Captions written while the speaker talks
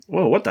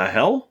Whoa, what the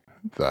hell?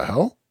 The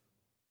hell?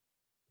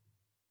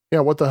 Yeah,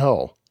 what the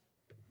hell?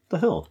 The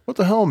hell? What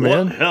the hell,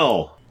 man? What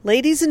hell?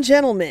 Ladies and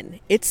gentlemen,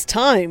 it's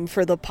time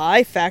for the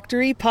Pie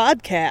Factory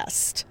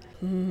Podcast.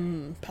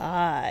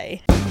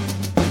 Pie.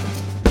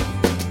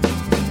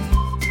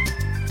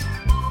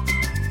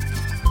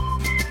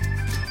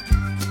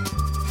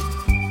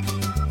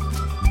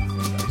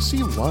 I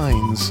see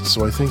lines,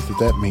 so I think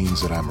that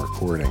means that I'm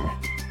recording.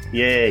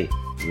 Yay.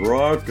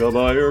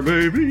 Rock-a-bye,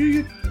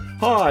 baby.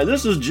 Hi,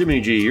 this is Jimmy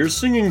G, your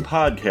singing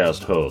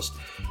podcast host.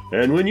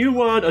 And when you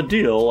want a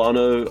deal on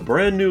a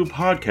brand new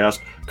podcast,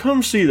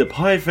 come see the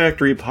Pie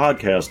Factory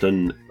Podcast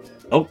in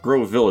Elk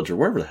Grove Village, or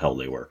wherever the hell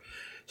they were.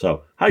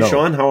 So, hi,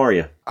 Sean, how are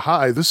you?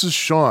 Hi, this is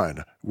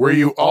Sean, where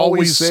you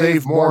always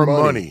save more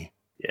money.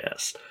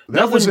 Yes.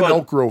 That was in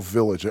Elk Grove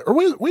Village. Or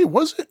wait,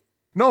 was it?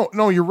 No,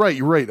 you're right.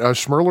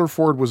 Schmerler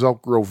Ford was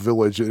Elk Grove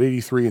Village at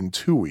 83 and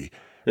Toohey.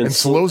 And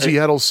Solosy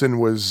Edelson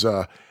was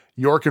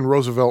York and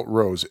Roosevelt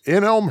Rose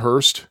in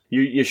Elmhurst.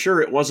 You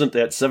sure it wasn't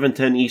at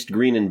 710 East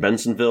Green in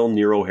Bensonville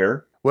near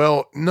O'Hare?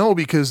 Well, no,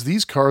 because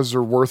these cars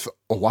are worth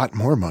a lot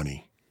more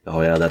money.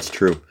 Oh, yeah, that's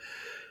true.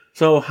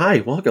 So, hi,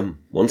 welcome.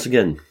 Once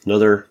again,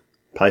 another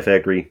Pie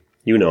Factory.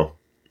 You know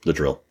the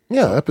drill.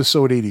 Yeah,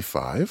 episode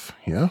 85,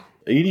 yeah.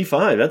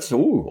 85, that's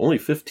only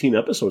 15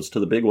 episodes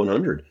to the big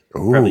 100.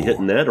 Ooh. Probably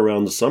hitting that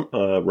around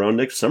around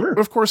next summer.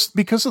 Of course,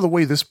 because of the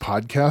way this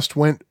podcast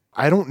went,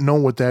 I don't know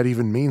what that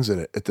even means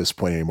at this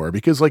point anymore.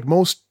 Because like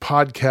most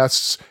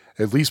podcasts,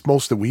 at least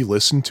most that we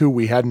listen to,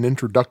 we had an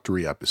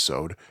introductory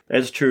episode.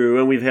 That's true,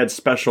 and we've had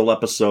special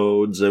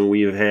episodes, and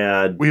we've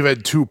had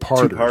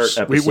two-parters. Two-part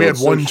episodes. We had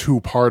one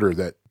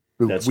two-parter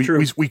that's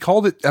true. We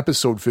called it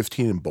episode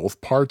 15 in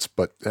both parts,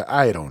 but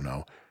I don't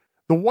know.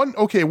 The one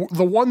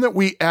that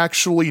we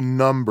actually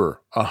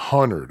number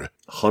 100.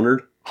 100?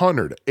 100.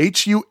 HUNDRED.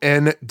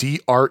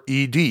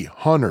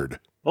 100.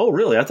 Oh,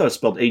 really? I thought it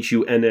spelled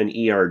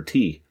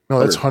HUNNERT. No,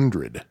 that's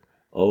 100.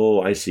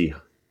 Oh, I see.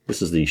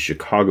 This is the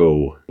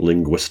Chicago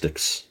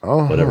linguistics.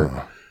 Oh,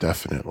 whatever.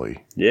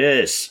 Definitely.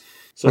 Yes.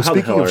 So well, how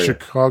speaking the hell of are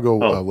Chicago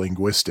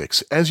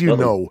linguistics, as you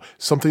know,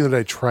 something that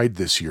I tried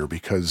this year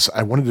because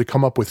I wanted to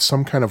come up with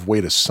some kind of way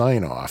to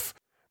sign off.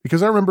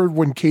 Because I remember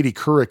when Katie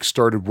Couric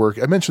started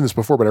work, I mentioned this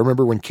before, but I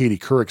remember when Katie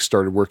Couric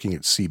started working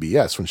at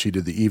CBS, when she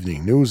did the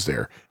evening news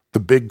there,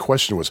 the big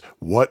question was,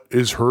 what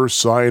is her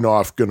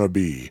sign-off going to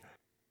be?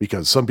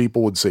 Because some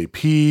people would say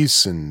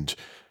peace, and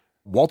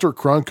Walter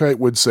Cronkite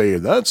would say,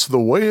 that's the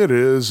way it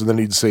is, and then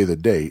he'd say the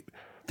date.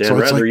 Dan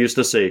Rather used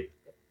to say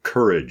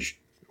courage.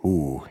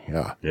 Ooh,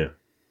 yeah. Yeah.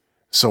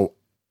 So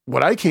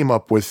what I came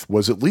up with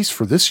was, at least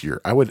for this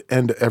year, I would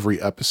end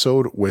every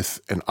episode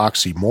with an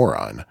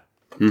oxymoron.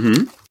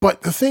 Mm-hmm.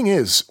 But the thing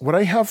is, what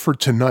I have for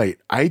tonight,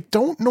 I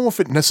don't know if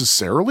it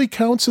necessarily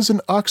counts as an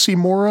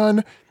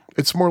oxymoron.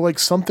 It's more like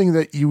something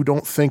that you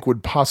don't think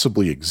would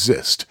possibly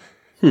exist.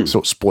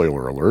 So,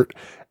 spoiler alert.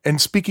 And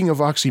speaking of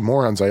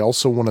oxymorons, I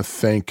also want to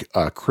thank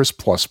Chris++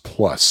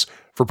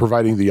 for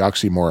providing the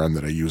oxymoron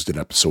that I used in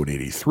episode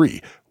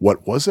 83.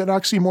 What was that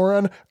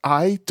oxymoron?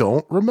 I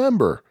don't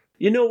remember.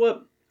 You know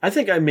what? I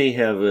think I may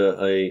have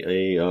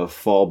a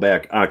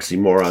fallback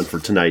oxymoron for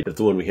tonight if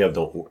the one we have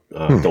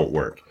don't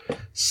work.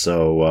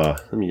 So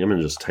I'm going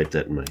to just type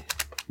that in my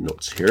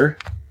notes here.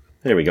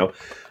 There we go.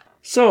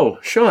 So,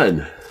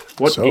 Sean,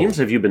 what games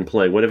have you been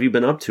playing? What have you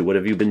been up to? What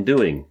have you been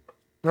doing?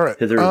 All right.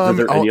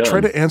 I'll try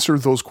to answer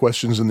those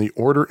questions in the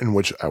order in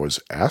which I was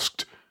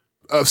asked.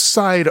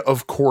 Aside,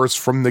 of course,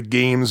 from the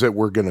games that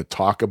we're going to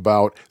talk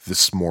about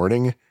this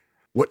morning.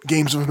 What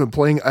games have I been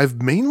playing?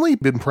 I've mainly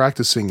been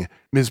practicing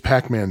Ms.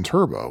 Pac-Man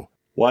Turbo.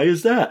 Why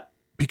is that?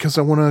 Because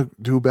I want to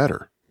do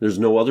better. There's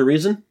no other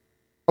reason?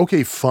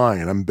 Okay,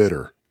 fine. I'm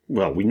bitter.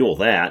 Well, we know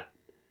that.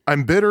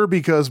 I'm bitter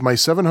because my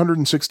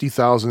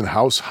 760,000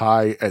 house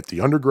high at the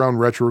Underground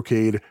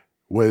Retrocade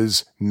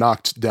was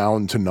knocked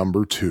down to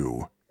number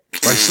 2.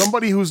 By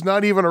somebody who's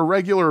not even a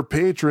regular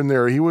patron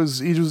there. He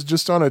was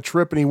just on a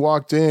trip and he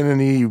walked in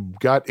and he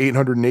got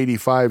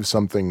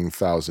 885-something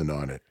thousand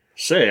on it.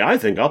 Say, I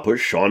think I'll put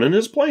Sean in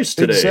his place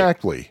today.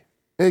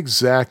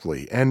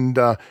 Exactly. And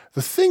the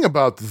thing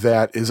about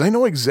that is I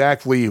know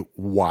exactly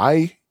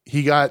why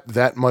he got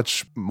that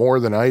much more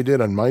than I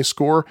did on my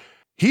score.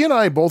 He and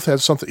I both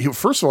had something.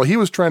 First of all, he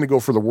was trying to go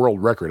for the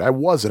world record. I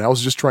wasn't. I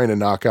was just trying to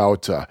knock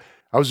out, I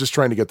was just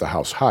trying to get the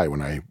house high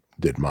when I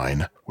did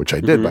mine, which I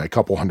did by a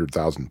couple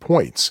 100,000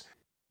 points.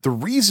 The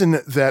reason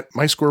that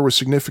my score was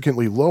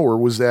significantly lower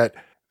was that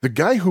the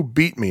guy who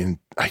beat me, and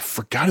I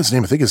forgot his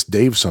name, I think it's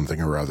Dave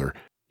something or other,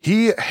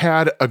 he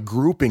had a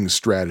grouping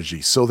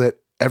strategy so that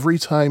every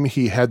time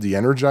he had the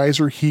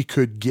Energizer, he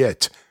could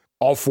get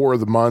all 4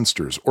 of the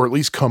monsters, or at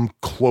least come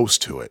close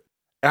to it.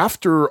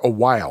 After a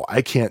while,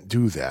 I can't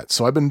do that.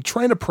 So I've been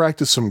trying to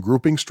practice some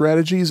grouping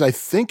strategies. I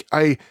think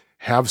I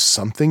have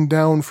something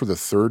down for the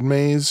third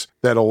maze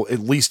that'll at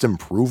least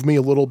improve me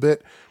a little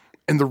bit.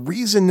 And the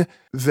reason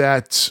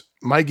that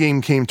my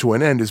game came to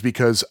an end is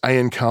because I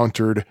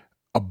encountered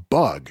a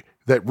bug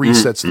that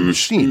resets the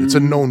machine. It's a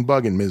known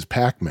bug in Ms.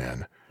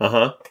 Pac-Man.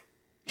 Uh-huh.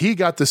 He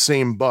got the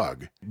same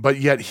bug, but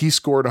yet he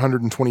scored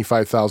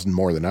 125,000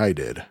 more than I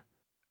did.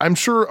 I'm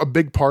sure a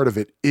big part of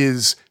it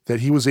is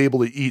that he was able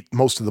to eat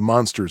most of the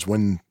monsters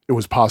when it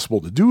was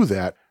possible to do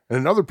that. And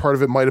another part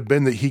of it might have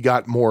been that he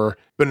got more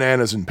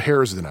bananas and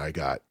pears than I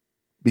got.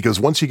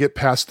 Because once you get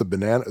past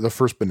the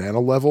first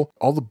banana level,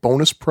 all the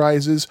bonus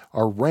prizes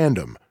are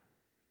random.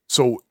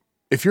 So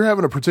if you're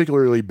having a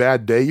particularly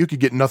bad day, you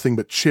could get nothing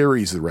but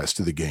cherries the rest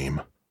of the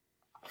game.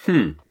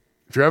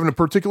 If you're having a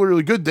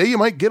particularly good day, you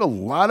might get a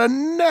lot of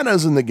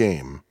nanas in the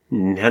game.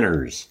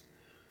 Nanners.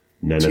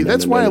 See,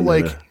 that's why I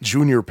like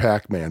Junior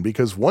Pac-Man,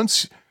 because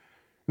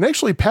and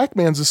actually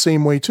Pac-Man's the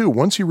same way too.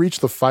 Once you reach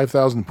the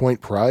 5,000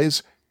 point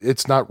prize,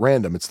 it's not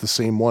random. It's the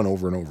same one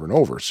over and over and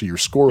over. So your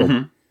score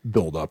will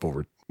build up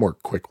over more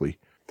quickly.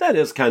 That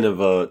is kind of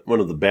one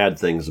of the bad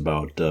things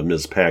about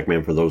Ms.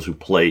 Pac-Man for those who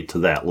play to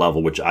that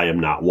level, which I am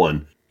not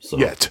one. So.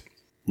 Yet.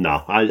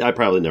 No, I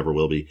probably never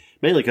will be.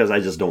 Mainly because I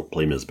just don't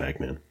play Ms.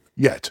 Pac-Man.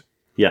 Yet.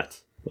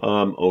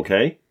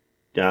 Okay.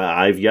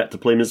 I've yet to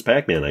play Ms.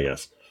 Pac-Man, I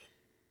guess.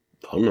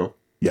 I don't know.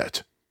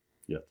 Yet.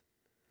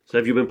 So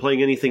have you been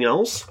playing anything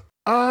else?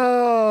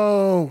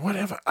 Oh,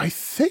 whatever. I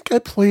think I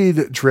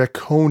played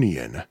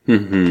Draconian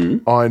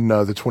on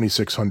the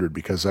 2600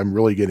 because I'm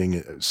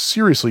really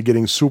seriously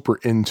getting super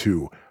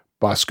into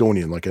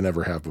Bosconian like I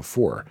never have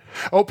before.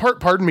 Oh,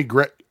 pardon me,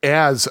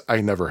 as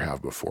I never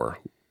have before.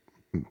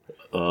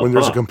 When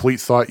there's a complete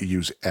thought, you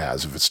use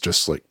as. If it's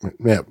just like,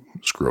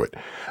 screw it.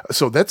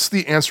 So that's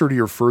the answer to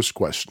your first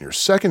question. Your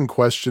second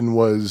question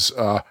was,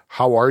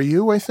 how are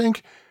you, I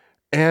think?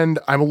 And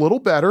I'm a little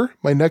better.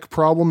 My neck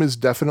problem is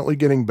definitely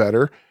getting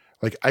better.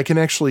 Like, I can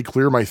actually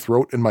clear my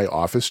throat in my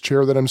office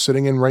chair that I'm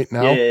sitting in right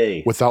now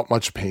without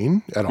much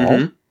pain at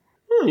all.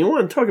 Oh, you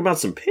want to talk about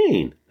some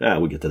pain?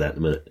 We'll get to that in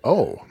a minute.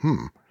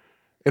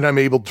 And I'm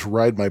able to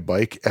ride my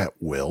bike at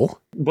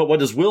will. But what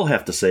does Will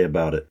have to say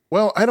about it?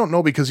 Well, I don't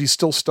know because he's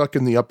still stuck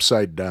in the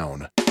Upside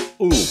Down.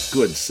 Ooh,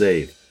 good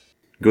save.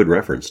 Good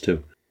reference,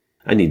 too.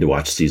 I need to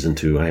watch season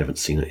 2. I haven't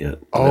seen it yet.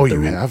 Oh, you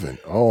haven't?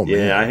 Oh, man.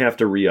 Yeah, I have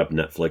to re-up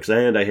Netflix,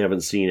 and I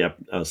haven't seen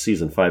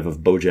season 5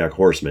 of BoJack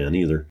Horseman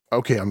either.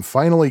 Okay, I'm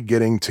finally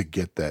getting to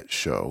get that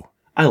show.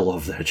 I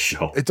love that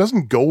show. It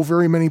doesn't go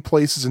very many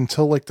places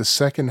until like the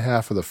second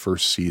half of the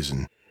first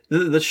season.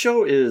 The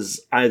show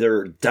is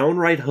either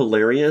downright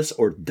hilarious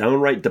or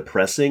downright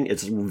depressing.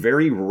 It's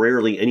very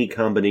rarely any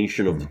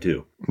combination of the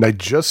two. And I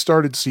just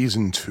started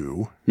season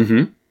 2,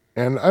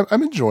 and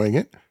I'm enjoying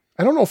it.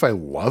 I don't know if I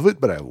love it,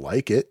 but I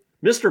like it.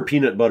 Mr.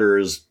 Peanut Butter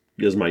is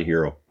my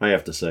hero, I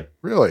have to say.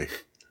 Really?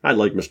 I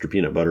like Mr.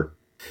 Peanut Butter.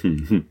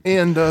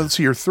 And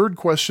so your third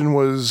question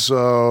was,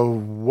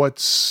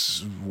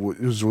 what's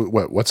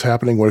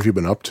happening? What have you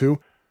been up to?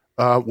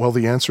 Well,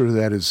 the answer to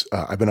that is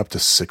I've been up to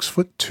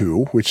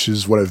 6'2", which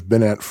is what I've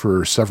been at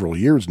for several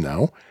years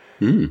now.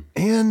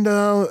 And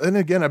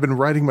again, I've been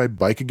riding my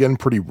bike again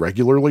pretty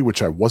regularly,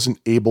 which I wasn't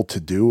able to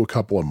do a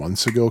couple of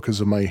months ago because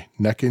of my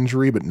neck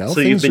injury. But now, so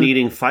you've been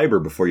eating fiber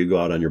before you go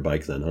out on your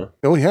bike, then, huh?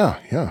 Oh yeah.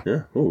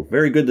 Oh,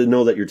 very good to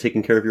know that you're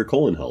taking care of your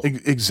colon health.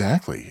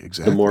 Exactly.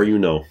 The more you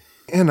know.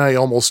 And I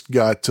almost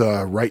got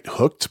right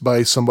hooked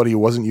by somebody who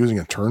wasn't using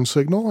a turn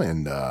signal,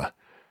 and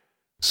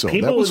so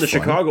people in the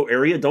Chicago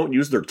area don't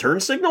use their turn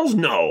signals?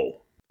 No.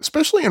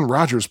 Especially in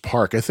Rogers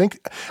Park. I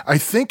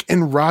think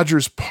in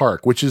Rogers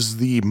Park, which is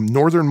the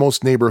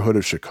northernmost neighborhood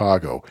of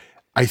Chicago,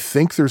 I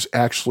think there's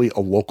actually a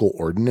local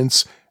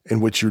ordinance in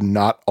which you're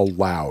not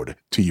allowed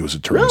to use a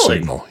turn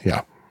signal.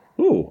 Yeah.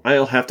 Ooh,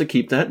 I'll have to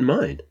keep that in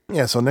mind.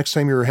 Yeah, so next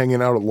time you're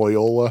hanging out at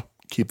Loyola,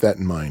 keep that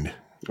in mind.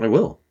 I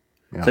will.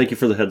 Yeah. Thank you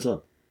for the heads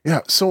up.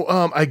 Yeah, so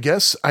I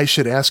guess I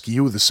should ask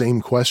you the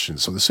same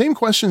questions. So the same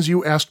questions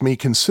you asked me,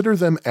 consider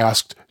them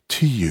asked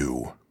to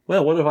you.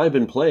 Well, what have I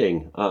been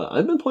playing?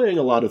 I've been playing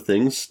a lot of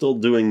things, still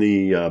doing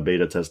the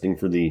beta testing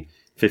for the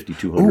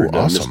 5200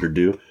 awesome. Mr.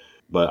 Do.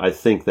 But I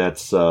think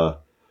that's, I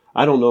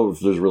don't know if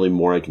there's really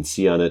more I can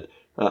see on it.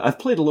 I've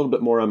played a little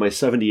bit more on my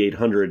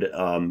 7800,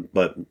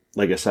 but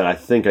like I said, I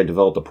think I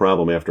developed a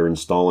problem after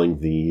installing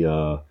the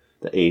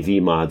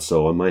AV mod,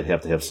 so I might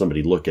have to have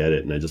somebody look at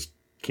it, and I just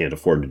can't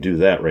afford to do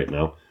that right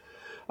now.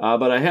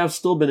 But I have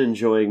still been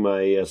enjoying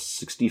my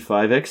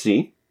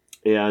 65XE,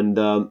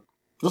 and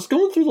just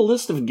going through the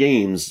list of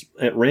games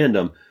at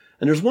random,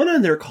 and there's one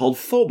on there called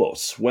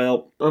Phobos.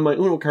 Well, on my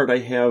Uno card, I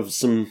have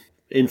some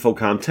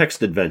Infocom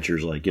text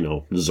adventures like,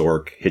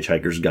 Zork,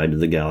 Hitchhiker's Guide to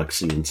the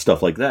Galaxy, and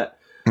stuff like that.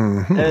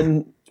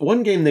 And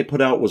one game they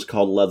put out was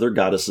called Leather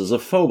Goddesses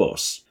of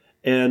Phobos.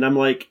 And I'm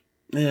like,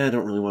 I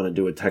don't really want to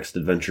do a text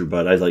adventure,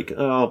 but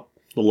I'll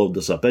load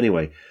this up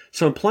anyway.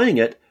 So I'm playing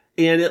it,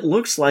 and it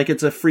looks like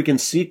it's a freaking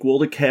sequel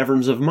to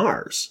Caverns of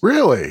Mars.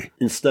 Really?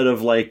 Instead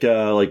of I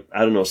don't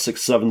know,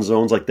 6-7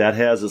 zones like that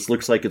has, it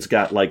looks like it's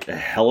got like a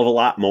hell of a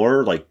lot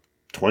more, like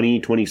 20,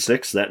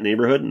 26, that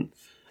neighborhood. And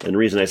the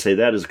reason I say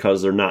that is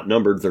because they're not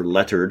numbered, they're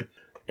lettered.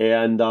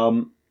 And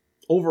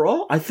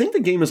overall, I think the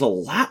game is a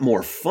lot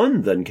more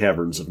fun than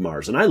Caverns of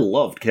Mars. And I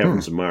loved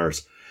Caverns of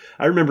Mars.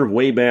 I remember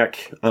way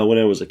back when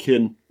I was a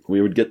kid,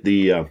 we would get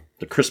the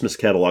Christmas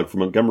catalog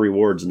from Montgomery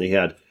Ward's, and they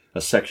had a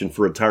section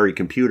for Atari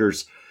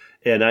computers.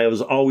 And I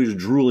was always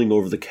drooling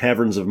over the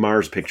Caverns of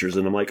Mars pictures.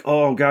 And I'm like,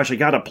 oh gosh, I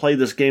got to play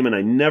this game. And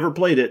I never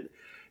played it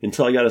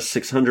until I got a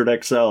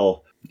 600 XL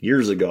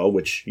years ago,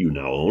 which you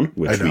now own,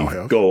 which we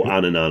go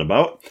on and on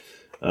about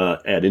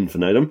ad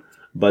infinitum.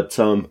 But,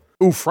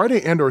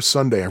 Friday and or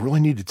Sunday, I really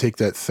need to take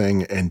that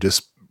thing and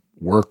just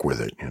work with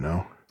it, you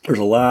know? There's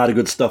a lot of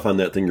good stuff on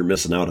that thing you're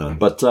missing out on.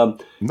 But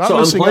not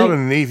missing out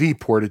on an AV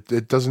port.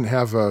 It doesn't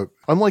have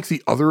unlike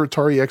the other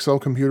Atari XL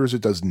computers,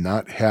 it does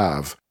not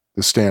have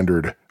the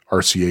standard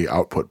RCA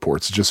output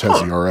ports. It just has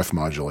the RF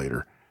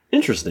modulator.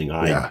 Interesting.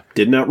 I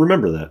did not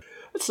remember that.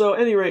 So,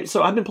 at any rate,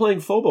 I've been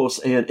playing Phobos,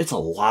 and it's a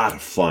lot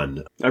of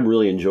fun. I'm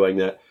really enjoying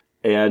that.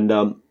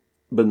 And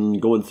been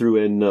going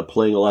through and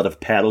playing a lot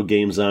of paddle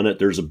games on it.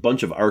 There's a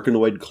bunch of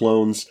Arkanoid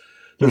clones.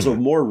 There's a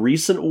more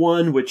recent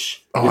one,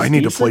 which I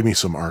need to play me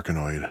some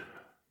Arkanoid.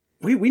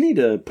 We need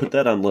to put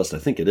that on the list. I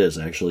think it is,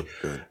 actually.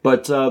 Good.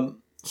 But, so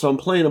I'm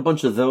playing a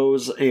bunch of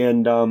those,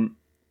 and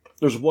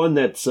there's one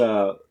that's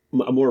a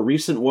more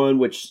recent one,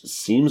 which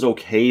seems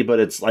okay, but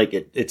it's like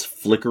it's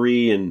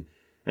flickery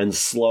and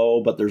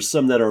slow, but there's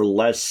some that are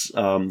less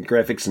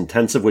graphics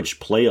intensive,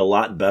 which play a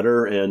lot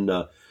better, and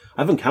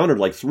I've encountered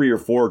like 3 or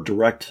 4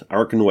 direct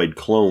Arkanoid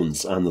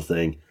clones on the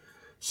thing.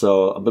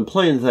 So I've been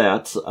playing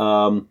that.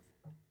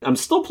 I'm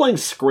still playing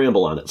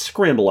Scramble on it.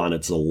 Scramble on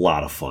it's a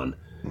lot of fun.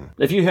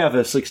 If you have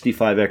a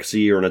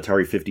 65XE or an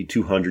Atari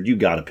 5200, you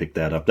got to pick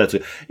that up.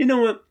 You know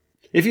what?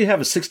 If you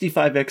have a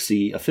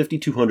 65XE, a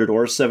 5200,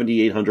 or a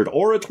 7800,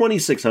 or a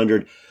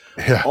 2600,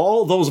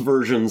 all those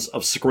versions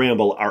of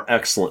Scramble are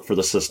excellent for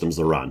the systems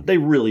they're on. They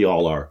really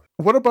all are.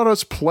 What about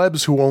us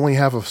plebs who only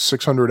have a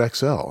 600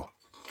 XL?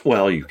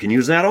 Well, you can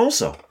use that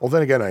also. Well,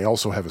 then again, I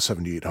also have a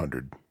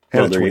 7800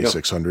 and a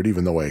 2600,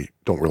 even though I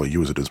don't really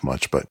use it as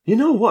much. But you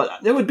know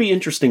what? That would be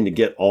interesting to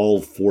get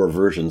all 4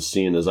 versions,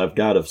 seeing as I've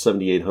got a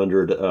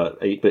 7800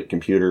 8-bit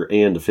computer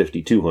and a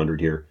 5200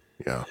 here.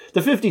 Yeah.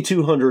 The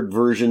 5200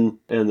 version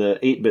and the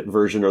 8-bit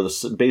version are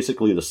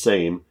basically the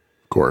same.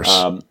 Of course.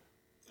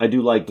 I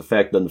do like the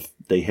fact that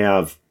they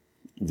have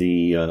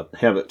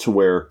have it to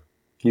where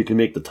you can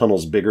make the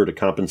tunnels bigger to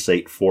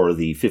compensate for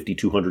the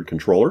 5200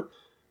 controller.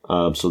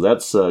 So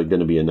that's going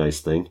to be a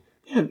nice thing.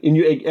 Yeah, and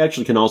you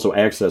actually can also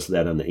access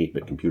that on the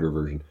 8-bit computer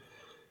version.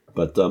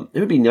 But it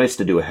would be nice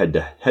to do a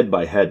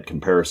head-by-head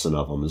comparison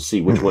of them and see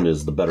which one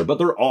is the better. But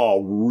they're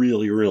all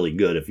really, really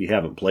good. If you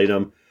haven't played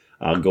them,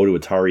 go to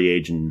Atari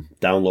Age and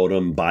download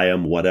them, buy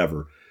them,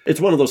 whatever. It's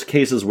one of those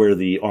cases where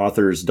the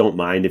authors don't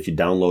mind if you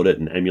download it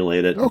and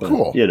emulate it. Oh, but,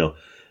 cool. You know,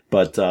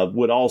 but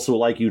would also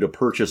like you to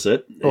purchase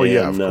it. Oh,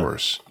 yeah, of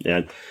course.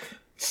 And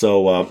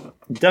so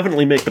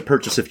definitely make the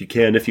purchase if you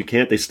can. If you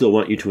can't, they still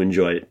want you to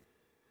enjoy it.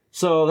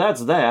 So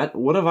that's that.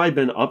 What have I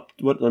been up?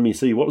 Let me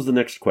see. What was the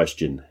next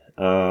question?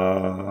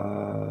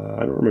 I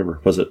don't remember.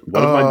 Was it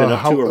what have I been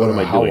up to, or what am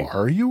I doing? How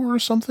are you, or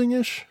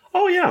something-ish?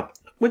 Oh, yeah.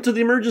 Went to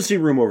the emergency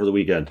room over this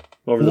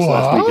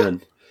last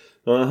weekend.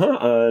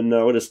 And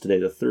what is today?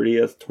 The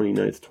 30th,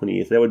 29th,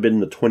 28th. That would have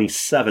been the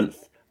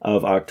 27th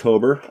of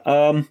October.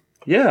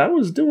 Yeah, I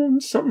was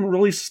doing something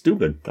really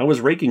stupid. I was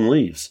raking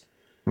leaves.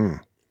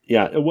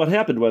 Yeah, what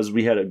happened was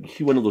we had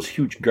one of those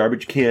huge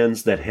garbage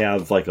cans that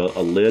have like a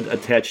lid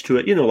attached to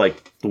it. You know,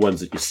 like the ones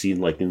that you see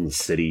like in the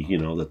city, you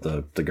know, that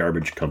the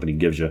garbage company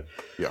gives you.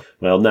 Yeah.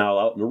 Well, now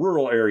out in the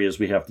rural areas,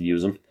 we have to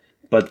use them.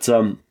 But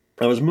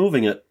I was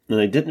moving it, and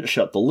I didn't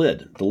shut the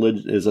lid. The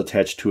lid is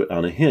attached to it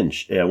on a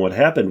hinge. And what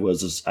happened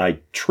was I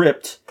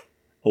tripped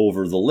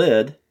over the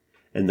lid,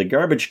 and the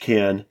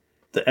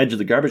edge of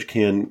the garbage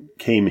can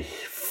came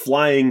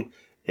flying,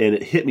 and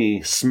it hit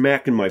me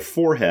smack in my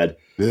forehead.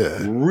 Yeah.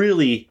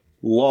 Really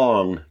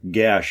long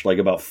gash, like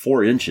about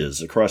 4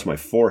 inches across my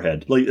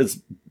forehead. Like it's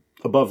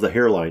above the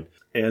hairline.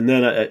 And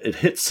then it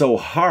hit so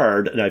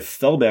hard, and I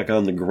fell back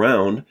on the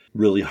ground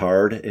really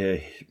hard.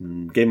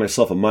 Gave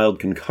myself a mild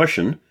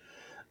concussion.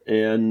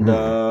 And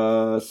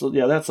so,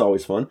 yeah, that's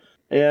always fun.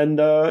 And,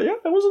 yeah,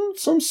 I was in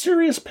some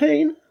serious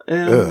pain.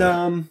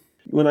 And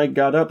when I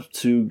got up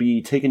to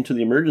be taken to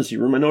the emergency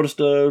room, I noticed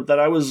that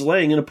I was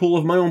laying in a pool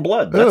of my own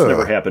blood. That's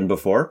never happened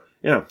before.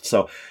 Yeah,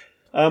 so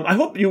I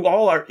hope you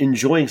all are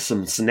enjoying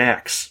some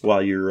snacks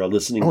while you're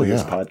listening to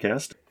this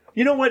podcast.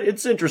 You know what?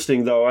 It's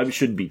interesting, though. I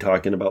should be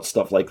talking about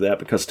stuff like that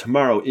because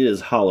tomorrow is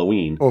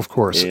Halloween. Oh, of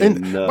course.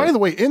 And by the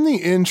way, in the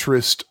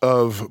interest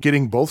of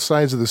getting both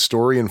sides of the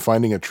story and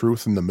finding a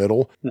truth in the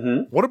middle,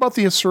 what about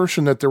the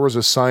assertion that there was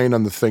a sign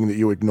on the thing that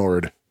you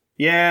ignored?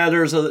 Yeah,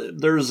 there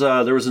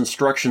was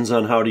instructions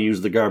on how to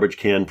use the garbage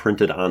can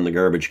printed on the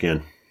garbage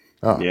can.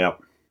 Oh. Yeah.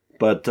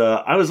 But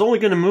I was only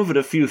going to move it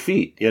a few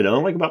feet,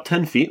 like about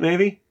 10 feet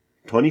maybe,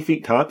 20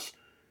 feet tops.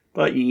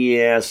 But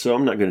yeah, so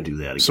I'm not going to do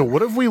that again. So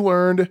what have we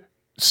learned?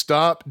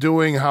 Stop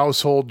doing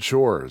household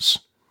chores.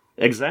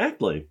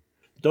 Exactly.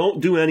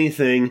 Don't do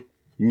anything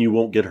and you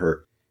won't get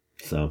hurt.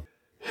 So,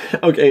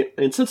 okay,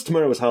 and since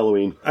tomorrow is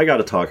Halloween, I got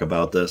to talk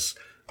about this.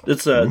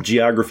 It's a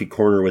Geography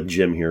Corner with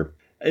Jim here.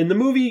 In the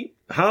movie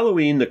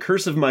Halloween, The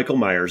Curse of Michael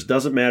Myers,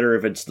 doesn't matter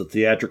if it's the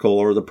theatrical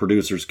or the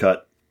producer's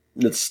cut.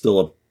 It's still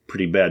a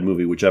pretty bad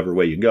movie, whichever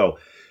way you go.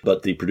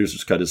 But the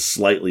producer's cut is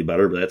slightly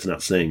better, but that's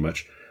not saying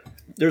much.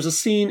 there's a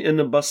scene in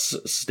the bus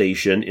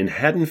station in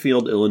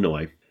Haddonfield,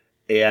 Illinois.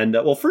 And,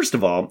 well, first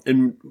of all,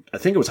 I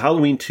think it was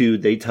Halloween 2,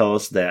 they tell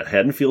us that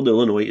Haddonfield,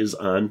 Illinois is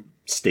on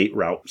State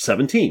Route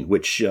 17,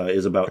 which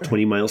is about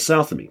 20 miles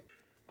south of me.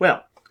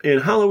 Well,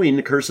 in Halloween,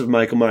 The Curse of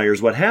Michael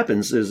Myers, what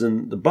happens is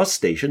in the bus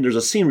station, there's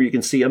a scene where you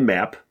can see a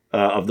map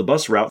of the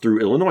bus route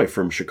through Illinois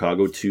from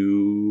Chicago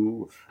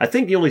to, I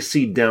think you only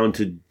see down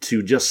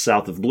to just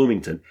south of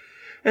Bloomington.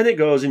 And it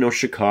goes,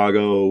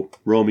 Chicago,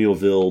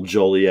 Romeoville,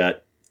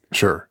 Joliet.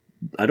 Sure.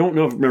 I don't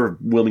know if remember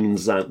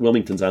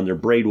Wilmington's on there,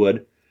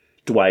 Braidwood,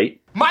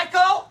 Dwight,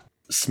 Michael,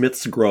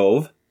 Smith's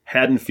Grove,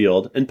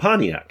 Haddonfield, and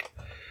Pontiac.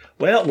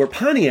 Well, where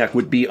Pontiac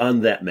would be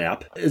on that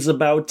map is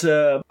about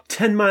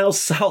 10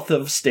 miles south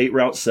of State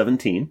Route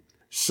 17.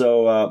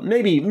 So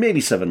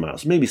maybe 7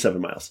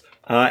 miles.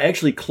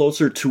 Actually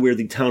closer to where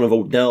the town of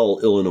Odell,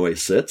 Illinois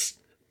sits.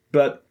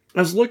 But I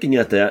was looking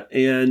at that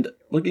and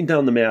looking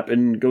down the map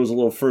and goes a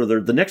little further.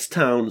 The next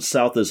town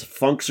south is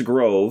Funk's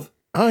Grove.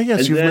 Ah,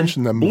 yes, you've then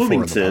mentioned them before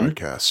in the Bloomington.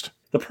 podcast.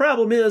 The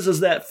problem is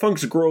that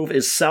Funk's Grove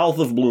is south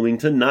of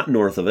Bloomington, not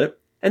north of it.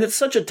 And it's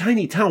such a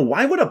tiny town.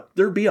 Why would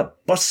there be a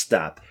bus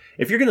stop?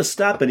 If you're going to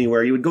stop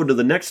anywhere, you would go to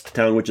the next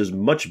town, which is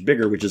much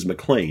bigger, which is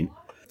McLean.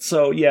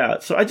 So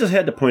I just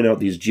had to point out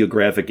these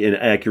geographic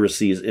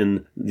inaccuracies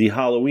in the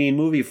Halloween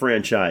movie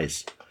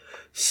franchise.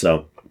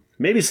 So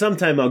maybe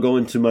sometime I'll go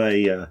into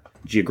my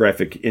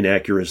geographic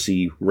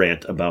inaccuracy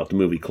rant about the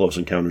movie Close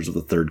Encounters of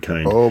the Third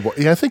Kind. Oh, boy.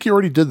 Yeah, I think you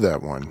already did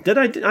that one. Did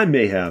I? I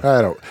may have.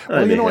 I don't.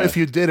 Well, have. If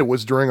you did, it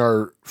was during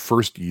our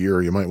first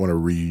year. You might want to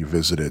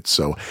revisit it.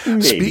 So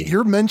Maybe.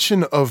 your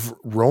mention of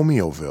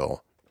Romeoville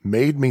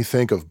made me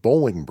think of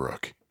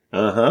Bolingbrook.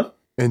 Uh-huh.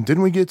 And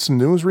didn't we get some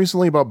news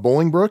recently about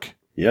Bolingbrook?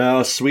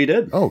 Yes, we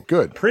did. Oh,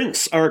 good.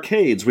 Prince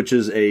Arcades, which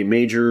is a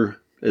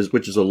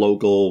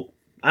local,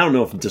 I don't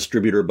know if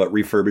distributor, but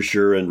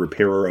refurbisher and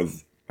repairer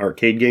of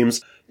arcade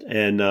games.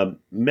 And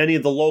many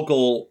of the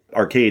local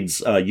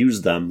arcades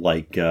use them,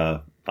 like,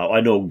 I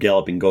know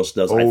Galloping Ghost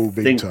does. Oh, I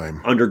big think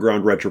time.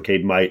 Underground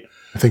Retrocade might.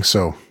 I think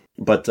so.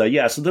 But so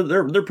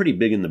they're pretty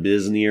big in the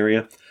biz in the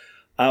area.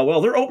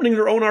 Well, they're opening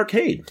their own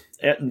arcade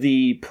at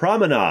the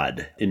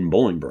Promenade in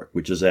Bolingbrook,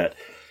 which is at,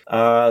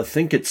 I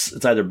think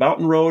it's either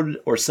Boughton Road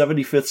or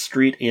 75th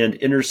Street and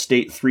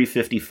Interstate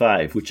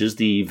 355, which is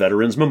the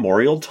Veterans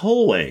Memorial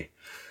Tollway.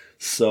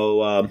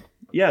 So,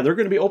 they're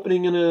going to be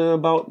opening in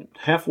about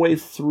halfway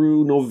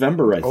through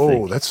November, I think.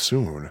 Oh, that's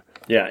soon.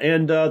 Yeah,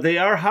 and they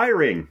are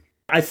hiring.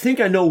 I think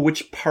I know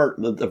which part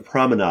of the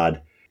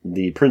Promenade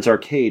the Prince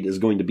Arcade is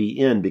going to be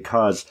in,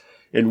 because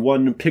in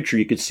one picture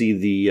you could see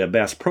the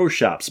Bass Pro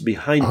Shops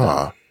behind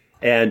them.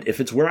 And if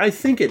it's where I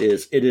think it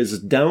is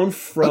down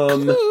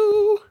from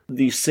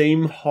the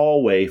same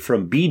hallway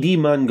from BD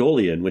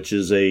Mongolian, which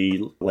is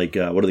what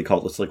do they call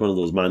it? It's like one of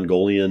those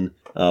Mongolian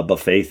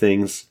buffet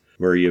things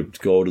where you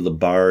go to the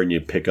bar and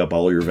you pick up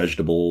all your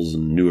vegetables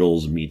and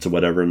noodles and meats or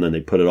whatever, and then they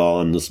put it all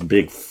on this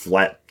big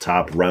flat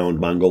top round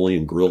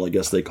Mongolian grill, I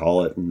guess they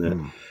call it.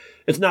 And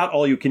it's not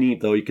all you can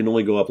eat, though. You can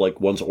only go up like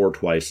once or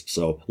twice.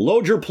 So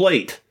load your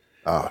plate.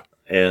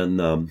 And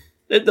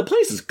the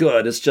place is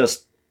good. It's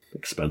just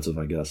expensive,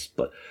 I guess.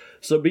 But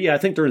I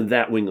think they're in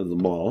that wing of the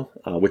mall,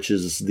 which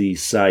is the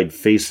side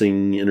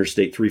facing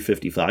Interstate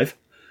 355.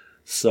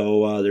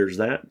 So there's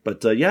that.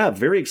 But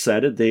very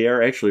excited. They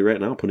are actually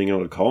right now putting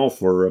out a call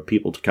for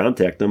people to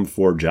contact them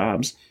for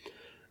jobs.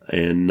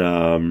 And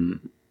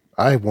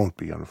I won't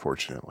be,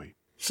 unfortunately.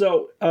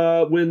 So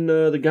when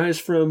the guys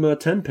from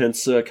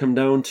Tenpence come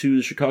down to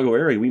the Chicago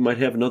area, we might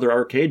have another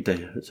arcade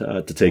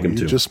to take them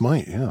to. You just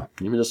might, yeah.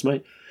 You just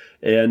might.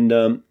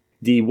 And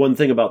the one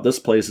thing about this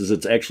place is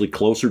it's actually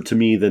closer to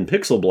me than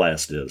Pixel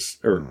Blast is,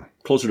 or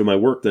closer to my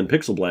work than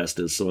Pixel Blast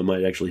is, so I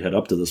might actually head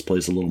up to this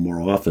place a little more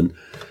often.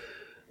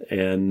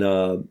 And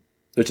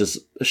which is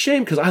a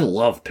shame because I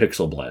love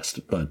Pixel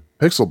Blast, but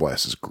Pixel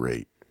Blast is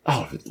great.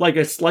 Oh, like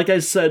I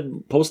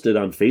said, posted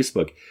on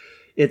Facebook,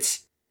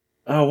 it's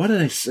what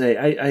did I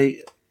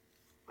say?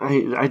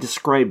 I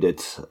described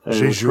it.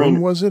 Jejune,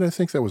 was it? I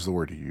think that was the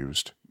word you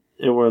used.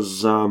 It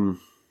was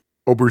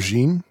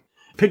aubergine.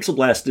 Pixel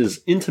Blast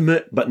is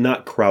intimate but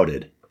not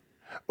crowded.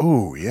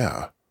 Oh,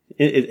 yeah.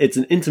 It's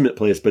an intimate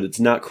place, but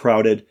it's not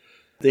crowded.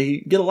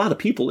 They get a lot of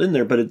people in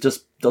there, but it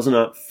just does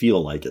not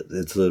feel like it.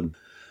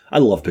 I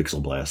love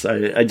Pixel Blast.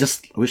 I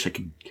just wish I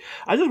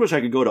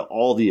could go to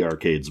all the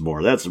arcades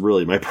more. That's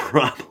really my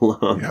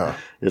problem. Yeah.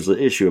 It's an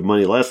issue of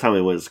money. Last time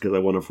I went, it's because I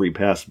won a free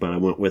pass, but I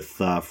went with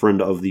a friend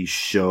of the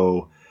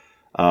show,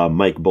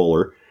 Mike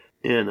Bowler,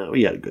 and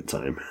we had a good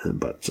time.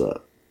 But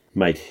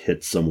might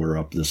hit somewhere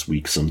up this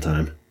week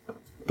sometime.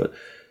 But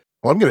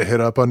I'm going to hit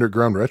up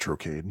Underground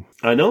Retrocade.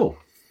 I know.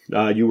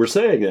 You were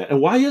saying that.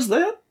 And why is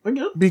that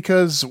again?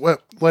 Because,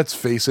 let's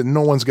face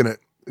it,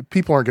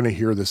 people aren't going to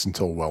hear this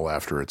until well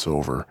after it's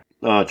over.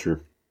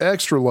 True.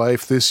 Extra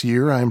Life this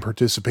year, I'm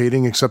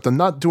participating, except I'm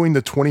not doing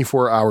the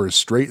 24 hours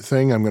straight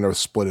thing. I'm going to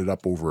split it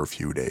up over a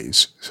few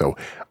days. So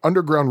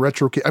Underground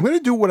Retrocade, I'm going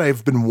to do what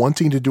I've been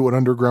wanting to do at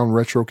Underground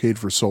Retrocade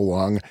for so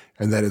long,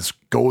 and that is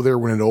go there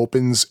when it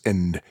opens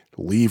and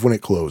leave when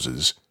it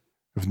closes.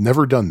 I've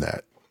never done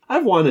that.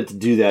 I've wanted to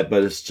do that,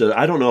 but it's just,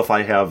 I don't know if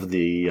I have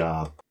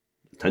the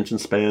attention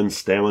span,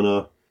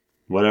 stamina,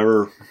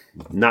 whatever,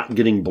 not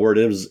getting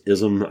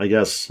boredism, I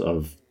guess,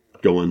 of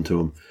going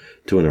to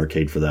an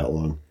arcade for that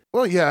long.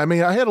 Well, yeah, I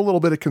mean, I had a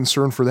little bit of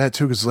concern for that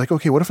too, because it's like,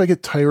 okay, what if I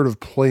get tired of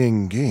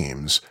playing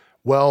games?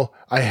 Well,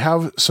 I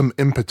have some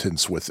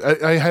impetus with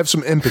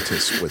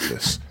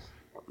this.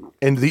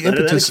 And the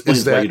impetus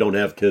is that why you don't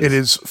have kids. It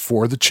is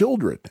for the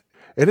children.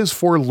 It is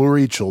for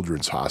Lurie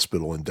Children's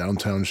Hospital in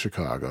downtown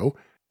Chicago.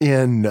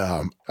 And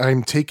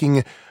I'm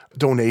taking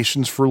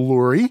donations for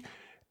Lurie.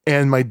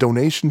 And my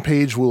donation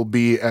page will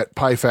be at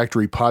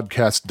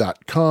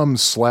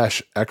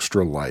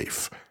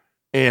piefactorypodcast.com/extralife.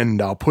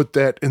 And I'll put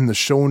that in the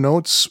show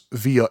notes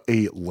via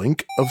a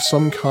link of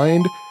some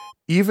kind.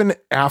 Even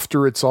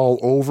after it's all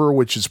over,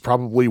 which is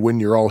probably when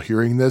you're all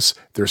hearing this,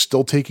 they're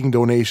still taking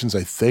donations,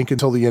 I think,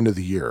 until the end of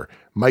the year.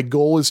 My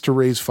goal is to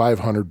raise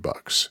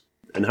 $500.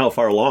 And how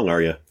far along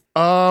are you?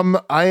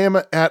 I am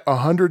at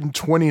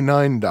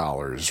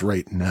 $129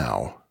 right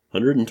now.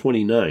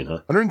 129, huh?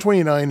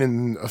 129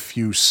 and a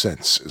few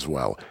cents as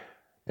well.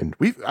 And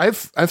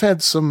I've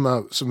had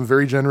some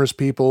very generous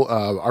people.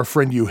 Our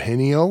friend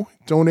Eugenio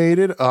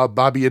donated.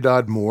 Bobby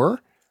Adad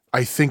Moore.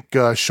 I think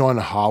Sean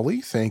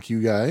Holly. Thank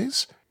you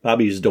guys.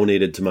 Bobby's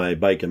donated to my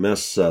Bike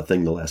MS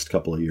thing the last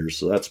couple of years,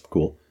 so that's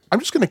cool. I'm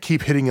just going to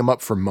keep hitting him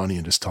up for money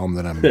and just tell him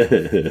that I'm...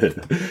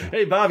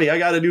 Hey, Bobby, I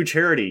got a new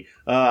charity.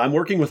 I'm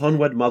working with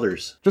unwed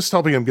mothers. Just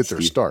helping them get their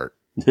start.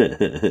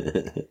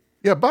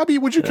 Yeah, Bobby,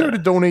 would you care to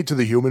donate to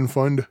the Human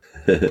Fund?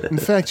 In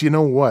fact, you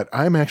know what?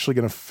 I'm actually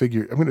going to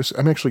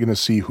I'm actually going to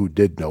see who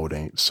did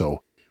donate,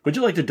 so... Would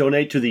you like to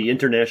donate to the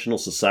International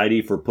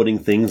Society for Putting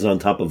Things on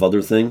Top of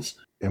Other Things?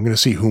 I'm going to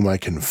see whom I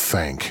can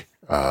thank.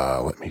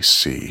 Let me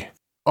see.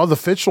 Oh, the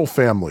Fichtel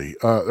family,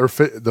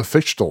 the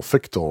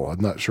Fichtel, I'm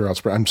not sure how to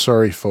spell. I'm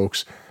sorry,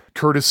 folks.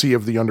 Courtesy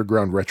of the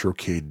Underground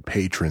Retrocade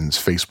patrons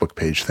Facebook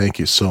page, thank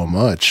you so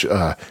much.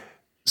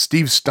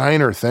 Steve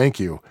Steiner, thank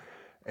you.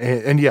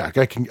 And yeah,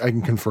 I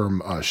can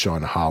confirm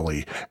Sean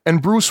Holly.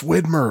 And Bruce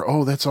Widmer,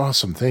 oh, that's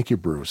awesome. Thank you,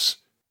 Bruce.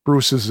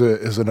 Bruce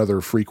is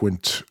another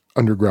frequent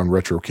Underground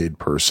Retrocade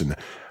person,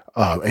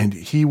 and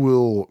he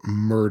will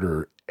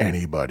murder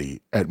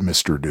anybody at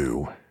Mr.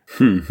 Do.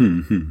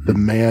 The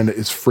man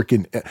is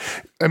freaking...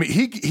 I mean,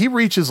 he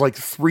reaches like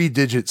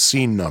 3-digit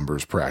scene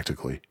numbers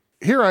practically.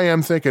 Here I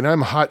am thinking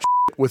I'm hot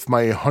shit with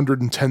my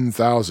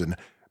 110,000.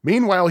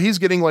 Meanwhile, he's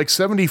getting like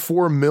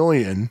 74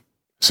 million.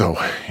 So,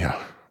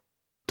 yeah.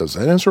 Does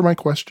that answer my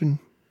question?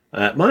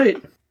 It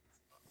might.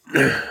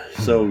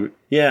 So,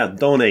 yeah,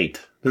 donate.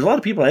 There's a lot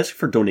of people asking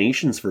for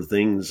donations for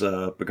things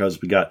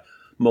because we got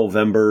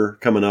Movember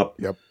coming up.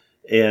 Yep.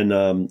 And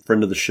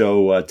friend of the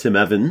show, Tim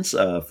Evans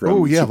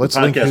from let's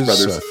link his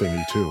Brothers.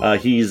 Thingy too.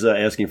 He's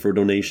asking for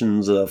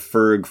donations.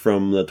 Ferg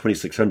from the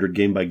 2600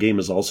 Game by Game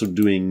is also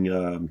doing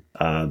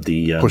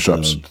the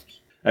push-ups.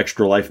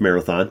 Extra Life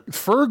Marathon.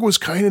 Ferg was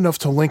kind enough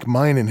to link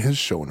mine in his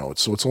show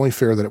notes, so it's only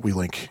fair that we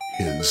link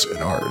his and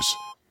ours.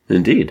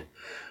 Indeed.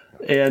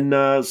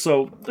 And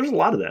so there's a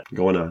lot of that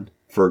going on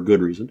for a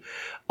good reason.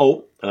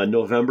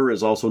 November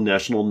is also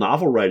National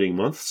Novel Writing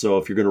Month, so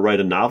if you're going to write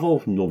a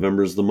novel,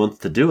 November is the month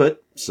to do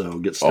it, so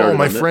get started. Oh,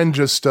 my friend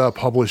just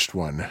published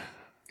one.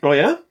 Oh,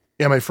 yeah?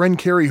 Yeah, my friend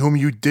Carrie, whom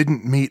you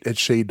didn't meet at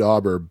Shea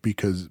Dauber,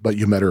 but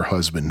you met her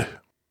husband.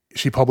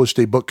 She published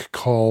a book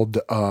called,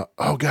 I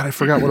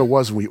forgot what it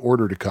was. We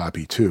ordered a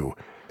copy, too.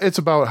 It's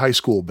about high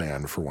school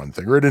band, for one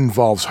thing, or it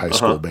involves high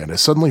school band. I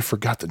suddenly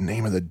forgot the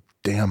name of the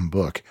damn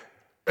book.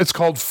 It's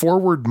called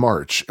Forward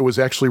March. It was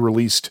actually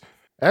released...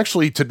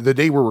 Actually, to the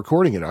day we're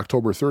recording it,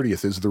 October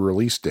 30th, is the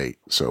release date.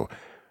 So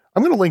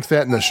I'm going to link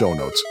that in the show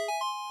notes.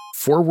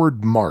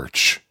 Forward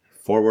March.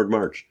 Forward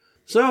March.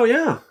 So,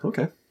 yeah.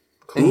 Okay.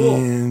 Cool.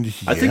 And,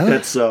 I think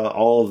that's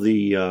all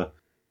the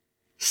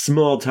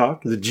small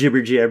talk, the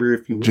jibber-jabber,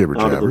 if you will.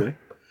 Jibber-jabber.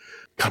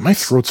 God, my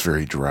throat's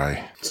very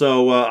dry.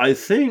 So I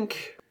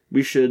think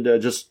we should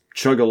just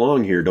chug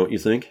along here, don't you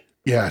think?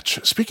 Yeah.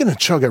 Speaking of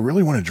chug, I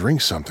really want to drink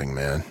something,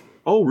 man.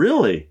 Oh,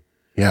 really?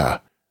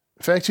 Yeah.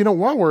 In fact,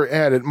 while we're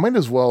at it, might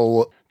as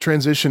well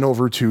transition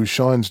over to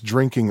Sean's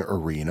drinking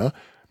arena.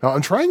 Now,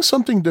 I'm trying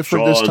something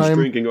different this time. Sean's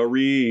drinking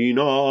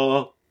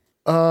arena.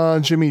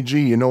 Jimmy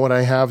G, you know what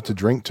I have to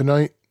drink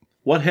tonight?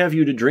 What have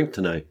you to drink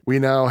tonight? We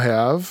now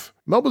have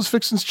Melba's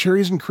Fixins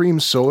Cherries and Cream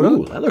Soda.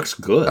 Ooh, that looks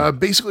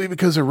good. Basically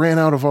because I ran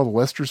out of all the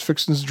Lester's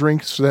Fixins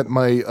drinks that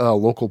my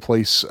local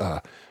place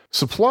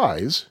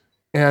supplies.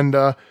 And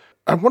I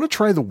want to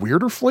try the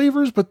weirder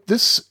flavors, but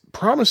this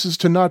promises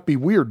to not be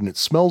weird, and it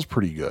smells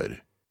pretty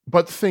good.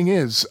 But the thing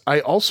is, I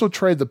also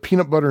tried the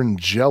peanut butter and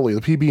jelly,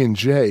 the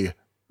PB&J,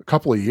 a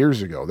couple of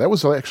years ago. That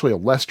was actually a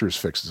Lester's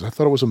Fixins. I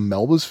thought it was a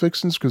Melba's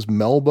Fixins because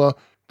Melba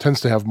tends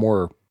to have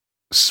more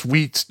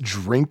sweet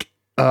drink.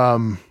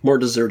 More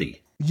desserty.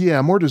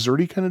 Yeah, more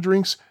desserty kind of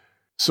drinks.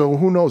 So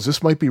who knows?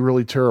 This might be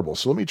really terrible.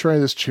 So let me try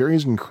this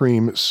cherries and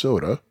cream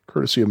soda,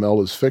 courtesy of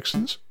Melba's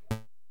Fixins.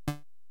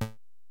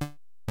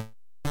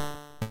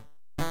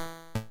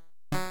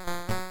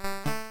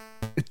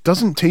 It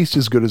doesn't taste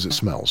as good as it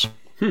smells.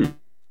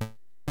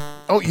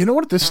 Oh, you know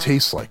what this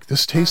tastes like?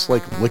 This tastes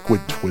like liquid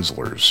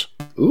Twizzlers.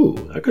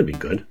 Ooh, that could be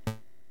good.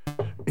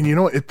 And you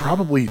know what? It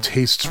probably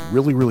tastes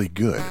really, really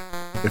good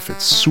if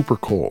it's super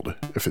cold.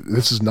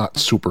 This is not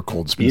super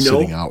cold. It's been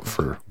sitting out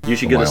for You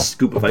should get a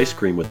scoop of ice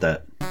cream with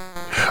that.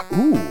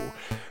 Ooh.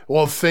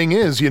 Well, the thing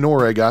is, you know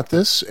where I got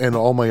this and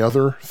all my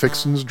other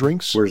Fixins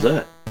drinks? Where's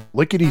that?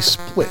 Lickety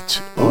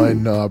Split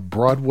on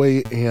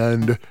Broadway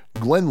and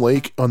Glen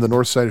Lake on the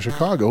north side of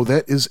Chicago.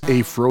 That is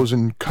a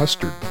frozen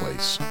custard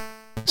place.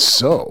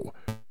 So,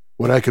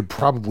 what I could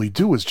probably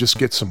do is just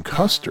get some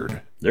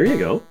custard. There you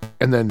go.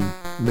 And then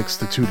mix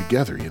the two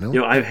together, you know? You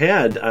know, I've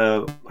had,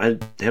 I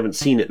haven't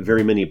seen it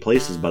very many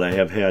places, but I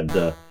have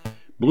had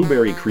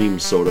blueberry cream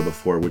soda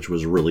before, which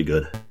was really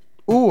good.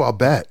 Ooh, I'll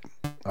bet.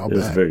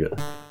 It's very good.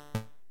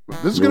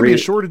 This is going to be a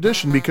short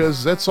edition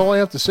because that's all I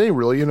have to say,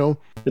 really, you know.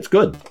 It's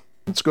good.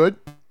 It's good.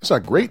 It's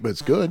not great, but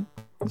it's good.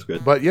 It's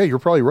good. But yeah, you're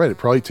probably right. It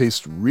probably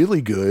tastes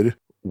really good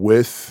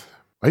with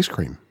ice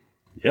cream.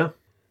 Yeah.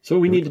 So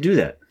we need to do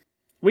that.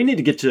 We need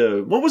to get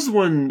to, what was the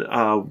one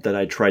that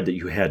I tried that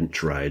you hadn't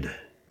tried?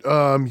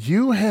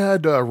 You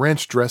had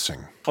ranch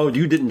dressing. Oh,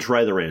 you didn't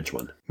try the ranch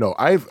one? No,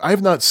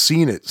 I've not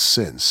seen it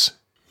since.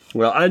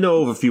 Well, I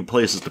know of a few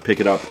places to pick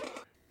it up.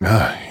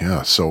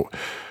 Yeah, so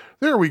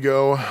there we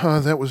go.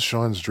 That was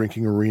Sean's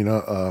drinking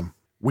arena.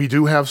 We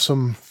do have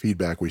some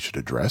feedback we should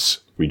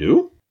address. We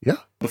do? Yeah.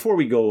 Before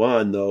we go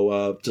on,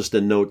 though, just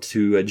a note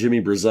to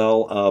Jimmy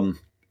Brazel.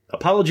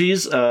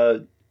 Apologies.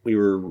 We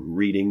were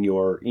reading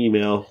your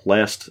email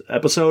last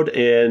episode,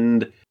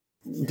 and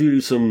due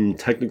to some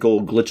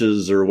technical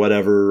glitches or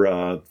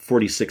whatever,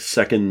 46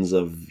 seconds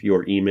of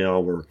your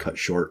email were cut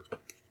short.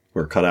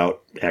 Or cut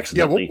out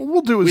accidentally. Yeah, what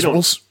we'll do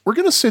is we're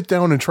going to sit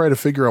down and try to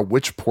figure out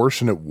which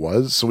portion it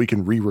was so we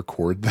can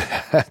re-record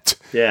that.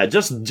 Yeah,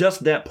 just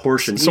that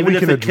portion. So even we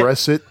can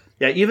address it.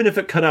 Yeah, even if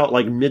it cut out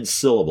like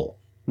mid-syllable,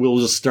 we'll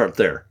just start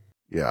there.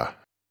 Yeah.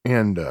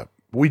 And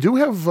we do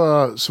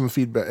have some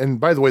feedback. And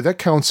by the way, that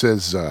counts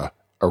as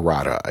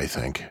errata, I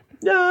think.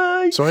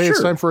 So hey,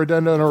 it's time for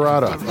Addenda and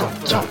Errata.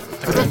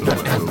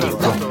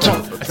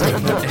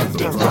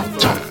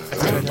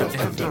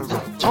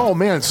 Oh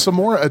man, some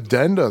more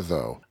Addenda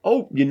though.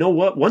 Oh, you know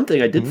what? One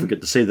thing I did forget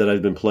to say that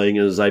I've been playing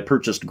is I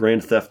purchased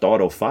Grand Theft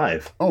Auto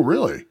 5. Oh,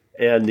 really?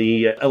 And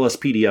the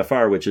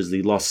LSPDFR, which is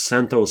the Los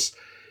Santos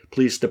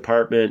Police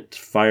Department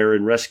Fire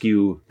and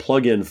Rescue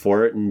plugin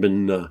for it, and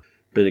been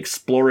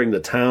exploring the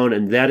town.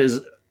 And that is,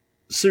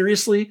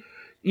 seriously,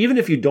 even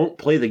if you don't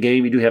play the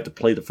game, you do have to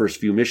play the first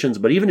few missions,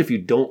 but even if you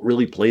don't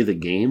really play the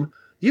game,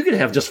 you can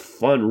have just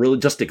fun, really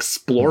just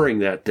exploring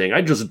that thing.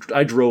 I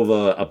drove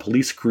a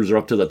police cruiser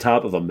up to the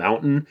top of a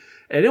mountain,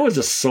 and it was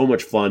just so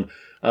much fun.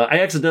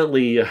 I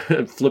accidentally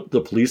flipped the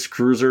police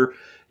cruiser,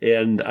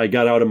 and I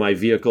got out of my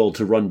vehicle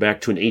to run back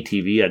to an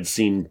ATV I'd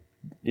seen,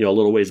 a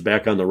little ways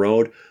back on the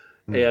road,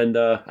 and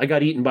I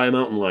got eaten by a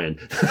mountain lion.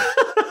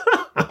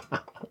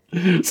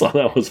 So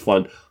that was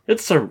fun.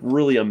 It's a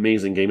really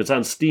amazing game. It's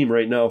on Steam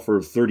right now for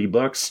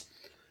 $30,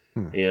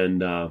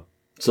 and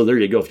so there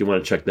you go if you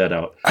want to check that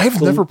out. I've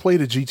never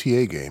played a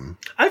GTA game.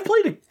 I've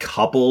played a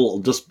couple,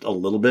 just a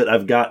little bit.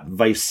 I've got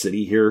Vice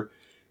City here,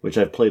 which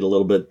I've played a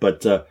little bit,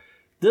 but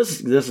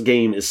this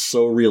game is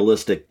so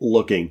realistic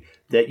looking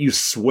that you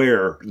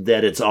swear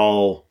that it's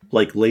all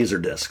like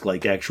Laserdisc,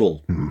 like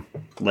actual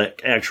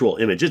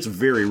image. It's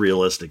very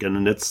realistic,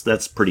 and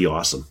that's pretty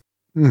awesome.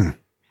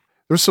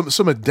 There's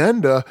some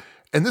addenda,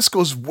 and this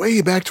goes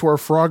way back to our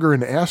Frogger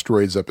and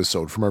Asteroids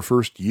episode from our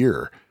first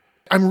year.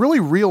 I'm really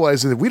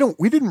realizing that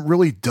we didn't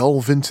really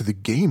delve into the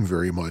game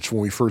very much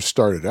when we first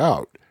started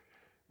out.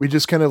 We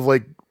just kind of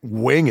like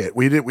wing it.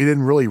 We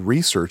didn't really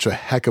research a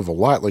heck of a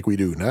lot like we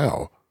do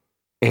now.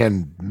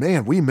 And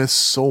man, we missed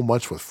so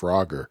much with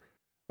Frogger,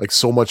 like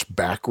so much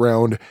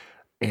background.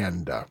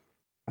 And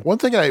one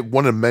thing I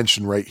want to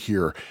mention right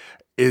here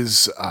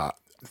is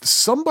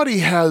somebody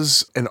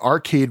has an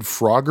arcade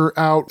Frogger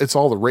out. It's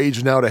all the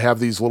rage now to have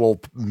these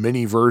little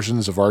mini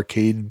versions of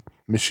arcade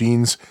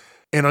machines.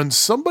 And on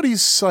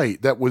somebody's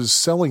site that was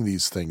selling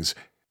these things,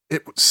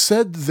 it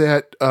said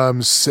that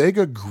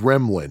Sega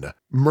Gremlin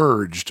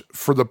merged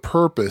for the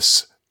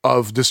purpose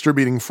of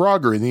distributing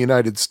Frogger in the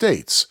United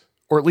States.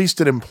 Or at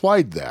least it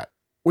implied that,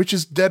 which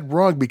is dead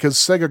wrong because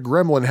Sega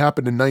Gremlin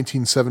happened in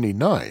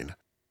 1979.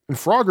 And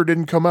Frogger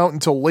didn't come out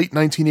until late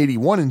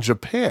 1981 in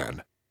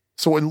Japan.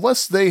 So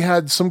unless they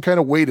had some kind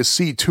of way to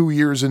see 2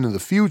 years into the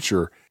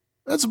future,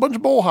 that's a bunch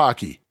of bull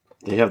hockey.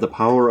 They have the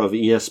power of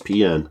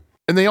ESPN.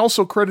 And they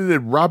also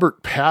credited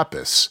Robert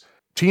Pappas,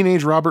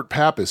 teenage Robert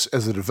Pappas,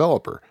 as a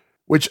developer,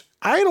 which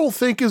I don't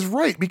think is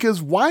right,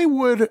 because why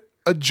would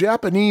a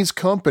Japanese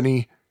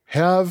company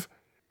have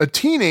a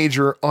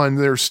teenager on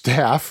their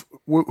staff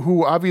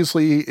who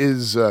obviously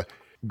is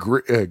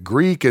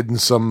Greek at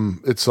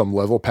some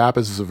level?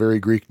 Pappas is a very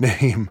Greek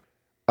name.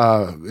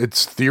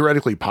 It's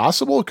theoretically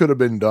possible it could have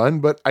been done,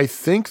 but I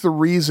think the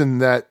reason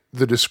that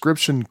the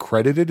description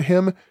credited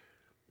him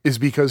is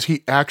because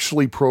he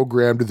actually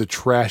programmed the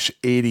Trash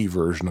 80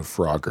 version of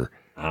Frogger.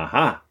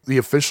 Aha. The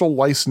official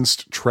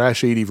licensed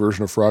Trash 80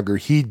 version of Frogger,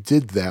 he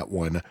did that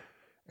one.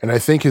 And I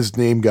think his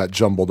name got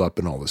jumbled up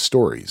in all the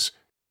stories.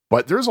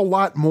 But there's a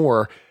lot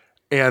more,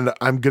 and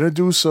I'm going to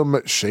do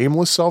some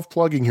shameless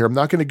self-plugging here. I'm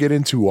not going to get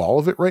into all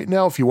of it right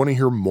now. If you want to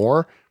hear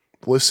more,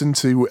 listen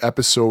to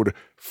episode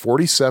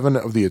 47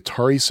 of the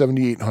Atari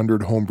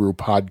 7800 Homebrew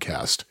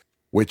Podcast,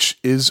 which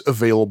is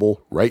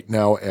available right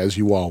now as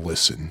you all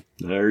listen.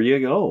 There you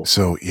go.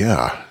 So,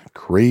 yeah,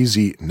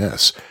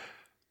 craziness.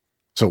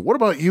 So what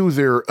about you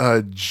there,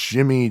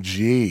 Jimmy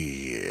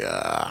G?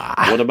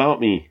 What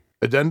about me?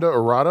 Addenda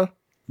errata?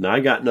 No, I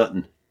got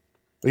nothing.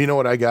 You know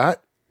what I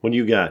got? What do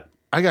you got?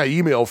 I got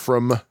email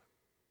from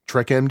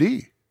Trek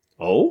MD.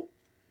 Oh?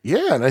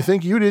 Yeah, and I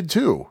think you did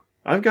too.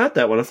 I've got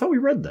that one. I thought we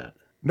read that.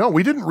 No,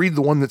 we didn't read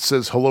the one that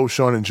says, "Hello,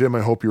 Sean and Jim.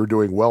 I hope you're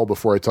doing well.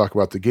 Before I talk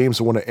about the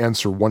games, I want to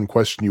answer one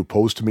question you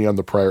posed to me on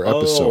the prior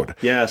episode." Oh,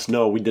 yes.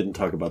 No, we didn't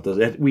talk about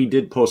this. We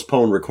did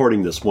postpone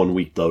recording this 1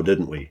 week, though,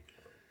 didn't we?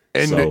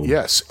 And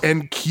yes,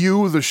 and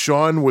cue the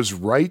Sean was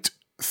right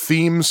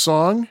theme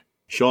song.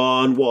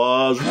 Sean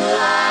was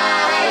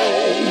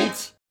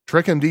right.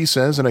 Trek MD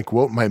says, and I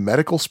quote, "My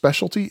medical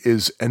specialty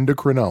is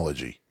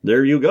endocrinology."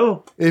 There you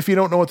go. If you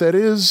don't know what that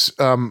is,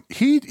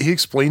 he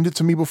explained it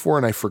to me before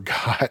and I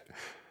forgot.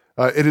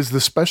 It is the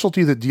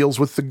specialty that deals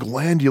with the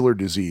glandular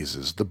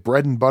diseases. The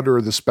bread and butter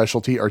of the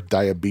specialty are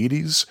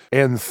diabetes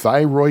and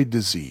thyroid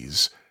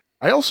disease.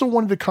 I also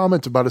wanted to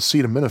comment about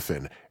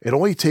acetaminophen. It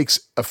only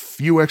takes a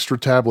few extra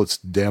tablets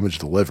to damage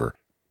the liver.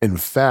 In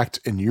fact,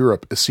 in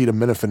Europe,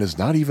 acetaminophen is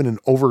not even an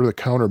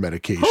over-the-counter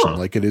medication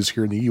like it is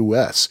here in the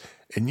U.S.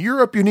 In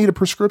Europe, you need a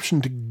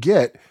prescription to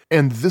get,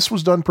 and this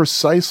was done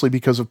precisely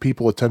because of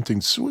people attempting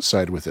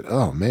suicide with it.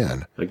 Oh,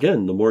 man.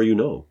 Again, the more you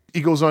know.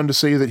 He goes on to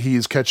say that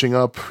he's catching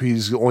up.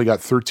 He's only got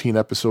 13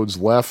 episodes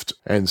left,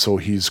 and so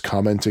he's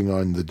commenting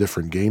on the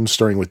different games,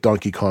 starting with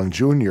Donkey Kong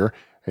Jr.,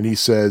 and he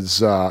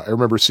says, I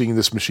remember seeing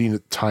this machine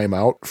at Time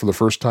Out for the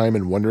first time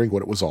and wondering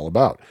what it was all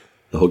about.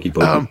 The hokey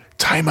pokey.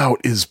 Time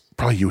Out is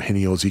probably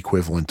Eugenio's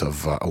equivalent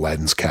of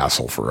Aladdin's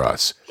Castle for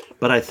us.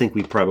 But I think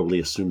we probably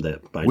assumed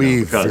that by now.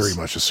 We very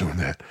much assumed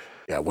that.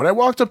 Yeah, when I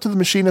walked up to the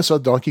machine, I saw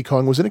Donkey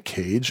Kong was in a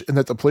cage and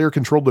that the player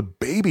controlled a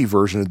baby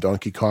version of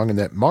Donkey Kong and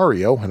that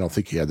Mario, I don't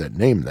think he had that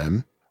name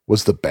then,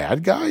 was the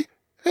bad guy?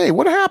 Hey,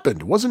 what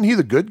happened? Wasn't he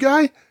the good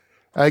guy?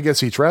 I guess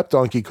he trapped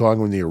Donkey Kong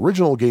when the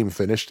original game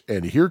finished,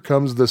 and here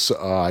comes the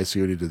I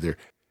see what he did there.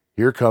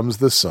 Here comes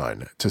the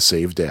son to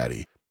save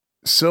Daddy.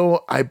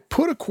 So I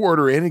put a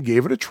quarter in and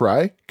gave it a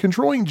try.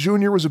 Controlling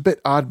Junior was a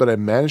bit odd, but I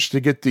managed to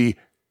get the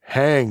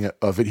hang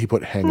of it. He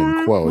put hang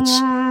in quotes.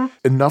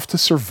 Enough to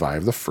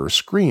survive the first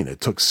screen.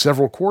 It took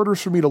several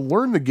quarters for me to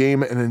learn the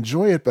game and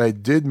enjoy it, but I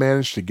did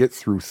manage to get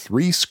through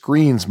 3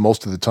 screens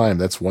most of the time.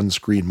 That's 1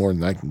 screen more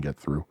than I can get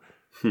through.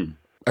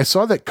 I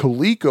saw that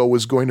Coleco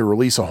was going to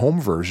release a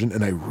home version,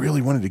 and I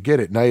really wanted to get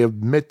it. And I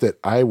admit that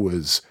I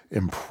was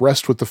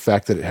impressed with the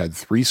fact that it had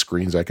 3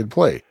 screens I could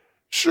play.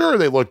 Sure,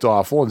 they looked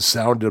awful and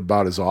sounded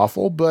about as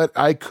awful, but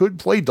I could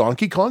play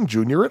Donkey Kong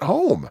Jr. at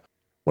home.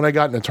 When I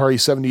got an Atari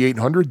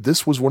 7800,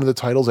 this was one of the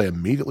titles I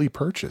immediately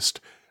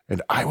purchased,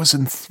 and I was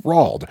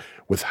enthralled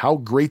with how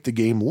great the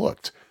game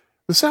looked.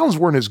 The sounds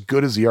weren't as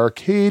good as the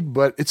arcade,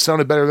 but it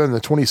sounded better than the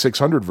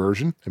 2600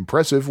 version.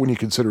 Impressive when you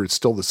consider it's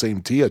still the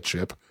same TIA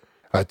chip.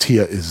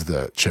 TIA is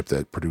the chip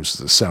that produces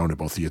the sound of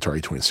both the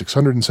Atari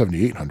 2600 and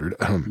 7800.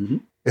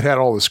 It had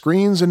all the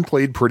screens and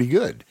played pretty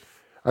good.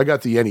 I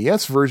got the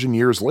NES version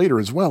years later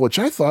as well, which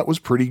I thought was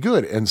pretty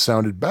good and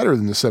sounded better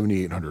than the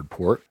 7800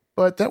 port,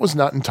 but that was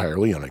not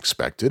entirely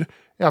unexpected.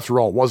 After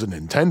all, it was a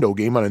Nintendo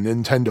game on a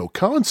Nintendo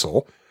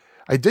console.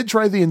 I did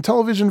try the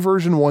Intellivision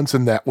version once,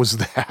 and that was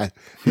that.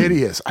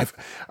 Hideous.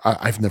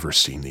 I've never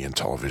seen the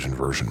Intellivision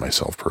version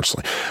myself,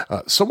 personally.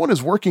 Someone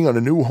is working on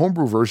a new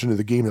homebrew version of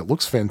the game that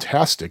looks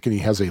fantastic, and he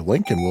has a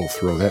link, and we'll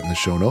throw that in the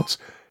show notes.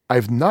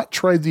 I've not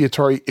tried the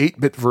Atari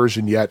 8-bit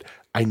version yet.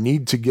 I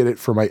need to get it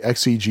for my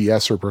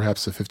XEGS or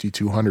perhaps the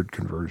 5200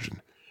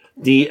 conversion.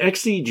 The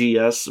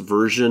XEGS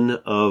version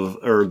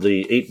or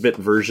the 8-bit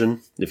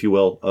version, if you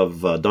will,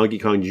 of Donkey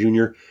Kong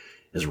Jr.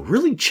 is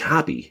really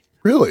choppy.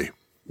 Really?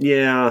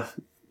 Yeah,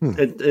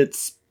 it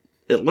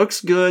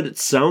looks good, it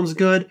sounds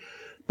good,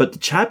 but the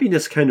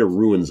choppiness kind of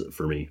ruins it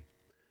for me.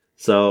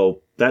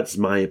 So that's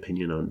my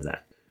opinion on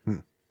that.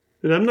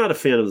 And I'm not a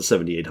fan of the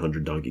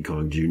 7800 Donkey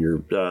Kong Jr.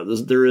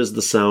 There is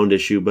the sound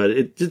issue, but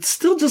it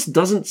still just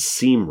doesn't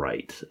seem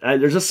right.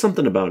 There's just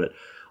something about it.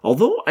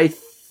 Although I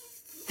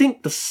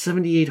think the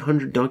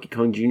 7800 Donkey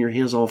Kong Jr.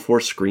 has all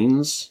 4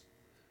 screens.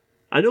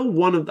 I know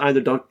one of either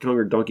Donkey Kong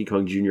or Donkey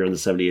Kong Jr. on the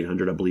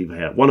 7800, I believe,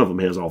 one of them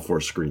has all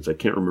 4 screens. I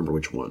can't remember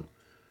which one.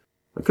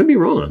 I could be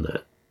wrong on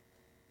that.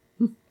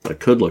 I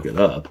could look it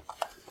up.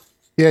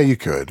 Yeah, you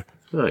could.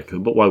 I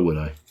could, but why would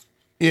I?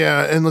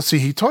 Yeah, and let's see,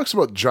 he talks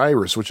about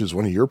Gyrus, which is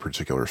one of your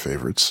particular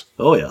favorites.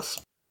 Oh,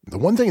 yes. The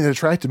one thing that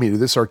attracted me to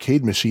this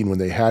arcade machine when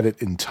they had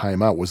it in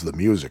Time Out was the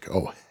music.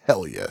 Oh,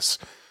 hell yes.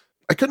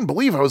 I couldn't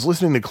believe I was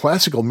listening to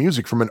classical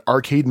music from an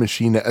arcade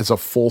machine as a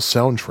full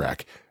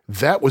soundtrack.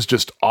 That was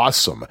just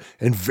awesome,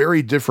 and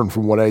very different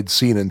from what I'd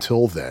seen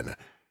until then.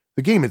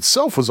 The game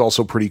itself was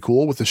also pretty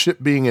cool, with the ship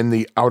being in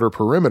the outer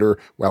perimeter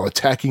while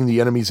attacking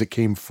the enemies that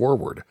came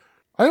forward.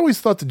 I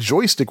always thought the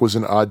joystick was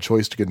an odd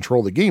choice to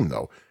control the game,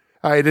 though.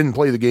 I didn't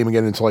play the game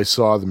again until I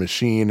saw the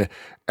machine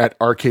at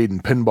Arcade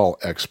and Pinball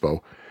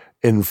Expo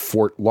in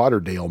Fort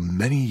Lauderdale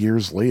many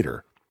years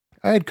later.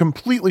 I had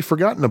completely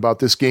forgotten about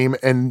this game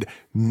and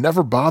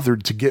never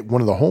bothered to get one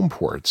of the home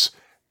ports.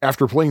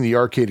 After playing the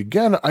arcade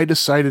again, I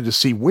decided to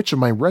see which of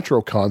my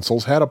retro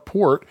consoles had a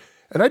port,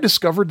 and I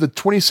discovered the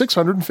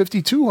 2600 and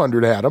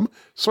 5200 had them,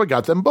 so I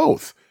got them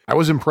both. I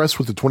was impressed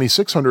with the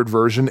 2600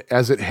 version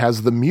as it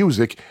has the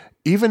music,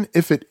 even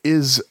if it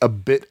is a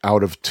bit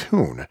out of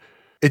tune.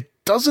 It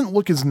doesn't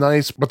look as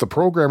nice, but the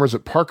programmers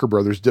at Parker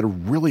Brothers did a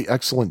really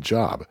excellent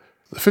job.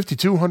 The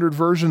 5200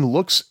 version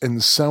looks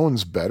and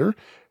sounds better,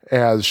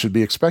 as should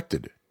be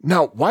expected.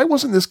 Now, why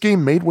wasn't this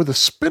game made with a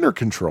spinner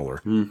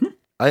controller? Mm-hmm.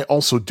 I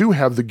also do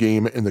have the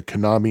game in the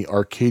Konami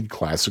Arcade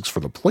Classics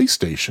for the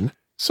PlayStation,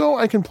 so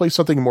I can play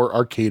something more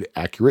arcade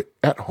accurate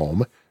at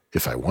home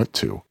if I want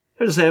to.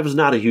 I just say I was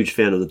not a huge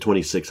fan of the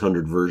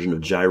 2600 version of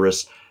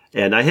Gyrus,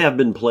 and I have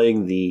been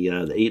playing the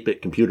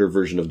 8-bit computer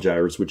version of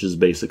Gyrus, which is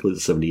basically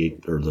the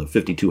 78 or the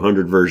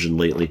 5200 version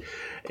lately,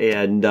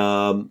 and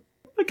I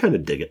kind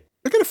of dig it.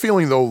 I get a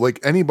feeling, though,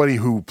 like anybody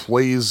who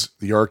plays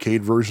the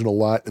arcade version a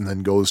lot and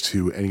then goes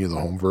to any of the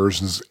home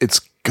versions, it's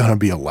gonna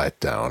be a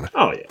letdown.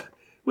 Oh, yeah.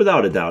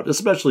 Without a doubt,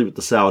 especially with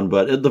the sound,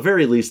 but at the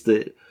very least,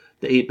 the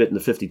 8-bit and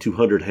the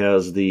 5200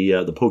 has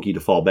the Pokey to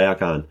fall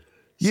back on.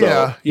 So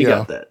Yeah, you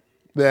got that.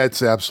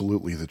 That's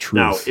absolutely the truth.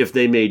 Now, if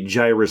they made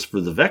Gyrus for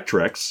the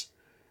Vectrex,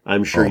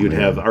 I'm sure you'd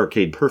have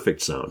arcade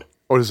perfect sound.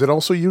 Oh, does it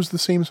also use the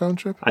same sound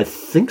chip? I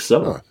think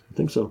so.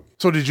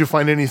 So did you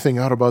find anything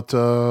out about...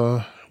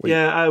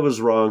 Yeah, I was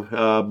wrong.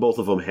 Both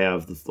of them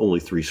have only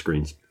 3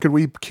 screens. Could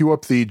we cue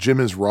up the Jim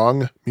is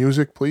Wrong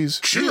music, please?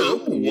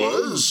 Jim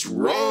was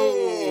wrong.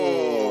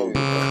 You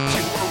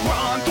were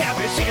wrong,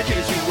 Captain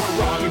Sanchez. You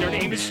were wrong, and your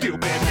name is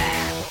stupid.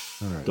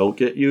 Don't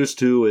get used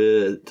to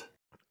it.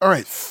 All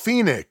right,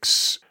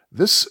 Phoenix.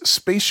 This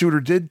space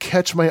shooter did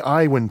catch my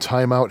eye when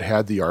Time Out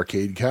had the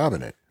arcade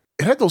cabinet.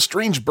 It had those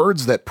strange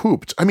birds that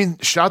pooped. I mean,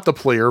 shot the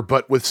player,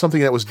 but with something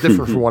that was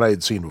different from what I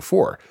had seen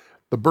before.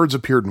 The birds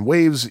appeared in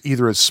waves,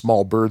 either as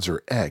small birds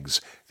or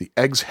eggs. The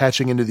eggs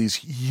hatching into these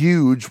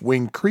huge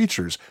winged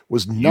creatures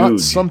was not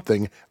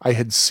something I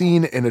had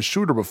seen in a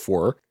shooter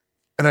before,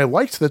 and I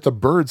liked that the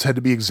birds had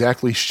to be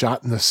exactly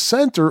shot in the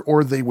center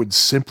or they would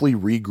simply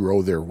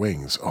regrow their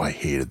wings. Oh, I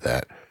hated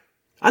that.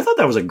 I thought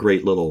that was a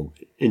great little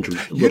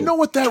interest. You know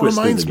what that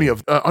reminds me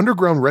of?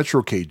 Underground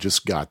Retrocade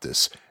just got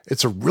this.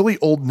 It's a really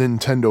old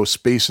Nintendo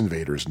Space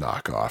Invaders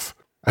knockoff.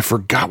 I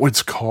forgot what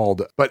it's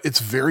called, but it's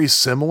very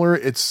similar.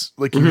 It's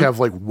like you have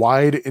like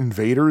wide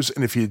invaders,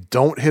 and if you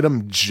don't hit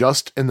them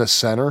just in the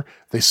center,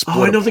 they split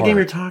apart. Oh, I know the game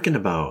you're talking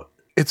about.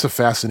 It's a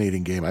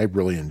fascinating game. I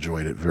really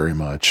enjoyed it very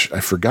much. I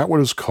forgot what it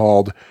was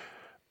called.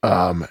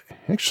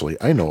 Actually,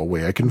 I know a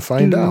way I can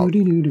find out.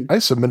 I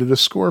submitted a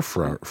score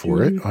for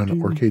it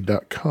on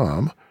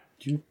Arcade.com.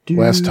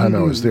 Last time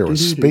I was there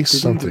was Space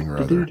something or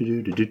other.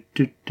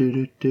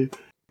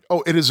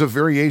 Oh, it is a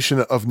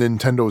variation of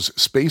Nintendo's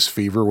Space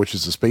Fever, which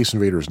is the Space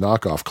Invaders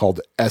knockoff, called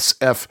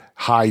SF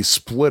High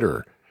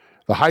Splitter.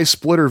 The High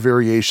Splitter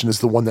variation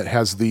is the one that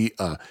has the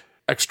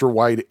extra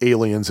wide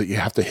aliens that you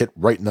have to hit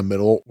right in the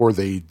middle, or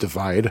they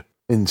divide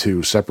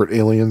into separate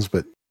aliens.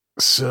 But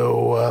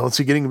so let's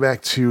see, getting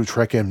back to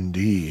Trek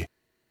MD.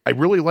 I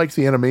really liked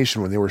the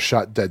animation when they were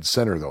shot dead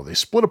center, though. They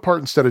split apart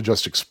instead of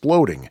just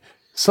exploding.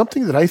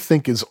 Something that I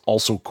think is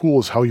also cool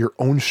is how your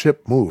own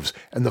ship moves,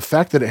 and the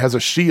fact that it has a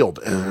shield.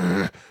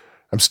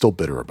 I'm still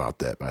bitter about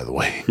that, by the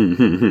way.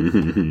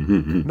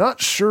 Not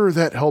sure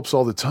that helps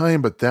all the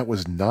time, but that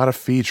was not a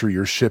feature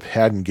your ship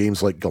had in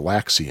games like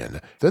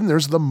Galaxian. Then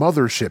there's the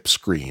mothership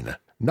screen.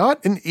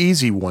 Not an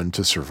easy one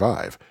to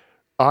survive.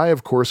 I,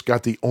 of course,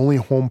 got the only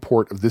home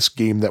port of this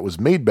game that was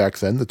made back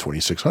then, the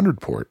 2600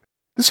 port.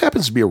 This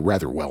happens to be a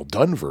rather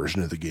well-done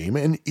version of the game,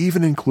 and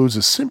even includes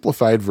a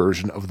simplified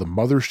version of the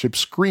mothership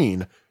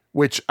screen,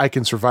 which I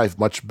can survive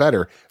much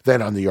better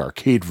than on the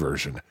arcade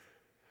version.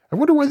 I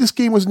wonder why this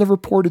game was never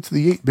ported to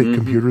the 8-bit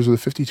computers of the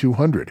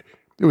 5200.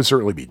 It would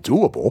certainly be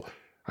doable.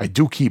 I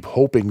do keep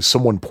hoping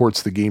someone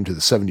ports the game to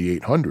the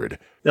 7800.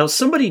 Now,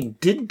 somebody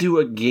did do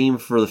a game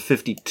for the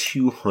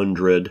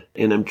 5200,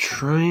 and I'm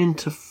trying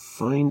to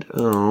find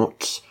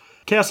out.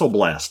 Castle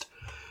Blast.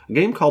 A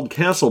game called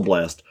Castle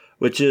Blast,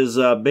 which is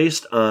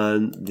based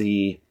on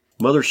the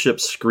mothership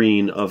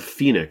screen of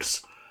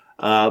Phoenix.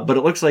 But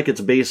it looks like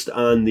it's based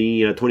on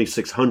the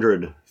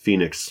 2600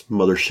 Phoenix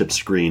mothership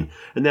screen.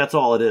 And that's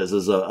all it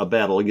is a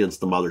battle against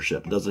the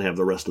mothership. It doesn't have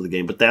the rest of the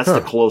game, but that's the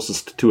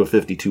closest to a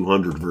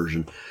 5200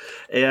 version.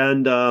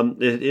 And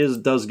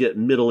it does get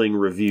middling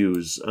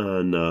reviews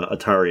on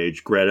Atari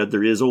Age. Granted,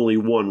 there is only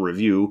one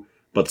review,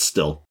 but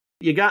still.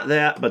 You got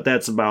that, but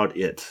that's about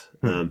it.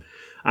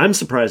 I'm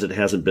surprised it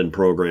hasn't been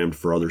programmed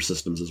for other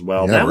systems as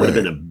well. Yeah, that would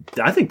have been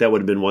I think that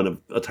would have been one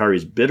of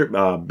Atari's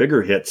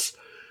bigger hits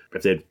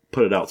if they'd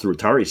put it out through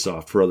Atari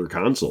Soft for other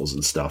consoles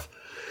and stuff.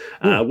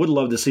 I would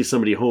love to see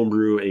somebody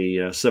homebrew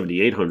a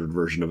 7800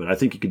 version of it. I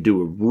think you could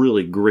do a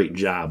really great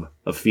job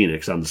of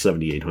Phoenix on the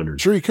 7800.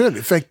 Sure you could.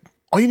 In fact,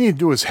 All you need to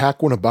do is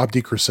hack one of Bob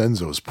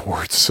DiCrescenzo's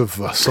ports of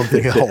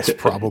something else,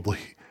 probably.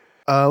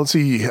 Let's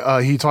see.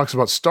 He talks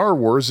about Star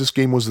Wars. This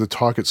game was the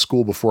talk at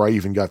school before I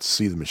even got to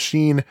see the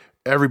machine.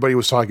 Everybody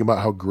was talking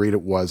about how great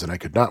it was, and I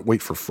could not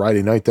wait for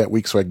Friday night that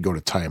week so I could go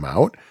to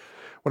timeout.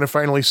 When I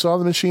finally saw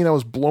the machine, I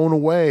was blown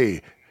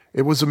away.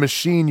 It was a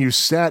machine you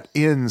sat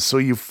in, so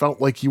you felt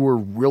like you were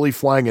really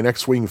flying an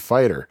X-Wing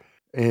fighter.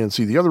 And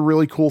see, the other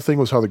really cool thing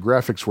was how the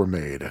graphics were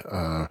made.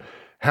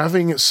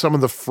 Having some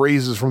of the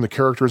phrases from the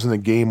characters in the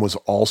game was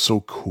also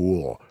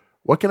cool.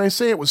 What can I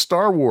say? It was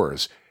Star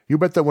Wars. You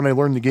bet that when I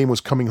learned the game was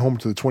coming home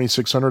to the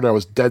 2600, I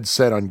was dead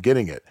set on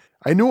getting it.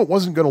 I knew it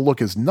wasn't going to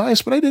look as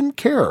nice, but I didn't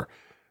care.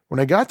 When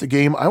I got the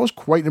game, I was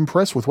quite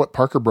impressed with what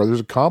Parker Brothers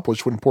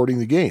accomplished when porting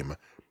the game.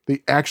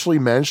 They actually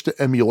managed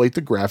to emulate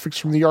the graphics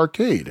from the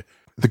arcade.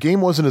 The game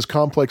wasn't as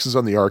complex as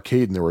on the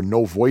arcade and there were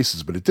no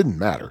voices, but it didn't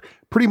matter.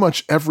 Pretty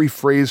much every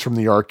phrase from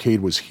the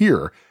arcade was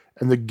here,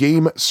 and the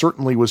game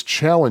certainly was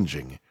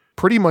challenging.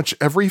 Pretty much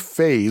every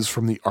phase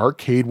from the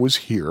arcade was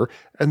here,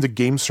 and the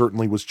game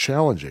certainly was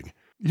challenging.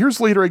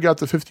 Years later, I got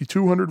the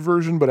 5200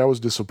 version, but I was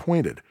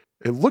disappointed.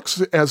 It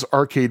looks as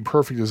arcade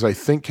perfect as I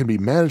think can be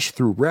managed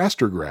through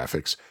raster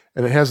graphics,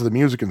 and it has the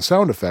music and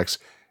sound effects.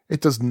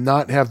 It does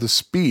not have the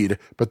speed,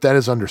 but that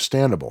is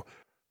understandable.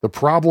 The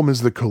problem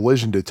is the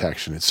collision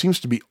detection. It seems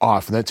to be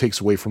off, and that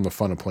takes away from the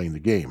fun of playing the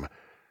game.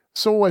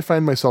 So I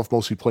find myself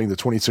mostly playing the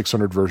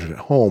 2600 version at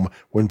home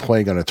when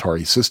playing on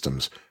Atari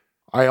systems.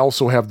 I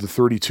also have the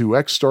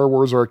 32X Star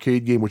Wars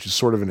arcade game, which is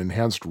sort of an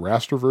enhanced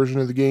raster version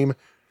of the game.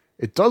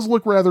 It does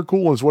look rather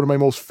cool and is one of my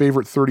most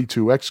favorite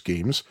 32X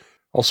games.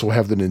 Also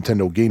have the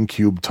Nintendo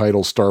GameCube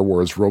title Star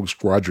Wars Rogue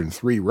Squadron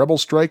 3 Rebel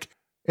Strike.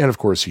 And of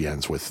course he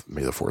ends with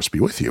May the Force be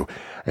with you.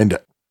 And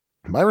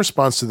my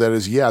response to that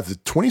is, yeah, the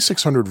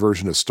 2600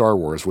 version of Star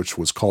Wars, which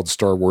was called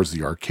Star Wars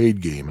the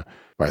Arcade Game,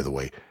 by the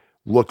way,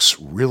 looks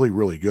really,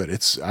 really good.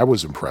 I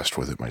was impressed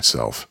with it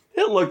myself.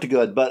 It looked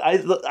good, but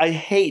I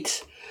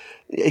hate...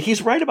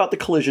 He's right about the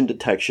collision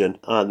detection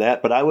on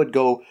that, but I would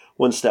go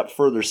one step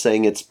further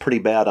saying it's pretty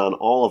bad on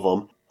all of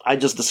them. I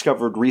just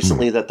discovered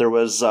recently that there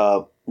was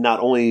not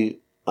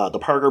only the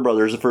Parker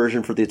Brothers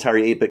version for the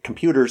Atari 8-bit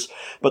computers,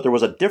 but there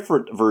was a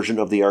different version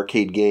of the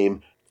arcade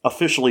game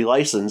officially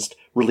licensed,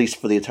 released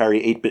for the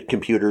Atari 8-bit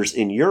computers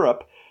in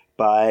Europe.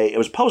 It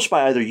was published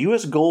by either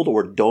US Gold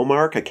or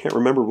Domark. I can't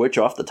remember which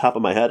off the top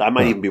of my head. I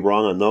might even be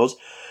wrong on those.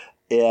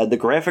 And the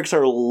graphics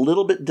are a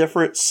little bit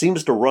different,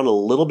 seems to run a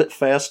little bit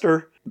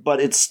faster, but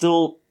it's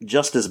still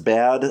just as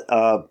bad.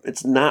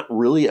 It's not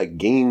really a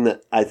game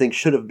that I think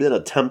should have been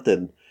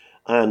attempted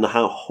on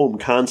home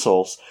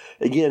consoles.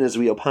 Again, as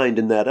we opined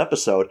in that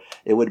episode,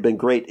 it would have been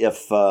great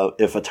if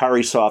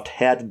Atari Soft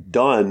had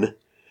done,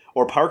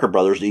 or Parker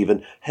Brothers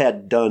even,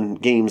 had done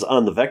games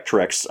on the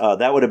Vectrex.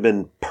 That would have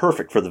been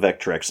perfect for the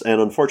Vectrex,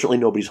 and unfortunately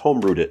nobody's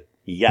homebrewed it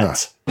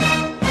yet.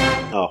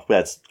 Oh,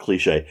 that's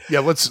cliche.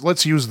 Yeah,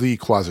 let's use the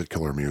Closet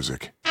Killer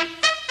music.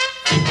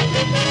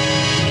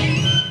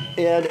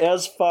 And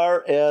as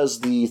far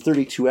as the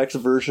 32X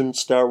version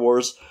Star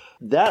Wars,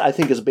 that I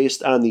think is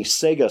based on the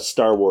Sega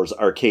Star Wars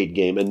arcade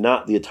game and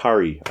not the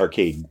Atari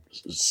arcade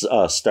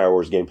Star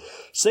Wars game.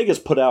 Sega's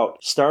put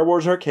out Star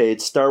Wars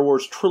Arcade, Star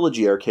Wars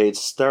Trilogy Arcade,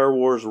 Star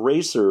Wars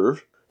Racer,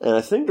 and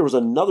I think there was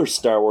another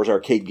Star Wars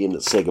arcade game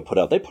that Sega put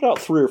out. They put out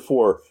 3 or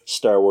 4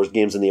 Star Wars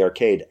games in the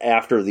arcade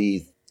after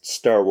the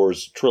Star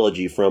Wars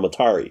trilogy from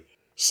Atari.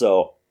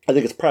 So I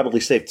think it's probably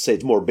safe to say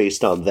it's more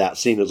based on that,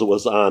 seeing as it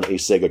was on a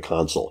Sega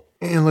console.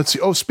 And let's see.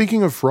 Oh,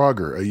 speaking of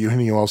Frogger,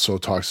 Eugenio also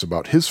talks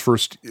about his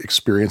first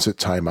experience at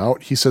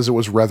Timeout. He says it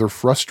was rather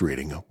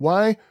frustrating.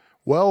 Why?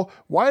 Well,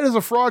 why does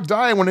a frog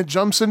die when it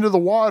jumps into the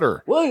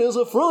water? Why does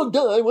a frog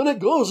die when it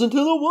goes into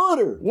the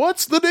water?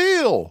 What's the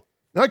deal?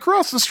 I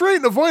crossed the street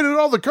and avoided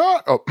all the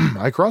cars.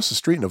 I crossed the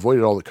street and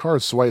avoided all the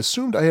cars, so I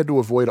assumed I had to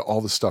avoid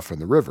all the stuff from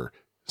the river.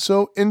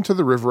 So into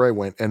the river I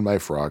went, and my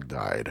frog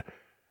died.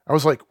 I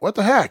was like, what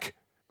the heck?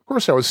 Of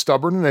course I was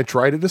stubborn, and I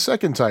tried it a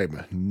second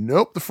time.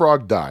 Nope, the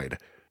frog died.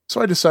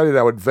 So I decided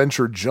I would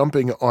venture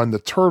jumping on the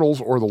turtles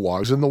or the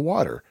logs in the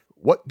water.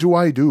 What do?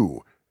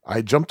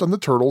 I jumped on the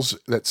turtles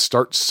that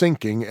start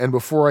sinking, and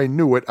before I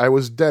knew it, I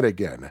was dead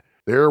again.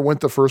 There went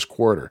the first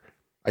quarter.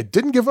 I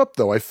didn't give up,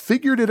 though. I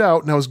figured it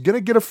out, and I was going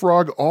to get a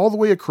frog all the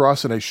way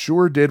across, and I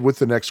sure did with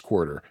the next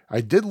quarter.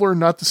 I did learn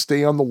not to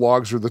stay on the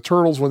logs or the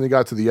turtles when they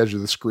got to the edge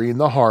of the screen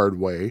the hard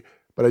way,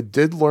 but I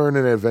did learn,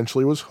 and I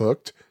eventually was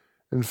hooked.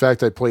 In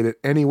fact, I played it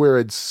anywhere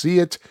I'd see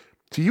it.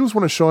 To use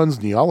one of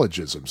Sean's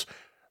neologisms,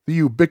 the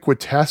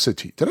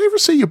ubiquitacity. Did I ever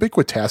say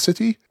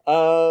ubiquitacity? I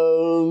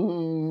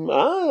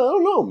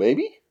don't know,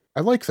 maybe.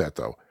 I like that,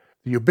 though.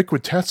 The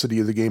ubiquitacity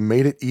of the game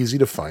made it easy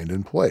to find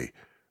and play.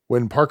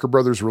 When Parker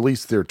Brothers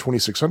released their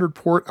 2600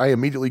 port, I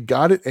immediately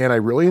got it, and I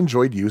really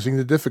enjoyed using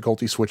the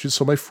difficulty switches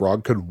so my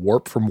frog could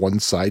warp from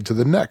one side to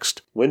the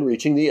next. When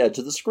reaching the edge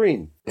of the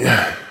screen.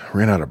 Yeah,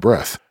 ran out of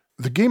breath.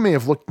 the game may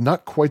have looked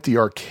not quite the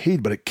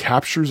arcade, but it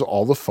captures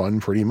all the fun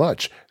pretty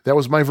much. That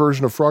was my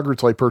version of Frogger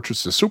till I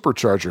purchased the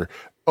Supercharger.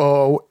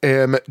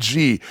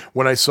 OMG.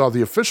 When I saw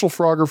the official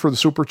Frogger for the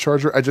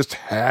Supercharger, I just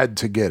had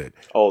to get it.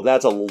 Oh,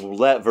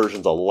 that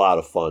version's a lot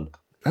of fun.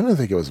 I don't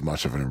think it was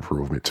much of an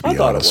improvement, to be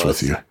honest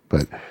with you.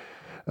 But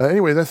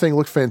anyway, that thing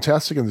looked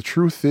fantastic, and the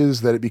truth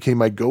is that it became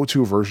my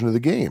go-to version of the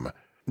game.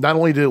 Not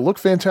only did it look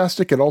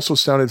fantastic, it also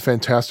sounded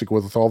fantastic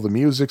with all the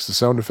musics, the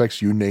sound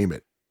effects, you name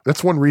it.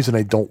 That's one reason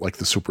I don't like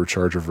the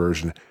Supercharger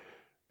version,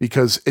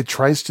 because it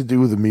tries to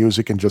do the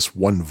music in just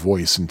one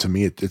voice, and to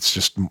me, it's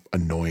just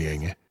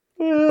annoying.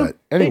 But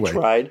anyway, they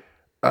tried.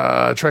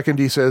 Trek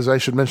ND says, I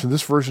should mention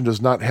this version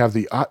does not have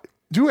the...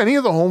 do any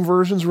of the home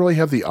versions really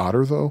have the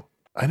otter, though?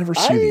 I never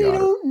see the otter. I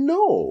don't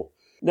know.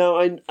 Now,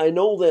 I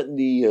know that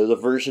the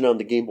version on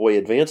the Game Boy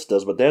Advance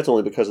does, but that's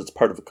only because it's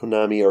part of a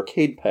Konami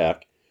arcade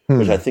pack,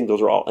 which I think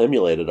those are all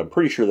emulated. I'm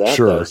pretty sure that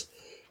does.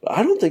 But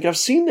I don't think I've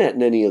seen that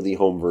in any of the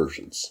home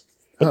versions.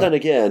 But then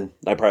again,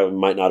 I probably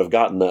might not have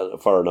gotten that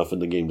far enough in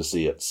the game to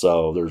see it,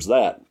 so there's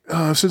that.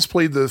 I've since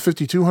played the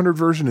 5200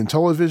 version in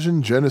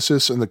Television,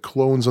 Genesis, and the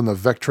clones on the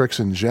Vectrex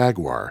and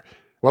Jaguar.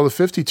 While the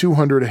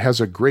 5200 has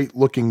a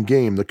great-looking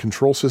game, the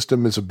control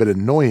system is a bit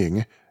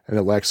annoying, and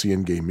it lacks the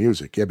in-game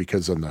music. Yeah,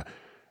 because on the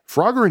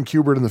Frogger and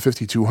Q*bert in the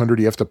 5200,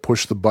 you have to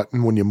push the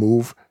button when you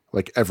move.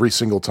 Like, every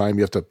single time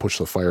you have to push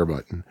the fire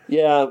button.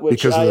 Yeah,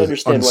 which I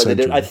understand why they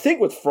did. I think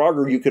with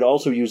Frogger, you could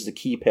also use the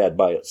keypad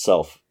by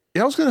itself.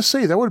 Yeah, I was going to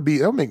say, that would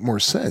make more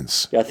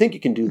sense. Yeah, I think you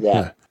can do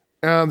that.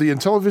 Yeah. The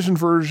Intellivision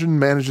version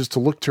manages to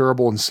look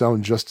terrible and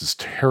sound just as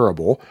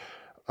terrible.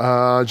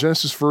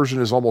 Genesis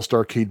version is almost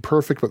arcade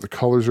perfect, but the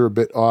colors are a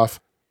bit off.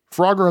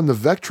 Frogger on the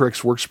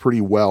Vectrex works pretty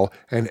well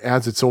and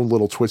adds its own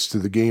little twist to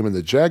the game, and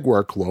the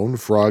Jaguar clone,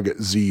 Frog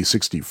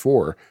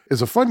Z64,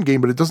 is a fun game,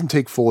 but it doesn't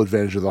take full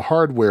advantage of the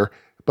hardware.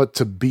 But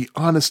to be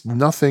honest,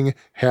 nothing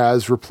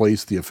has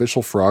replaced the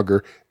official Frogger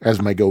as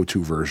my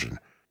go-to version.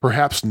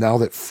 Perhaps now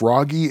that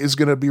Froggy is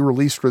going to be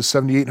released for the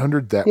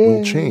 7800, that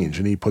will change.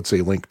 And he puts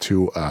a link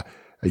to a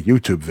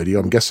YouTube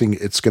video. I'm guessing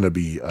it's going to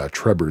be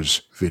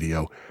Trevor's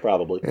video.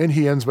 Probably. And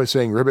he ends by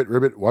saying,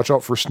 Ribbit, watch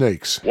out for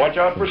snakes. Watch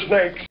out for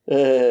snakes.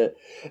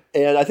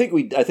 And I think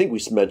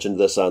we mentioned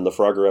this on the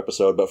Frogger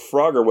episode, but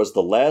Frogger was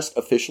the last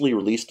officially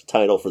released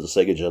title for the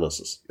Sega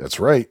Genesis. That's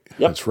right. Yep.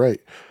 That's right.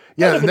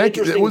 Yeah,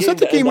 and was that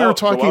the game we were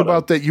talking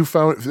about that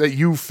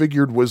you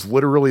figured was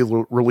literally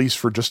released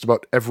for just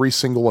about every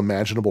single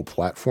imaginable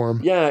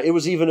platform? Yeah, it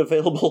was even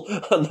available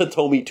on the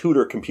Tomy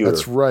Tudor computer.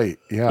 That's right.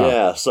 Yeah.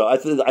 Yeah. So I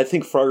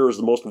think Frogger is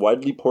the most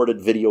widely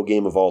ported video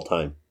game of all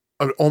time.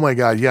 Oh my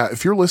God. Yeah.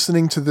 If you're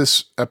listening to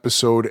this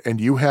episode and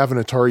you have an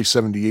Atari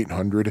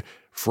 7800,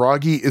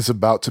 Froggy is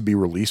about to be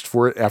released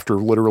for it after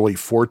literally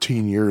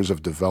 14 years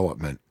of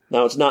development.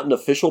 Now, it's not an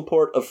official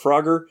port of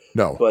Frogger.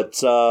 No.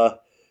 But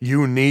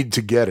you need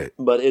to get it.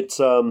 But it's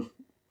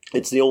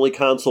the only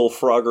console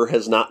Frogger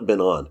has not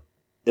been on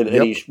in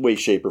any way,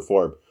 shape, or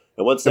form.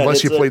 And once that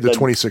unless you played the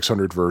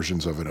 2600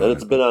 versions of it. And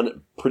it's been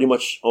on pretty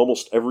much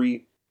almost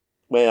every.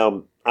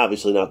 Well,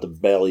 obviously not the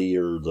Bally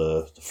or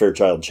the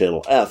Fairchild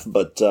Channel F,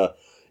 but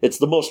it's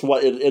the most.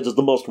 It is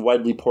the most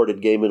widely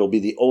ported game. It'll be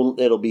the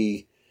only. It'll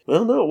be.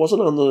 Well, no, it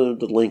wasn't on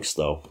the Lynx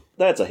though.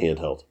 That's a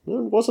handheld.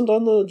 It wasn't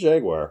on the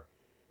Jaguar.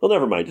 Well,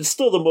 never mind. It's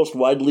still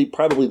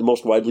probably the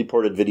most widely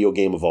ported video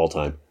game of all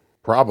time.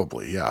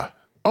 Probably, yeah.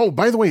 Oh,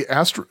 by the way,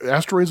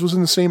 Asteroids was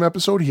in the same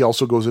episode. He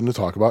also goes in to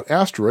talk about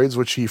Asteroids,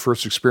 which he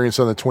first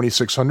experienced on the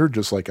 2600,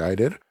 just like I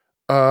did.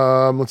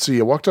 Let's see.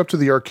 I walked up to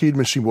the arcade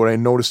machine when I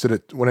noticed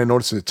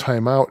it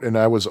time out, and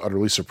I was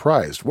utterly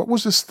surprised. What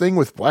was this thing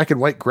with black and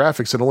white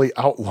graphics and only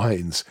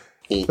outlines?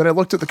 Then I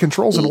looked at the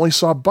controls and only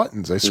saw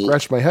buttons. I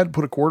scratched my head,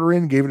 put a quarter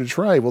in, gave it a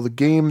try. Well, the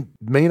game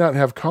may not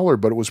have color,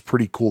 but it was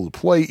pretty cool to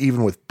play,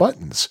 even with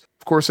buttons.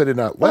 Of course, I did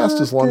not last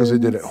as long as I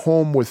did at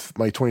home with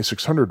my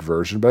 2600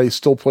 version, but I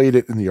still played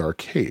it in the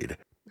arcade.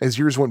 As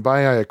years went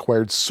by, I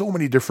acquired so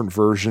many different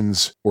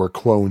versions or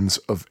clones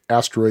of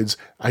Asteroids,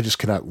 I just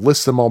cannot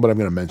list them all, but I'm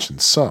going to mention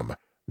some.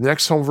 The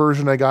next home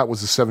version I got was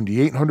the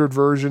 7800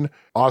 version.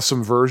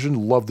 Awesome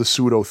version. Love the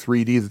pseudo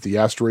 3D that the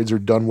Asteroids are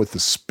done with the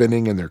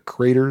spinning and their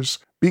craters.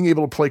 Being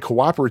able to play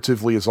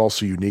cooperatively is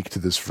also unique to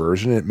this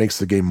version, and it makes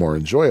the game more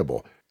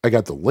enjoyable. I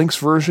got the Lynx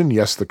version.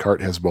 Yes, the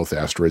cart has both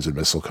Asteroids and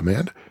Missile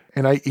Command.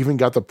 And I even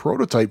got the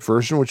prototype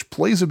version, which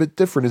plays a bit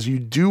different, as you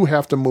do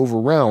have to move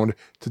around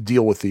to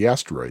deal with the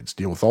asteroids,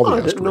 deal with all the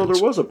asteroids. I didn't know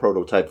there was a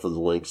prototype for the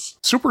Lynx.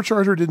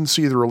 Supercharger didn't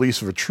see the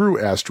release of a true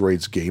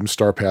Asteroids game.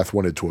 Starpath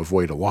wanted to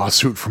avoid a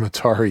lawsuit from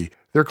Atari.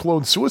 Their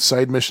clone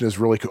Suicide Mission is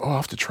really cool. Oh, I'll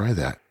have to try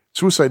that.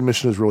 Suicide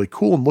Mission is really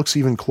cool and looks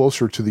even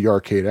closer to the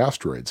arcade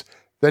Asteroids.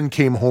 Then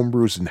came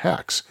homebrews and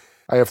hacks.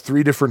 I have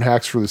 3 different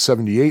hacks for the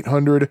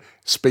 7800,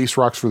 Space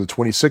Rocks for the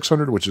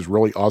 2600, which is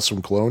really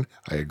awesome clone.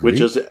 I agree.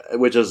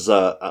 Which is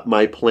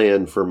my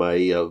plan for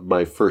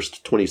my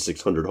first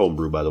 2600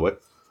 homebrew, by the way.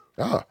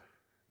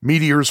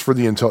 Meteors for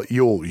the Intel.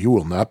 You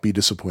will not be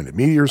disappointed.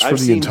 Meteors for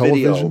the Intellivision.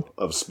 Video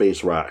of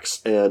Space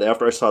Rocks, and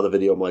after I saw the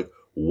video, I'm like,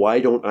 why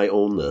don't I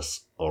own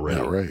this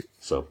already? Yeah, right.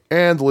 So,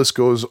 and the list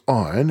goes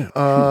on.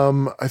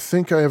 I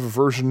think I have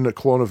a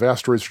clone of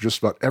Asteroids for just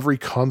about every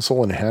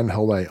console and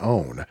handheld I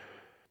own.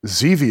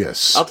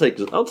 Xevious. I'll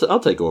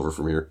take over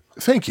from here.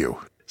 Thank you.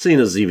 Seeing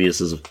as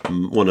Xevious is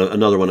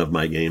another one of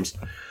my games,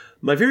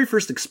 my very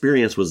first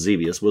experience with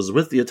Xevious was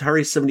with the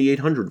Atari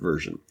 7800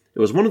 version. It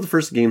was one of the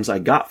first games I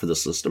got for the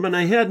system, and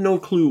I had no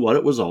clue what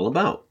it was all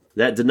about.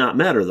 That did not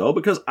matter, though,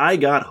 because I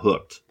got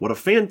hooked. What a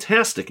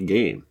fantastic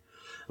game.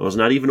 I was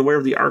not even aware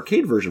of the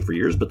arcade version for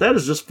years, but that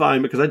is just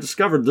fine because I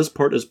discovered this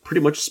port is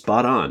pretty much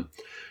spot on.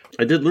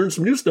 I did learn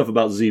some new stuff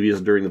about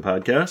Xevious during the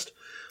podcast.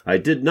 I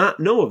did not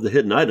know of the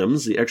hidden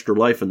items, the extra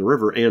life in the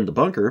river, and the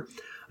bunker.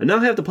 I now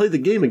have to play the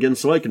game again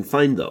so I can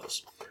find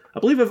those. I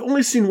believe I've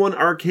only seen one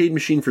arcade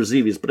machine for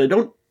Xevious, but I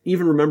don't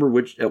even remember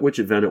at which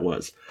event it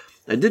was.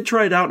 I did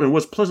try it out and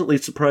was pleasantly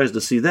surprised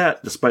to see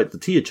that, despite the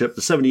TIA chip,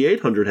 the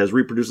 7800 has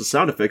reproduced the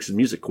sound effects and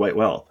music quite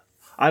well.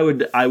 I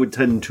would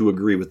tend to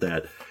agree with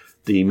that.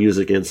 The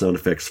music and sound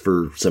effects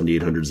for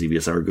 7800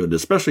 Xevious are good,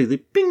 especially the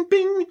ping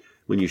ping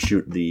when you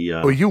shoot the...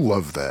 Oh, you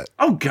love that.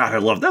 Oh, God, I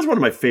love it. That's one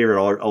of my favorite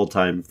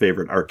all-time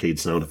favorite arcade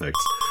sound effects.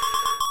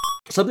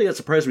 Something that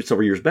surprised me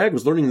several years back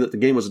was learning that the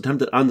game was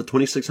attempted on the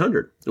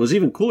 2600. It was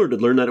even cooler to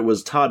learn that it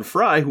was Todd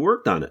Fry who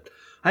worked on it.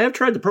 I have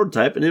tried the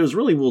prototype, and it was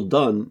really well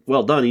done,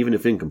 even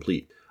if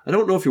incomplete. I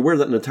don't know if you're aware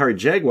that an Atari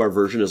Jaguar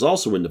version is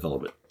also in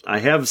development. I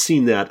have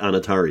seen that on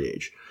Atari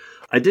Age.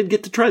 I did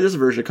get to try this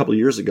version a couple of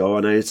years ago,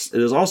 and it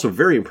is also a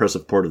very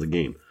impressive part of the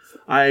game.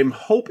 I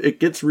hope it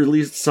gets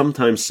released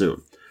sometime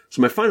soon.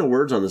 So my final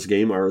words on this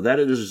game are that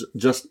it is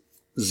just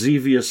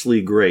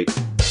Xeviously great.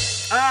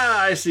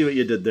 I see what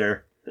you did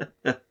there.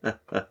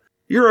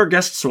 You're our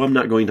guest, so I'm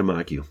not going to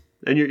mock you.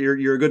 And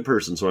you're a good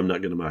person, so I'm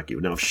not going to mock you.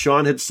 Now, if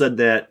Sean had said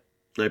that,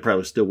 I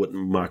probably still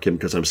wouldn't mock him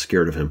because I'm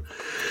scared of him.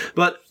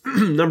 But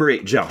number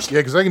 8, Joust. Yeah,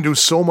 because I can do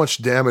so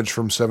much damage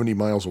from 70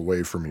 miles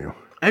away from you.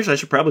 Actually, I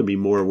should probably be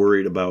more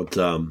worried about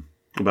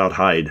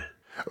Hyde.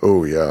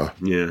 Oh, yeah.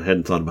 Yeah, I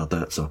hadn't thought about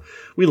that. So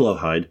we love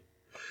Hyde.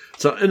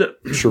 So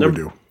Sure we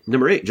do.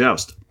 Number 8,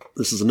 Joust.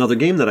 This is another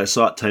game that I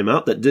saw at Time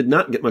Out that did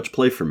not get much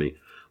play from me.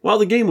 While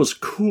the game was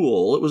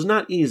cool, it was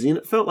not easy, and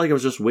it felt like I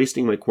was just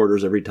wasting my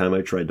quarters every time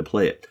I tried to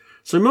play it.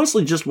 So I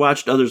mostly just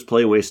watched others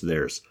play and wasted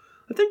theirs.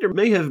 I think there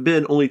may have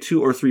been only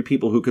 2 or 3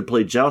 people who could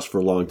play Joust for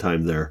a long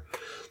time there.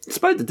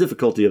 Despite the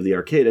difficulty of the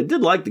arcade, I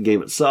did like the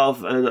game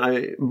itself, and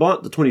I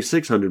bought the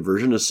 2600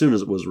 version as soon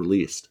as it was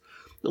released.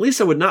 At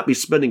least I would not be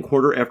spending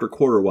quarter after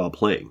quarter while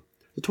playing.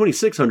 The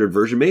 2600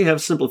 version may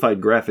have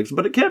simplified graphics,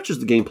 but it captures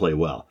the gameplay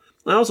well.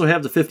 I also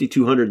have the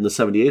 5200 and the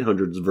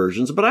 7800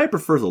 versions, but I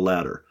prefer the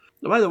latter.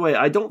 Now, by the way,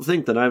 I don't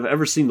think that I've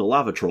ever seen the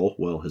Lava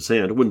Troll, his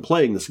hand, when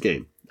playing this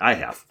game. I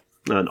have.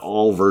 On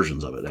all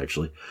versions of it,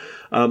 actually.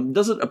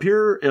 Does it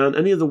appear on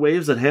any of the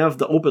waves that have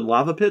the open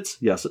lava pits?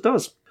 Yes, it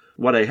does.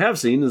 What I have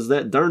seen is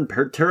that darn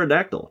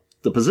pterodactyl.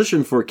 The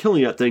position for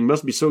killing that thing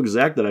must be so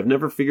exact that I've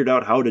never figured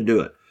out how to do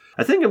it.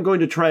 I think I'm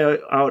going to try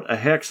out a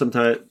hack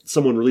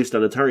someone released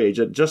on Atari Age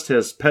that just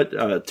has pet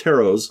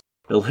pteros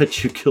and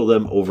let you kill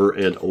them over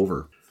and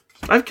over.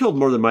 I've killed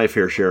more than my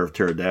fair share of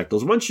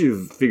pterodactyls. Once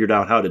you've figured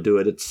out how to do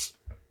it, it's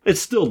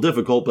still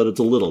difficult, but it's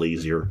a little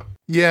easier.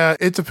 Yeah,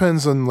 it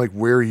depends on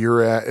where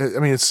you're at. I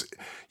mean,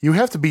 you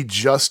have to be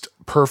just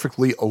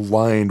perfectly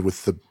aligned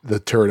with the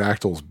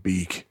pterodactyl's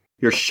beak.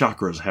 Your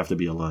chakras have to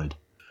be aligned.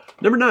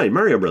 Number 9,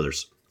 Mario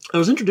Brothers. I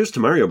was introduced to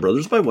Mario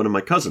Brothers by one of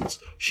my cousins.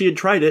 She had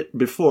tried it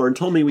before and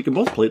told me we could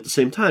both play at the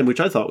same time, which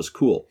I thought was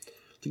cool.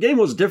 The game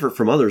was different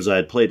from others I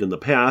had played in the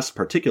past,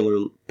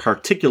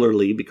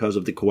 particularly because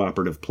of the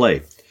cooperative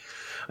play.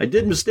 I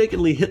did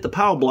mistakenly hit the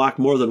POW block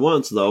more than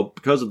once, though,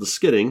 because of the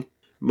skidding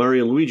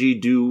Mario and Luigi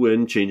do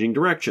when changing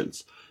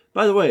directions.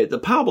 By the way, the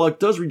POW block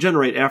does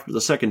regenerate after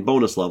the second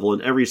bonus level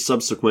and every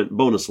subsequent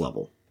bonus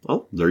level.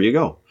 Oh, there you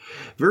go.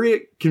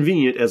 Very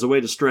convenient as a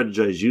way to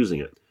strategize using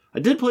it. I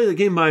did play the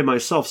game by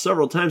myself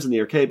several times in the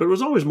arcade, but it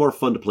was always more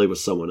fun to play with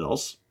someone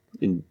else.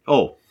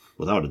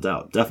 Without a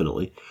doubt,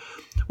 definitely.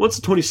 Once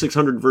the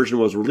 2600 version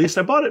was released,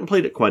 I bought it and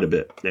played it quite a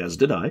bit, as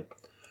did I.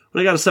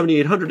 When I got a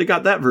 7800, I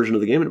got that version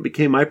of the game, and it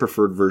became my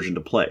preferred version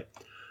to play.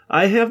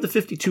 I have the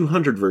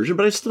 5200 version,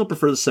 but I still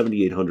prefer the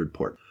 7800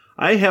 port.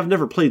 I have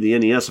never played the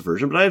NES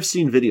version, but I have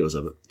seen videos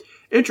of it.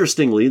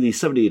 Interestingly, the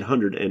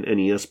 7800 and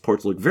NES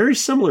ports look very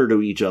similar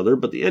to each other,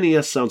 but the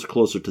NES sounds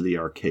closer to the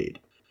arcade.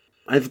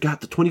 I've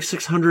got the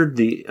 2600,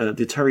 the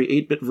Atari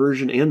 8-bit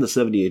version, and the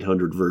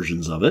 7800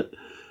 versions of it.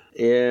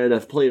 And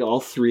I've played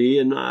all 3,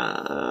 and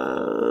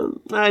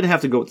I'd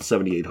have to go with the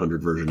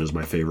 7800 version as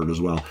my favorite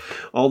as well.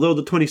 Although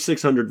the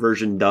 2600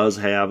 version does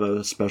have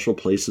a special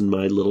place in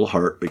my little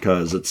heart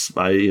because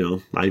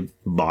I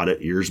bought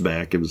it years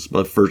back. It was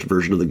the first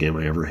version of the game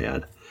I ever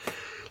had.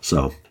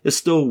 So it's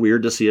still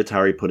weird to see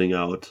Atari putting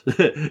out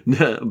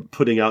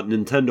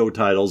Nintendo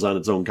titles on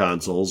its own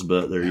consoles,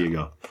 but there you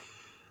go.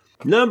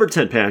 Number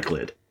 10,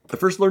 Pac-Land. I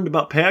first learned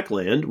about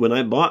Pac-Land when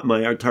I bought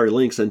my Atari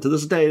Lynx, and to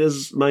this day it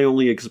is my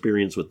only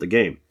experience with the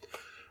game.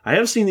 I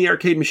have seen the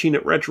arcade machine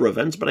at retro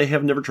events, but I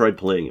have never tried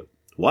playing it.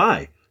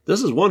 Why?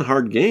 This is one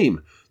hard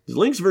game.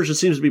 Link's version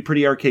seems to be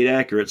pretty arcade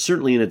accurate,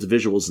 certainly in its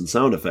visuals and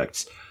sound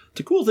effects.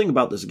 The cool thing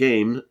about this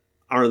game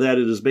are that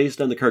it is based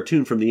on the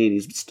cartoon from the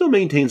 80s, but still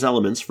maintains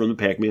elements from the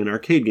Pac-Man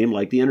arcade game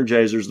like the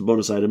Energizers, the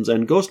bonus items,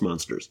 and Ghost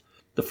Monsters.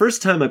 The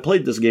first time I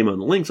played this game on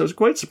the Lynx, I was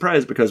quite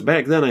surprised because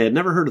back then I had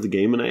never heard of the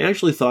game and I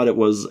actually thought it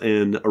was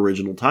an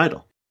original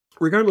title.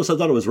 Regardless, I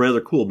thought it was rather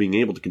cool being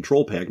able to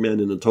control Pac-Man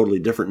in a totally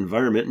different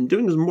environment and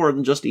doing more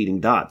than just eating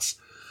dots.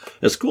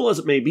 As cool as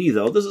it may be,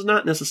 though, this is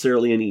not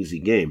necessarily an easy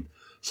game.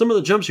 Some of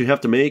the jumps you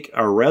have to make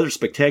are rather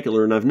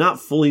spectacular, and I've not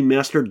fully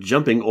mastered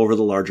jumping over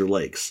the larger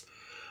lakes.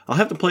 I'll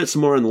have to play it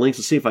some more on the Lynx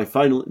to see if I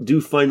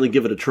finally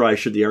give it a try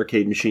should the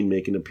arcade machine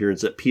make an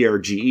appearance at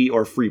PRGE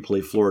or Free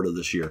Play Florida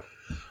this year.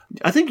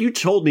 I think you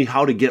told me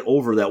how to get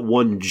over that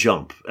one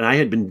jump, and I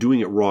had been doing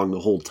it wrong the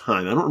whole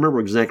time. I don't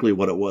remember exactly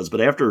what it was, but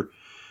I'd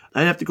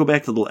have to go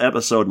back to the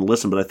episode and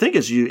listen, but I think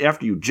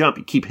after you jump,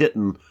 you keep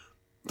hitting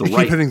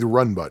keep hitting the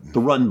run button. The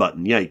run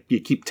button, yeah.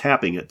 You keep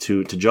tapping it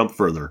to jump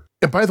further.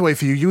 And by the way,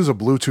 if you use a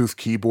Bluetooth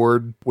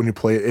keyboard when you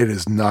play it, it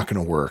is not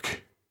going to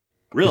work.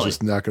 Really? It's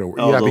just not going to work.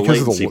 Oh, yeah, the because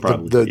latency of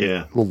probably.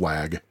 the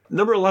lag.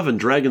 Number 11,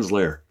 Dragon's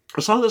Lair.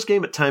 I saw this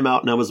game at Time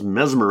Out and I was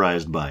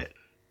mesmerized by it.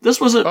 This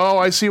wasn't... Oh,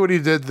 I see what he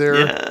did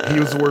there. Yeah. He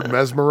used the word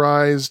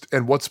mesmerized.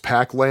 And what's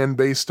Pac-Land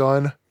based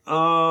on?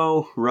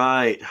 Oh,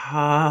 right.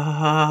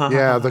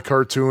 Yeah, the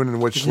cartoon in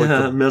which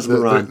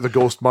Mesmeron. The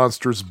Ghost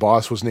Monsters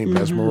boss was named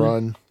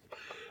Mesmeron.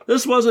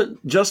 This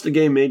wasn't just a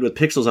game made with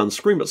pixels on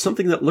screen, but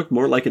something that looked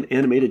more like an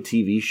animated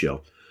TV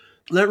show.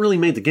 That really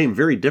made the game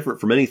very different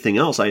from anything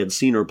else I had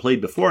seen or played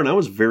before, and I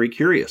was very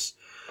curious.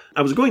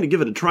 I was going to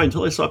give it a try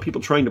until I saw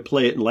people trying to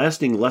play it and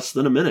lasting less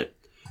than a minute.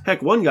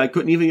 Heck, one guy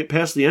couldn't even get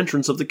past the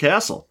entrance of the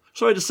castle.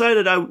 So I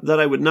decided that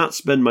I would not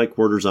spend my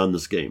quarters on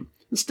this game.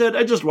 Instead,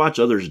 I'd just watch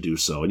others do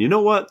so, and you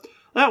know what?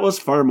 That was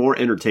far more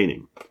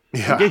entertaining.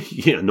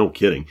 Yeah, no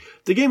kidding.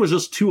 The game was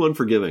just too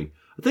unforgiving.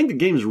 I think the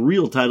game's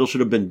real title should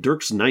have been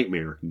Dirk's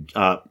Nightmare.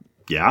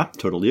 Yeah,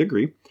 totally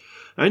agree.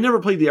 I never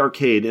played the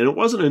arcade, and it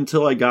wasn't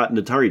until I got an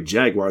Atari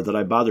Jaguar that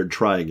I bothered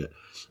trying it.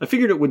 I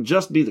figured it would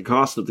just be the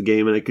cost of the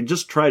game, and I could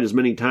just try it as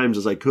many times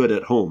as I could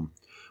at home.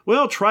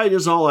 Well, tried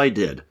is all I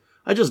did.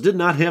 I just did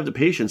not have the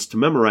patience to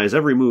memorize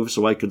every move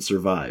so I could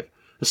survive.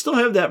 I still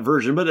have that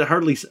version, but it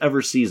hardly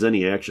ever sees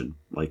any action,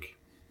 like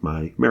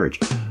my marriage.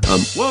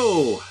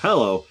 Whoa,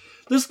 hello.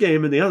 This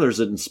game and the others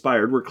it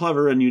inspired were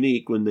clever and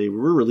unique when they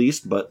were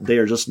released, but they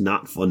are just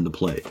not fun to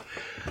play.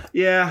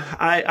 Yeah,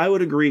 I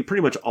would agree.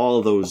 Pretty much all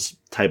of those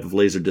type of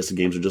Laserdisc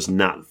games are just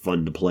not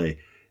fun to play.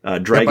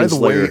 Dragon's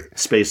Lair,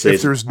 Space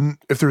Ace.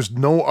 If there's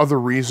no other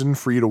reason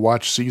for you to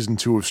watch season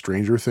 2 of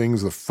Stranger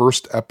Things, the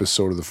first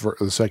episode of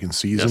the second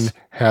season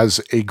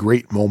has a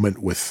great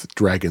moment with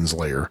Dragon's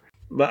Lair.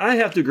 But I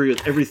have to agree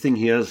with everything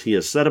he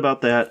has said about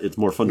that. It's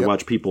more fun to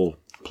watch people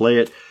play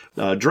it.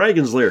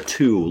 Dragon's Lair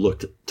 2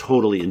 looked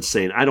totally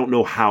insane. I don't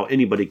know how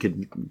anybody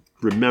could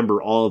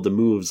remember all of the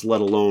moves, let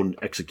alone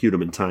execute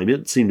them in time.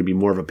 It seemed to be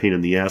more of a pain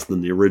in the ass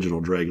than the original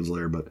Dragon's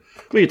Lair, but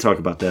we can talk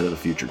about that at a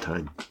future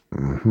time.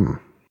 Mm-hmm.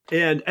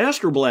 And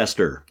Astro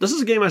Blaster. This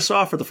is a game I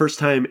saw for the first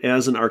time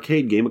as an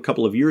arcade game a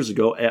couple of years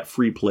ago at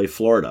Free Play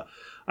Florida.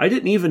 I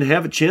didn't even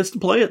have a chance to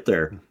play it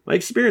there. My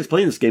experience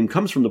playing this game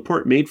comes from the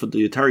port made for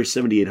the Atari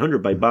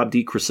 7800 by Bob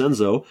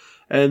DiCrescenzo,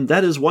 and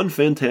that is one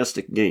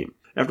fantastic game.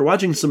 After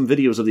watching some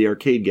videos of the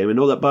arcade game, I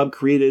know that Bob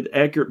created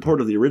an accurate port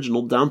of the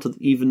original down to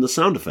even the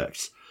sound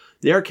effects.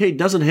 The arcade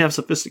doesn't have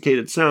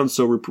sophisticated sounds,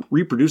 so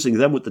reproducing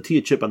them with the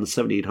TIA chip on the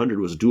 7800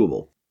 was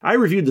doable. I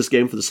reviewed this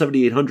game for the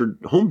 7800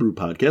 Homebrew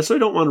podcast, so I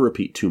don't want to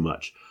repeat too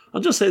much.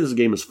 I'll just say this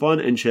game is fun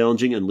and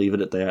challenging and leave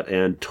it at that,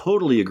 and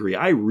totally agree.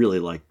 I really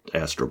like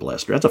Astro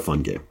Blaster. That's a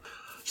fun game.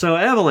 So,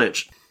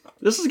 Avalanche.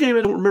 This is a game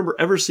I don't remember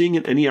ever seeing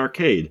in any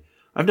arcade.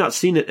 I've not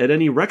seen it at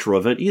any retro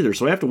event either,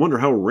 so I have to wonder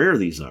how rare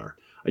these are.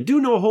 I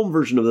do know a home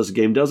version of this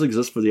game does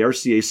exist for the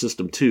RCA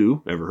System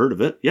 2. Ever heard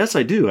of it? Yes,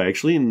 I do,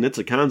 actually, and it's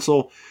a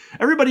console.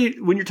 Everybody,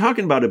 when you're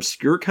talking about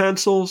obscure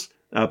consoles,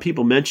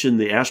 people mention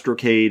the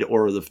Astrocade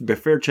or the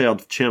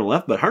Fairchild Channel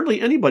F, but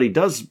hardly anybody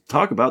does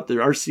talk about the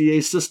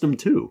RCA System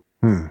 2.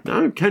 Now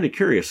I'm kind of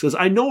curious, because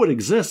I know it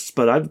exists,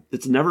 but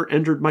it's never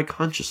entered my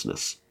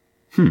consciousness.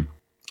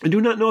 I do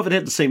not know if it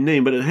had the same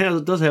name, but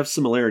it does have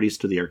similarities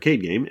to the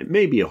arcade game. It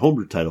may be a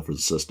homebrew title for the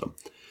system.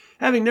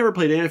 Having never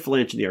played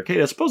Avalanche in the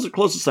arcade, I suppose the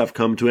closest I've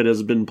come to it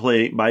has been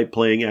playing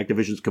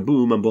Activision's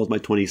Kaboom on both my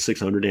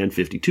 2600 and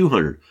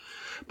 5200.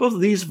 Both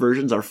of these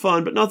versions are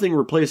fun, but nothing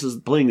replaces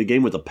playing the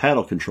game with a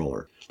paddle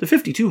controller. The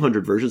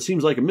 5200 version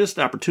seems like a missed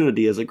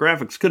opportunity as the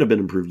graphics could have been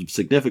improved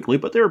significantly,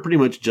 but they were pretty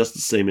much just the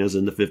same as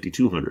in the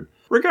 5200.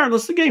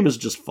 Regardless, the game is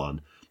just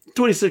fun. The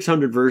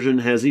 2600 version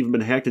has even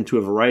been hacked into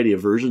a variety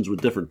of versions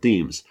with different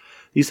themes.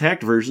 These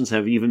hacked versions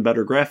have even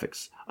better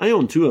graphics. I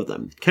own 2 of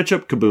them.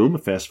 Ketchup Kaboom, a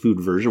fast food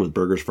version with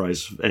burgers,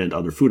 fries, and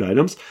other food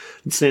items,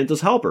 and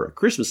Santa's Helper, a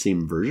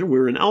Christmas-themed version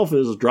where an elf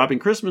is dropping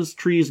Christmas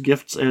trees,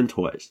 gifts, and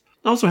toys.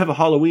 I also have a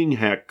Halloween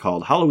hack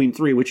called Halloween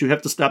 3, which you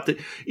have to stop the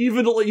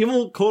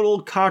evil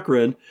Conal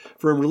Cochran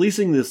from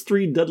releasing his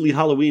 3 deadly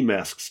Halloween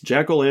masks,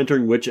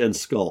 Jack-o'-lantern, witch, and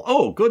skull.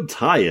 Oh, good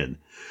tie-in.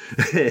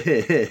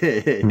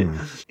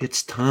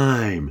 It's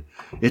time.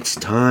 It's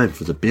time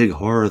for the big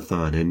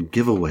horror-thon and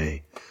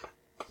giveaway.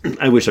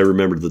 I wish I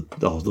remembered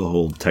the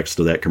whole text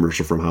of that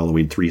commercial from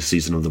Halloween 3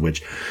 Season of the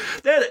Witch.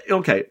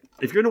 Okay,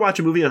 if you're going to watch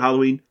a movie on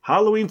Halloween,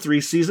 Halloween 3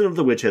 Season of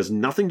the Witch has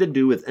nothing to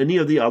do with any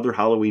of the other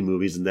Halloween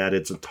movies in that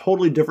it's a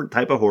totally different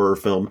type of horror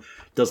film.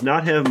 Does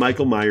not have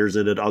Michael Myers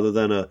in it other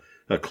than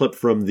a clip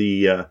from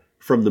the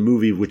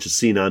movie which is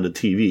seen on the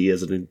TV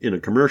as in a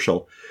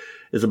commercial.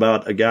 Is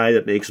about a guy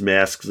that makes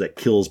masks that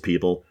kills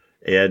people.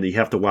 And you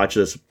have to watch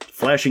this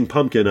flashing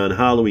pumpkin on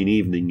Halloween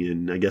evening,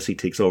 and I guess he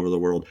takes over the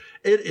world.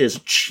 It is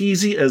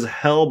cheesy as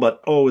hell,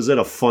 but oh, is it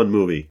a fun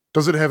movie.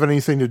 Does it have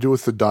anything to do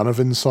with the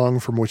Donovan song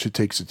from which it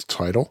takes its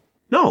title?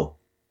 No.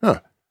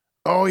 Huh.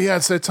 Oh, yeah,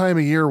 it's that time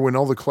of year when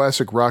all the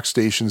classic rock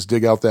stations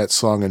dig out that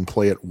song and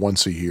play it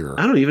once a year.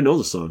 I don't even know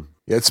the song.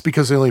 Yeah, it's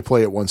because they only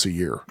play it once a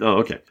year. Oh,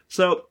 okay.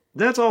 So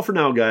that's all for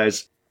now,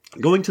 guys.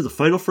 Going to the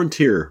final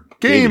frontier.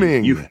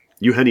 Gaming.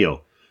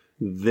 Eugenio.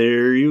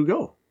 There you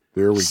go.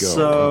 There we go.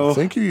 So,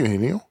 thank you,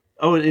 Eugenio.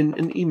 Oh, and in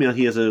an email,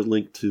 he has a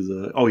link to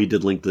the... Oh, he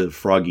did link the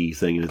Froggy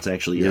thing, and it's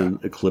actually in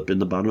a clip in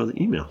the bottom of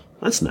the email.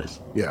 That's nice.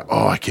 Yeah.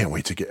 Oh, I can't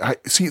wait to get...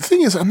 See, the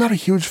thing is, I'm not a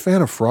huge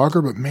fan of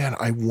Frogger, but man,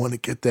 I want to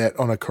get that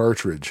on a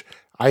cartridge.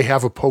 I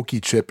have a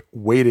Pokey chip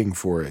waiting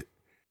for it.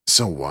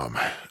 So,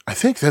 I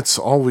think that's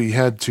all we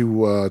had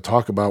to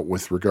talk about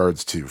with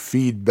regards to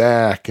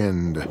feedback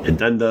and...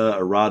 Addenda,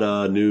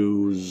 errata,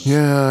 news,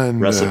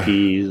 and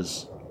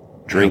recipes,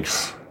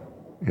 drinks.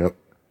 Yep.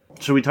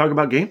 Should we talk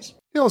about games?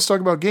 Yeah, let's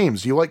talk about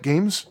games. Do you like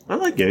games? I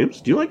like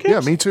games. Do you like games? Yeah,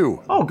 me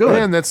too. Oh, good.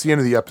 And that's the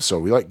end of the episode.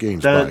 We like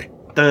games. Bye.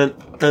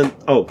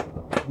 Oh,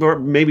 or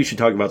maybe we should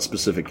talk about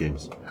specific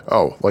games.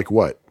 Oh, like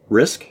what?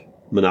 Risk,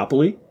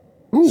 Monopoly,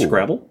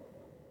 Scrabble.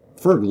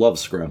 Ferg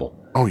loves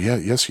Scrabble. Oh, yeah.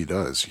 Yes, he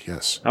does.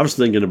 Yes. I was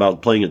thinking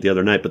about playing it the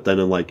other night, but then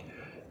the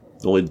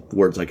only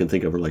words I can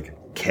think of are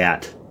like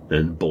cat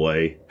and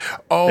boy.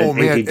 Oh,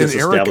 man. In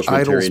Eric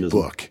Idle's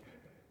book,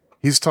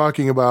 he's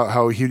talking about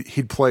how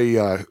he'd play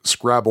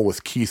Scrabble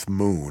with Keith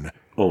Moon.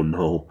 Oh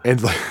no! And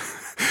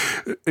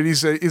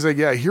he's like,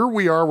 yeah, here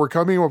we are. We're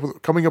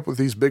coming up with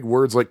these big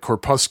words like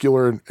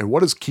corpuscular, and what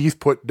does Keith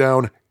put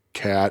down?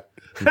 Cat.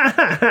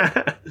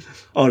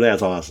 Oh,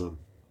 that's awesome.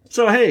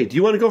 So hey, do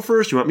you want to go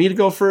first? You want me to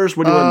go first?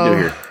 What do you want to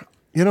do here?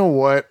 You know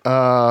what?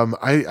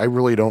 I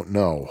really don't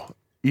know.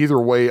 Either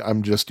way,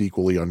 I'm just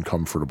equally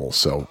uncomfortable.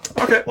 So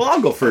okay, well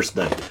I'll go first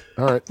then.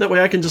 All right. That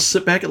way I can just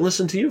sit back and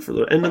listen to you for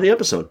the end of the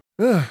episode.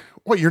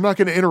 What? You're not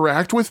going to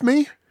interact with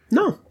me?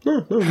 No,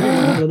 not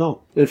at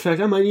all. In fact,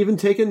 I might even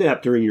take a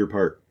nap during your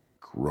part.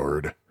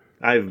 Grord.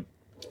 Don't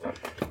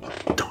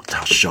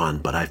tell Sean,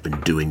 but I've been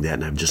doing that,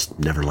 and I've just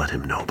never let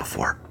him know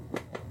before.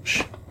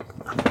 Shh.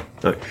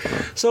 Okay.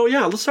 So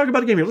yeah, let's talk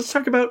about a game here. Let's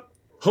talk about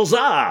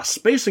Huzzah!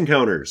 Space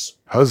Encounters.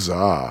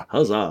 Huzzah.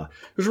 Huzzah.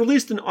 It was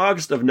released in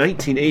August of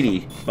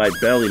 1980 by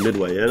Bally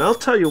Midway, and I'll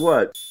tell you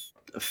what,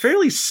 a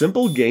fairly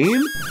simple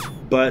game,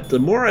 but the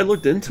more I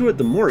looked into it,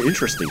 the more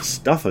interesting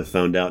stuff I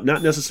found out.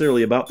 Not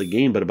necessarily about the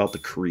game, but about the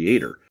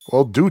creator.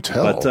 Well, do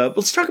tell. But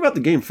let's talk about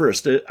the game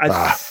first.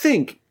 I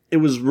think it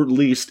was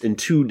released in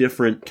two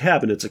different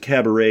cabinets, a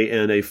Cabaret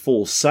and a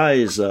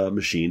full-size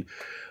machine.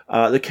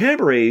 The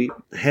Cabaret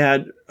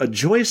had a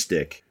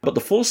joystick, but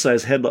the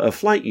full-size had a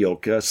flight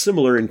yoke,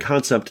 similar in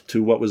concept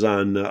to what was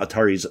on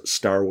Atari's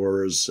Star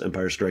Wars,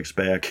 Empire Strikes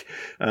Back,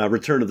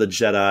 Return of the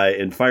Jedi,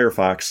 and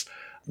Firefox,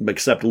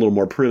 except a little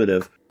more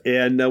primitive.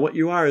 And what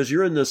you are is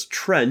you're in this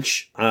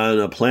trench on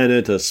a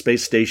planet, a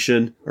space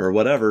station, or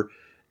whatever,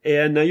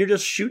 and you're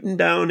just shooting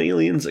down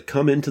aliens that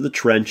come into the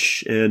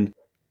trench and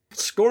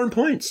scoring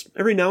points.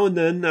 Every now and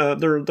then,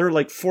 there are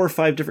like 4 or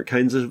 5 different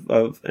kinds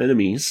of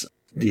enemies.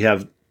 You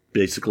have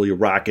basically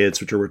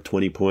rockets, which are worth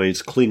 20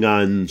 points,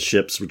 Klingon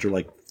ships, which are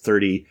like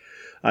 30.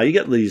 You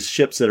get these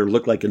ships that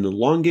look like an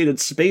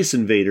elongated space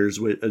invader,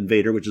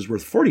 which is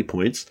worth 40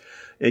 points.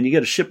 And you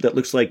get a ship that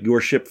looks like your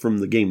ship from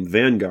the game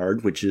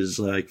Vanguard, which is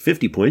like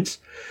 50 points.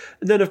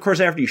 And then, of course,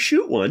 after you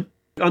shoot one,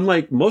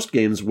 unlike most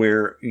games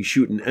where you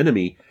shoot an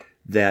enemy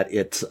that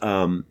it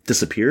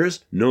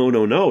disappears,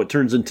 no, it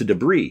turns into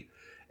debris.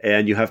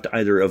 And you have to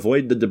either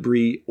avoid the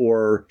debris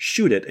or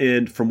shoot it.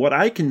 And from what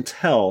I can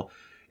tell,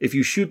 if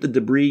you shoot the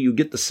debris, you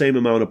get the same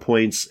amount of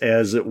points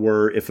as it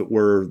were if it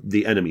were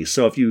the enemy.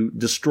 So if you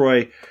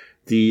destroy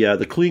the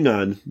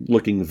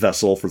Klingon-looking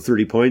vessel for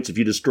 30 points, if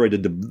you destroy the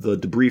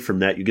debris from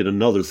that, you get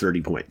another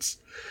 30 points.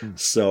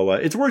 So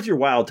it's worth your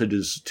while to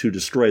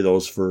destroy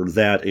those for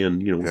that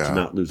and to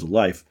not lose a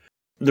life.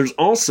 There's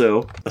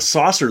also a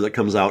saucer that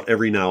comes out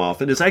every now and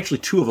often. It's actually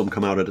 2 of them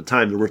come out at a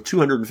time. They're worth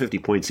 250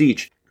 points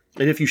each.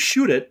 And if you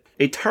shoot it,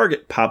 a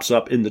target pops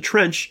up in the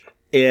trench,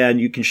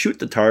 and you can shoot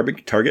the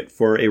target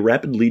for a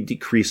rapidly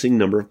decreasing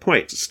number of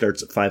points. It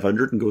starts at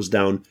 500 and goes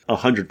down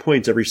 100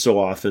 points every so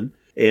often.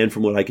 And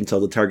from what I can tell,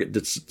 the target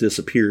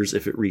disappears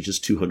if it reaches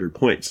 200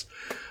 points.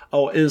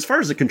 Oh, and as far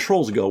as the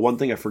controls go, one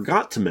thing I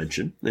forgot to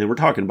mention, and we're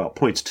talking about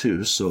points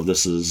too, so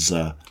this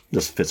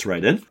fits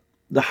right in.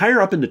 the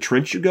higher up in the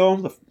trench you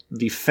go,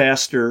 the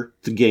faster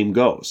the game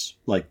goes.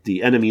 Like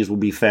the enemies will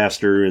be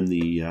faster, and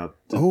the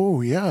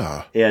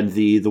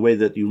way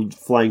that you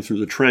flying through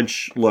the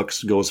trench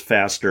goes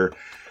faster.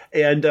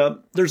 And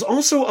there's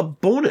also a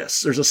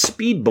bonus. There's a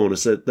speed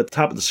bonus at the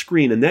top of the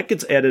screen, and that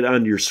gets added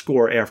onto your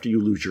score after you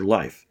lose your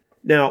life.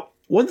 Now,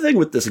 one thing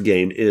with this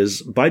game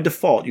is, by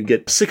default, you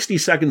get 60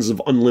 seconds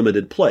of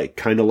unlimited play,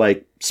 kind of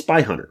like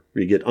Spy Hunter,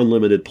 where you get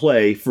unlimited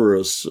play for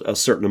a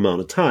certain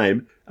amount of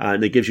time,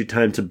 and it gives you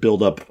time to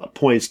build up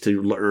points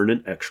to earn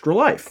an extra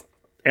life.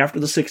 After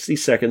the 60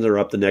 seconds are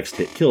up, the next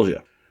hit kills you.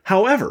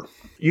 However,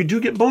 you do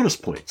get bonus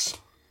points.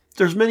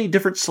 There's many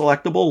different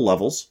selectable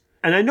levels,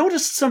 and I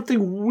noticed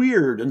something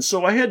weird, and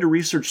so I had to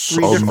research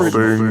three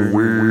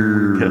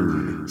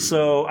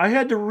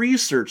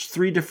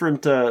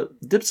different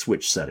dip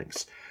switch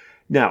settings.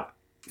 Now,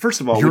 first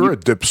of all, you're a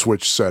dip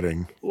switch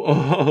setting.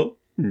 Well,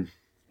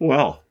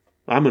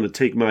 I'm going to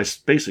take my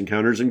Space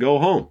Encounters and go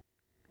home.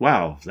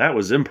 Wow, that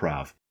was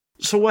improv.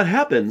 So what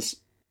happens,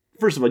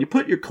 first of all, you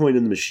put your coin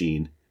in the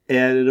machine,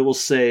 and it will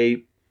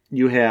say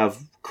you have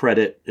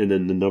credit and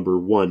then the number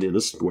 1 in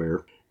a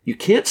square. You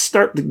can't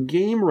start the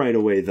game right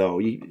away, though.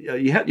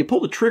 You pull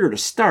the trigger to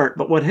start,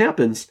 but what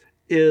happens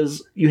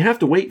is you have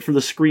to wait for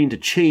the screen to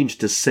change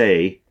to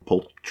say,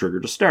 pull trigger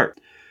to start.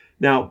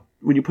 Now,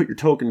 when you put your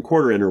token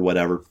quarter in or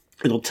whatever,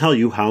 it'll tell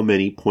you how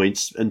many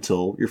points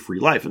until your free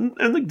life. And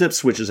the dip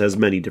switches has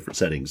many different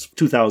settings.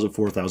 2,000,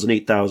 4,000,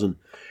 8,000,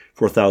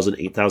 4,000,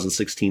 8,000,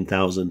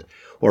 16,000,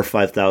 or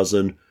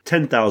 5,000,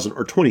 10,000,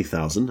 or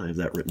 20,000. I have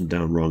that written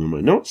down wrong in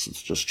my notes.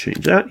 Let's just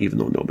change that, even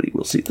though nobody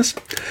will see this.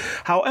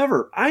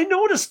 However, I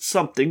noticed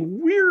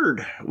something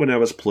weird when I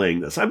was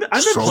playing this. I've been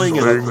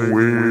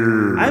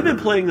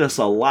playing this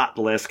a lot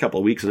the last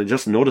couple of weeks, and I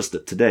just noticed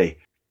it today.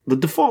 The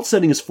default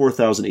setting is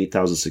 4,000,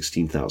 8,000,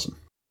 16,000.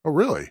 Oh,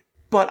 really?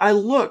 But I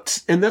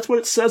looked, and that's what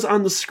it says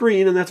on the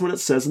screen, and that's what it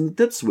says in the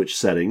dip switch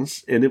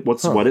settings, and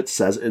what it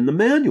says in the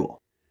manual.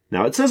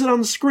 Now, it says it on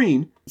the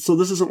screen, so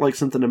this isn't like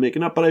something I'm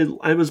making up, but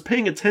I was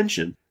paying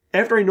attention.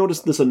 After I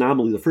noticed this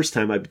anomaly the first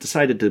time, I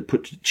decided to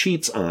put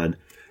cheats on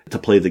to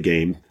play the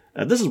game.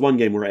 This is one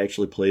game where I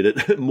actually played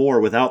it more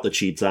without the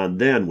cheats on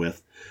than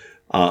with,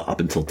 up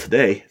until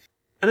today.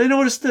 And I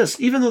noticed this,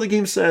 even though the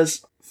game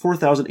says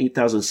 4,000,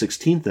 8,000,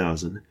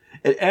 16,000,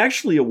 it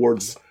actually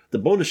awards the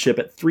bonus ship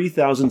at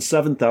 3,000,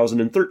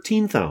 7,000, and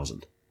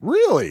 13,000.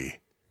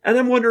 Really? And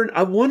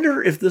I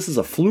wonder if this is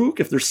a fluke,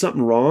 if there's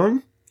something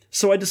wrong.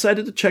 So I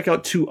decided to check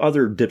out 2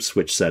 other dip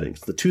switch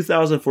settings, the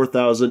 2,000,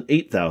 4,000,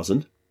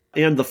 8,000,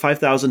 and the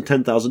 5,000,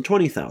 10,000,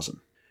 20,000.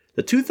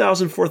 The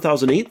 2,000,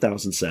 4,000,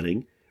 8,000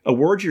 setting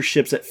awards your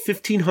ships at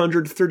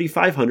 1,500,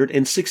 3,500,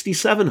 and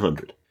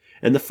 6,700.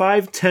 And the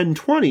 5, 10,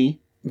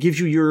 20 gives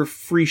you your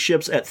free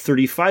ships at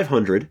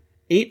 3,500,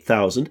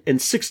 8,000,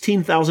 and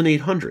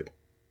 16,800.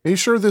 Are you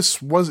sure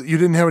you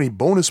didn't have any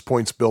bonus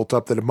points built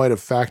up that it might have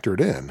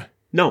factored in?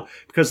 No,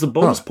 because the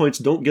bonus points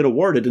don't get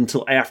awarded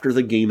until after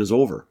the game is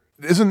over.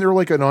 Isn't there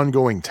like an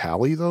ongoing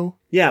tally, though?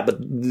 Yeah, but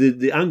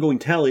the ongoing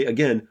tally,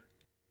 again...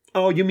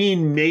 Oh, you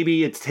mean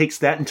maybe it takes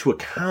that into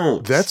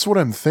account? That's what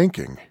I'm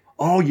thinking.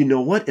 Oh, you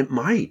know what? It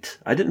might.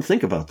 I didn't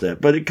think about that.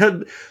 But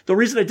the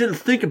reason I didn't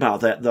think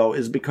about that, though,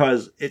 is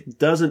because it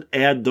doesn't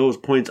add those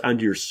points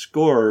onto your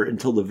score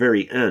until the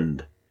very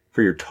end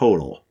for your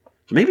total.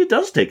 So maybe it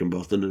does take them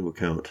both into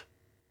account.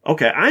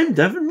 Okay, I'm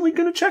definitely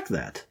going to check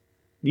that.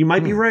 You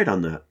might be right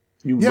on that.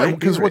 Yeah,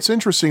 because what's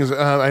interesting is,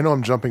 I know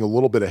I'm jumping a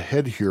little bit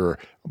ahead here,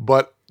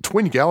 but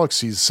Twin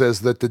Galaxies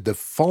says that the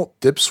default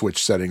dip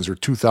switch settings are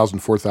 2,000,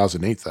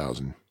 4,000,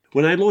 8,000.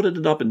 When I loaded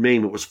it up in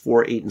MAME, it was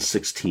 4, 8, and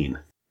 16.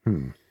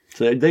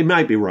 So they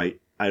might be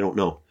right. I don't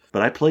know.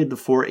 But I played the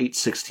 4, 8,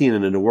 16,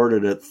 and it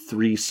awarded at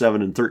 3,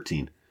 7, and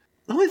 13.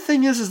 The only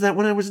thing is that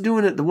when I was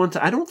doing it the one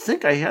time, I don't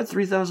think I had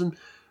 3,000.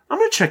 I'm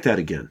going to check that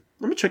again.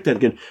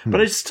 But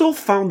I still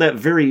found that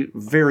very,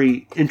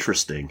 very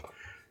interesting.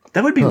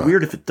 That would be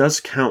weird if it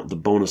does count the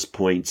bonus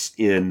points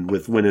in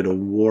with when it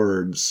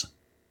awards.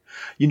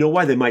 You know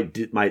why they might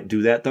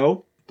do that,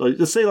 though?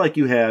 Let's say like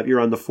you're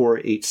on the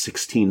 4, 8,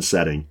 16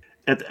 setting.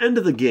 At the end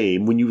of the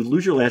game, when you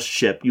lose your last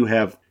ship, you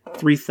have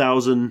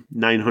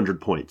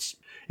 3,900 points.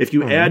 If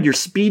you add your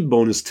speed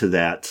bonus to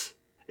that,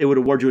 it would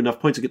award you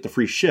enough points to get the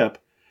free ship.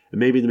 And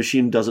maybe the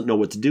machine doesn't know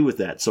what to do with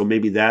that. So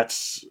maybe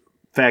that's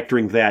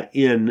factoring that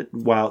in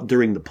while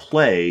during the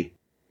play.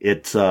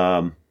 It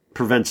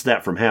prevents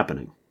that from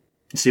happening.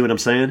 You see what I'm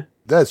saying?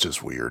 That's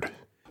just weird.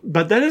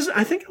 But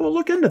I think I will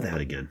look into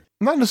that again.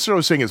 I'm not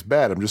necessarily saying it's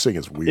bad. I'm just saying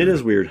it's weird. It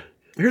is weird.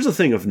 Here's a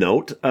thing of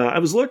note. I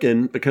was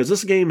looking because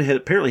this game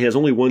apparently has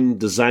only one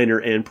designer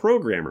and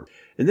programmer.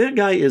 And that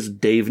guy is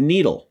Dave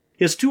Needle.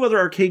 He has 2 other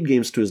arcade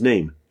games to his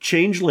name.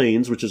 Change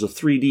Lanes, which is a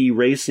 3D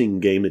racing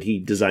game that he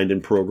designed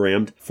and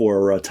programmed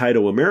for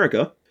Taito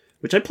America,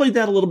 which I played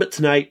that a little bit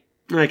tonight.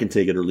 I can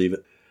take it or leave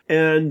it.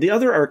 And the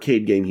other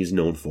arcade game he's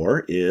known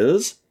for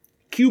is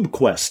Cube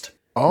Quest.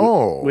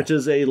 Oh. Which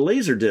is a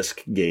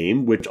Laserdisc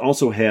game, which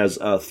also has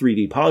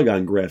 3D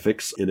polygon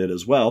graphics in it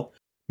as well.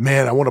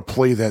 Man, I want to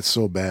play that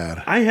so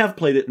bad. I have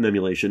played it in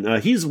emulation.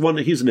 He's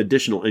an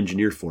additional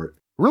engineer for it.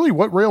 Really,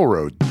 what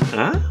railroad?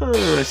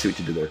 I see what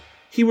you did there.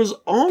 He was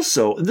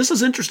also, and this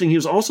is interesting, he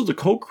was also the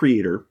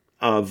co-creator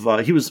of,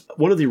 he was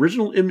one of the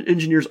original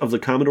engineers of the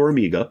Commodore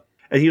Amiga,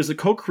 and he was the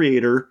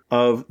co-creator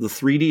of the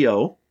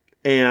 3DO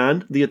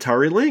and the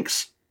Atari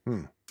Lynx.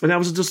 And I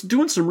was just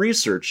doing some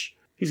research.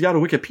 He's got a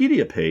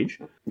Wikipedia page,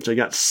 which I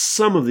got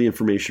some of the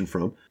information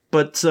from.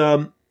 But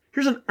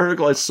here's an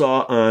article I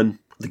saw on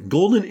the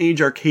Golden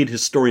Age Arcade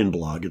Historian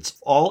blog. It's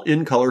all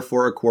in color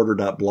for a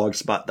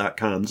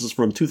quarter.blogspot.com. This is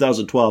from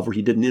 2012, where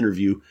he did an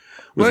interview.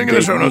 Link in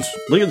the show notes.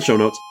 Link in the show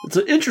notes. It's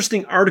an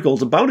interesting article.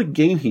 It's about a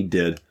game he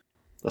did,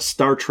 a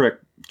Star Trek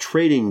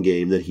trading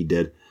game that he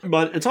did.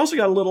 But it's also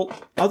got a little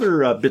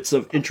other bits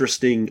of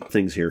interesting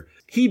things here.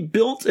 He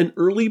built an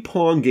early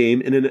Pong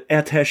game in an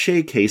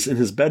attaché case in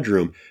his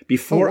bedroom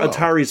before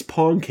Atari's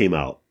Pong came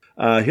out.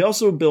 He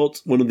also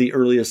built one of the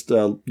earliest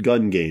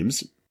gun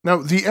games. Now,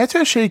 the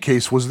attaché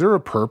case, was there a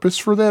purpose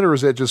for that, or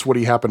is that just what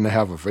he happened to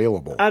have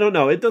available? I don't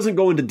know. It doesn't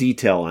go into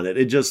detail on it.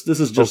 This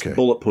is just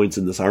bullet points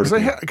in this article.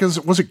 Because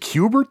was it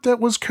Q*bert that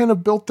was kind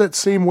of built that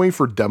same way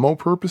for demo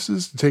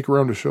purposes to take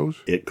around to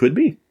shows? It could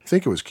be. I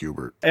think it was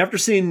Q*bert. After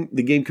seeing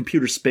the game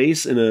Computer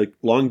Space in a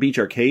Long Beach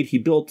arcade, he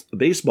built a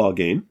baseball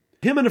game.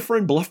 Him and a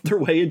friend bluffed their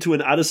way into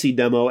an Odyssey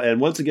demo and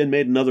once again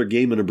made another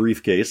game in a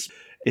briefcase.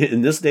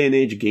 In this day and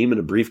age, a game in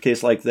a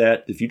briefcase like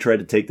that, if you try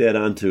to take that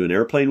onto an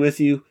airplane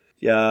with you,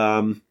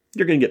 you're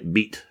going to get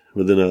beat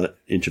within an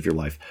inch of your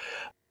life.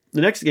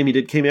 The next game he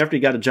did came after he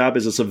got a job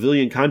as a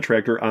civilian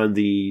contractor on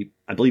the,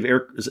 I believe,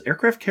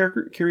 aircraft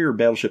carrier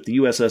battleship, the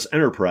USS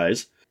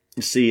Enterprise.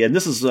 You see, and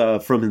this is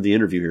from the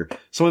interview here.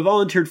 So I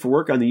volunteered for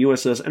work on the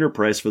USS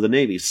Enterprise for the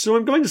Navy. So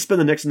I'm going to spend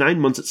the next 9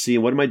 months at sea.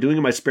 And what am I doing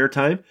in my spare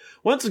time?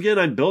 Once again,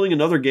 I'm building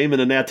another game in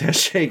an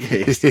attaché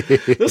case.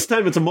 This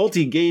time it's a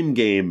multi-game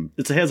game.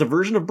 It has a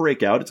version of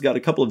Breakout. It's got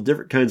a couple of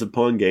different kinds of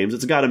Pong games.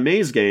 It's got a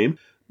maze game.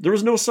 There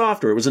was no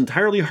software. It was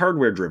entirely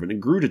hardware-driven. It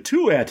grew to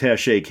 2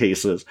 attaché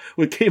cases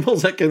with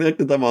cables that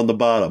connected them on the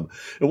bottom.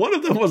 And one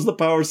of them was the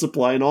power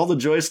supply and all the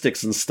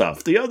joysticks and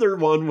stuff. The other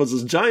one was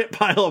this giant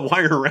pile of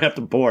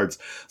wire-wrapped boards.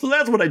 So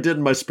that's what I did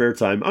in my spare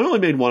time. I only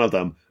made one of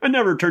them. I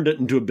never turned it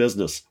into a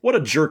business. What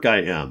a jerk I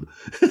am.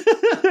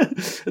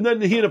 And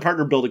then he and a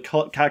partner built a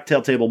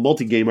cocktail table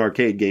multi-game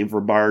arcade game for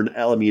a bar in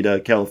Alameda,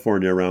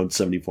 California around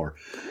 74.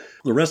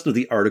 The rest of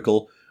the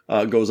article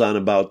goes on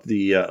about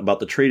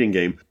the trading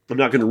game. I'm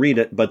not going to read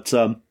it, but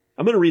I'm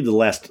going to read the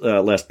last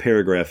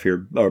paragraph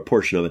here, or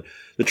portion of it.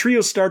 The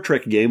Trio Star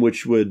Trek game,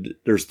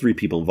 there's 3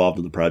 people involved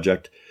in the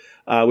project,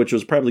 which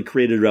was probably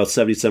created around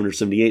 77 or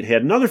 78,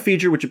 had another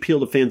feature which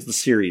appealed to fans of the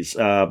series.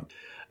 Their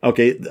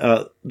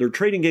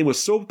trading game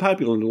was so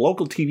popular, the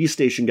local TV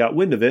station got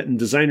wind of it, and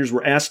designers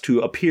were asked to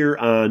appear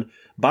on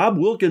Bob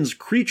Wilkins'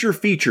 Creature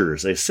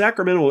Features, a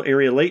Sacramento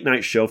area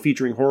late-night show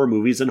featuring horror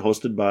movies and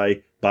hosted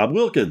by Bob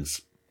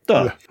Wilkins.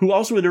 Who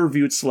also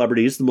interviewed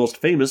celebrities, the most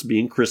famous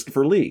being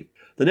Christopher Lee.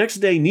 The next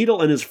day, Needle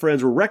and his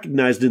friends were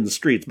recognized in the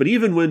streets, but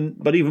even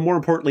more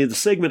importantly, the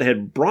segment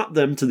had brought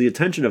them to the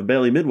attention of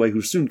Bally Midway,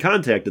 who soon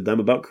contacted them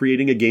about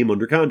creating a game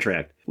under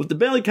contract. With the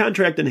Bally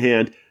contract in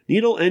hand,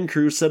 Needle and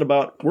crew set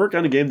about work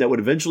on a game that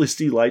would eventually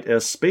see light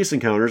as Space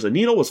Encounters, and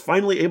Needle was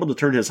finally able to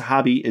turn his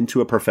hobby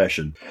into a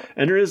profession.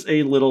 And there is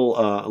a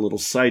little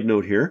side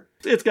note here.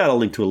 It's got a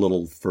link to a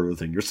little further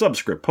thing, your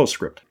subscript,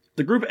 postscript.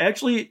 The group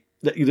actually...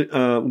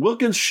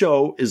 Wilkins'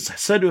 show is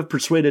said to have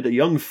persuaded a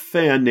young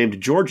fan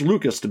named George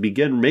Lucas to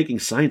begin making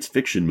science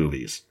fiction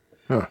movies.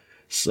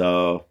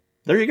 So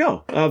there you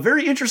go.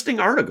 Very interesting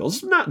article.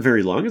 It's not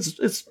very long.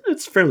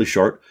 It's fairly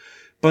short,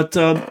 but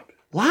a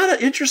lot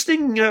of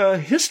interesting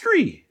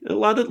history. A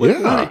lot of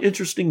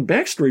interesting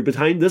backstory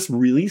behind this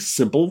really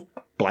simple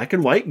black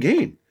and white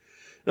game.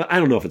 I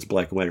don't know if it's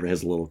black and white or it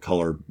has a little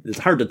color. It's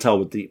hard to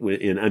tell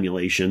in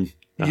emulation.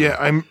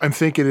 I'm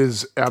thinking it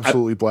is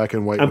absolutely black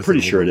and white. I'm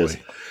pretty sure it is.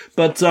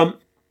 But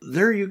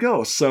there you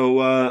go.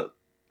 So,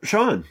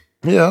 Sean.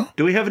 Yeah.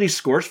 Do we have any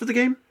scores for the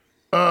game?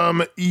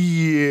 Yeah.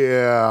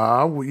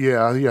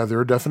 There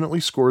are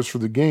definitely scores for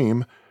the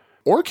game.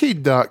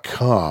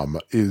 Arcade.com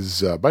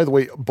is, by the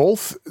way,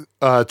 both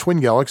Twin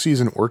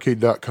Galaxies and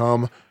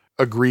Arcade.com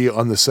agree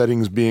on the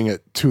settings being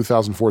at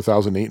 2,000,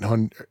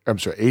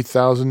 4,800,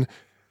 8,000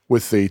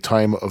 with a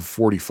time of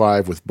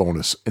 45 with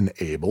bonus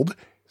enabled.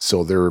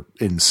 So they're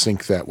in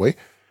sync that way.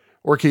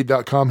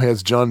 Arcade.com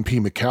has John P.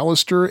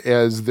 McAllister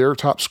as their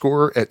top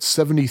scorer at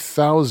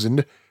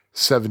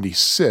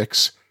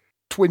 70,076.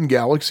 Twin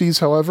Galaxies,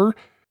 however,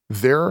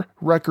 their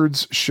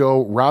records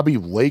show Robbie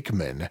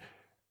Lakeman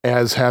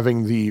as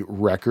having the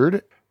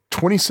record,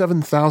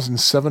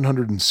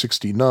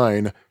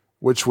 27,769,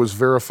 which was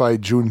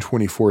verified June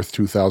 24th,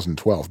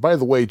 2012. By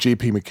the way,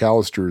 JP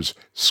McAllister's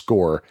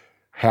score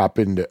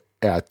happened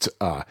at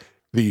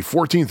the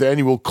 14th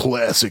Annual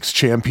Classics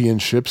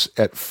Championships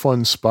at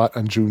Fun Spot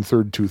on June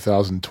 3rd,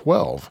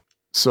 2012.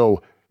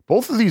 So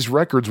both of these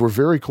records were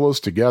very close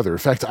together. In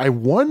fact, I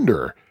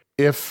wonder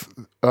if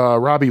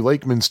Robbie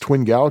Lakeman's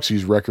Twin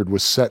Galaxies record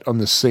was set on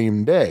the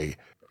same day.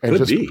 And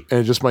Could be.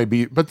 And it just might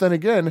be. But then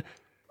again,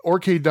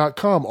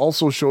 Arcade.com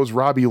also shows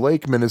Robbie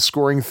Lakeman is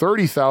scoring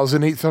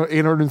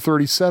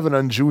 30,837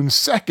 on June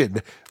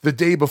 2nd, the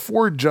day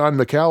before John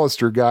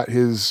McAllister got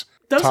his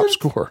top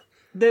score.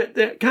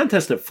 The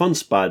contest at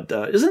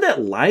FunSpot, isn't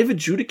that live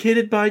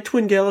adjudicated by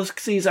Twin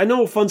Galaxies? I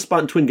know FunSpot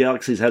and Twin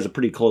Galaxies has a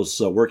pretty close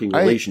working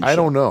relationship. I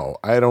don't know.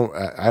 I don't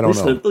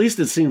know. At least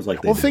it seems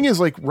like they do. The thing is,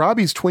 like,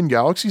 Robbie's Twin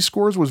Galaxy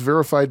scores was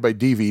verified by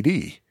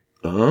DVD.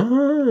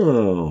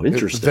 Oh,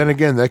 interesting. Then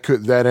again,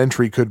 that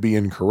entry could be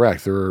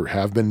incorrect. There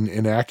have been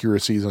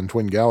inaccuracies on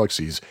Twin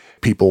Galaxies.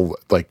 People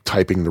like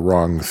typing the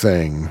wrong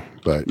thing,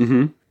 but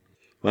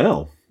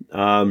well,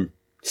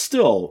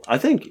 still, I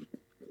think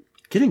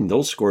getting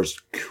those scores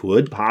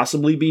could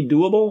possibly be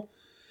doable.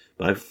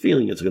 But I have a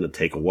feeling it's going to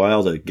take a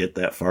while to get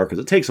that far because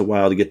it takes a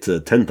while to get to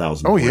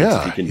 10,000 points.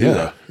 Yeah, if you can do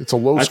that. It's a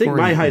low. I think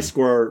my high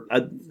score,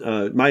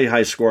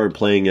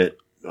 playing it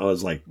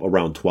was like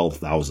around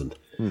 12,000.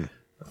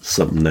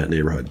 Something in that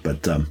neighborhood.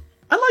 But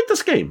I like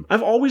this game.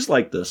 I've always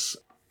liked this.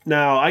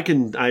 Now, I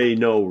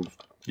know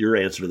your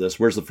answer to this.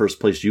 Where's the first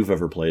place you've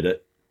ever played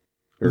it?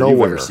 Or Nowhere.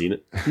 You've ever seen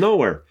it?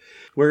 Nowhere.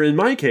 Where in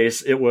my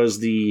case, it was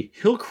the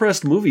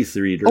Hillcrest movie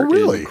theater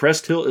in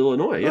Crest Hill,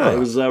 Illinois. Yeah, It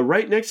was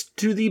right next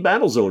to the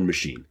Battlezone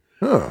machine.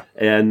 Huh.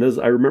 And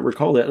I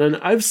recall that. And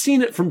I've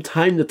seen it from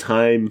time to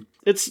time.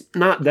 It's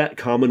not that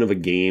common of a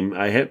game.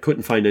 I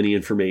couldn't find any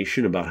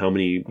information about how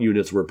many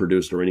units were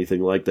produced or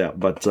anything like that.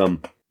 But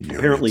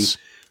apparently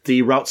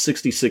the Route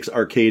 66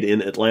 arcade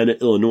in Atlanta,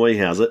 Illinois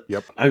has it.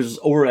 Yep. I was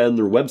over on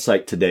their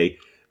website today,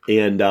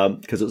 and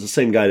because it's the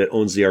same guy that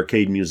owns the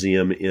arcade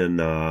museum in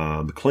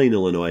McLean,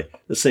 Illinois.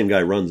 The same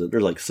guy runs it.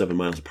 They're like 7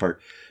 miles apart.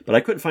 But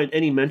I couldn't find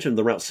any mention of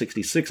the Route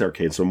 66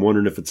 arcade, so I'm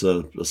wondering if it's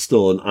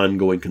still an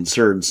ongoing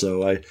concern.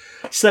 So I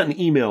sent an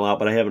email out,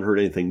 but I haven't heard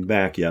anything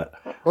back yet.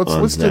 Well, it's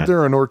listed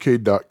there on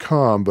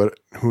arcade.com, but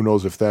who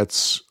knows if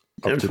that's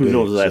up to date. Who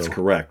knows if that's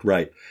correct,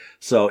 right.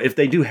 So if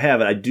they do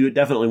have it, I do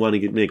definitely want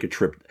to make a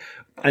trip.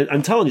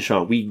 I'm telling you,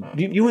 Sean,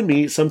 you and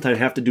me sometimes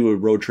have to do a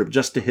road trip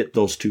just to hit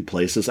those two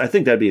places. I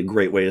think that'd be a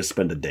great way to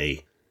spend a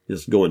day,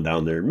 just going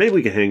down there. Maybe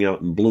we can hang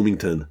out in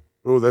Bloomington.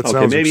 Oh, that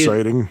sounds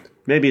exciting.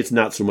 Maybe it's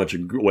not so much a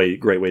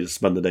great way to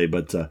spend the day,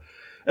 but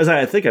as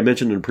I think I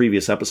mentioned in a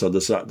previous episode,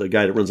 the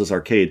guy that runs this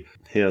arcade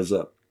has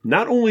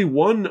not only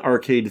one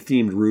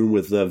arcade-themed room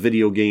with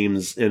video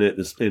games in it,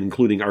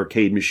 including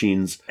arcade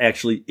machines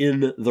actually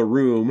in the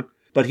room,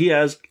 but he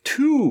has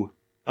two,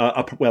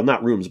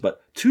 not rooms,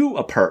 but two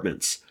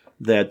apartments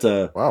that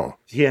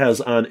he has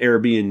on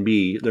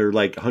Airbnb. They're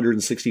like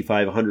 $165,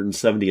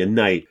 $170 a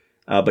night,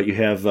 but you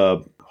have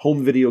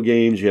home video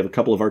games. You have a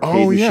couple of arcade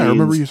machines. Oh, yeah, I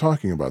remember you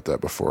talking about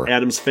that before.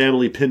 Adam's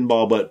Family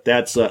Pinball, but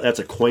that's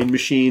a coin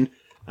machine.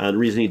 The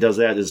reason he does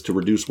that is to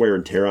reduce wear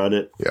and tear on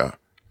it. Yeah.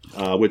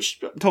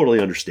 Which totally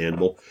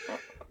understandable.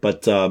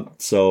 But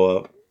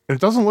it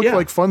doesn't look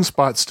like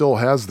FunSpot still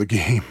has the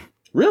game.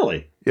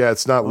 Really? Yeah,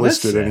 it's not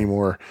listed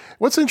anymore.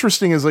 What's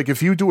interesting is, like,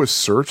 if you do a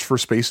search for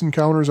Space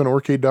Encounters on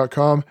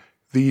arcade.com,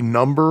 the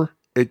number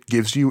it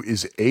gives you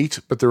is 8,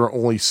 but there are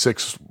only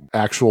 6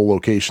 actual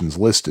locations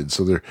listed.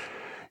 So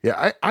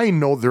I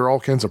know there are all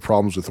kinds of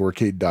problems with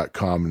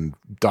arcade.com, and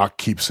Doc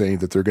keeps saying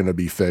that they're going to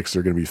be fixed,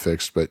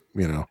 but,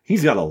 you know.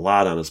 He's got a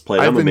lot on his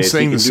plate. I've been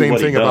saying the same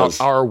thing about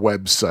our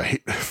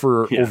website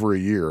for over a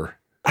year.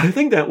 I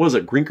think that was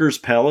at Grinker's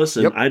Palace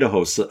in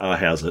Idaho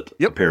has it,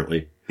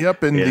 apparently.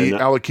 Yep, and the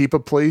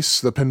Alaquipa place,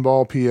 the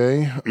Pinball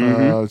PA.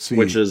 Let's see.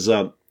 Which is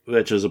a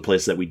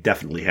place that we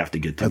definitely have to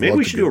get to. Maybe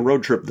we should do a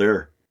road trip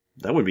there.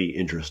 That would be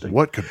interesting.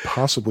 What could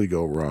possibly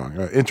go wrong?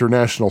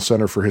 International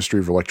Center for History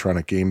of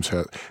Electronic Games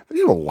they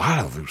have a lot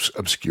of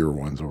obscure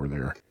ones over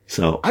there.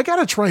 So I got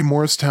to try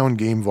Morristown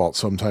Game Vault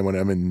sometime when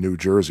I'm in New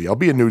Jersey. I'll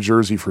be in New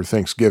Jersey for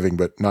Thanksgiving,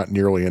 but not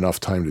nearly enough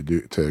time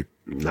to.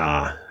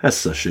 Nah,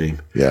 that's a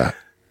shame. Yeah.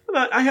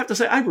 But I have to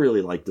say, I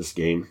really like this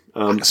game.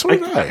 So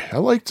did I. I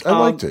liked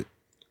it.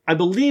 I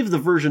believe the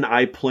version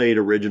I played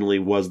originally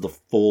was the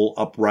full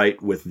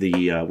upright with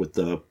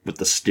the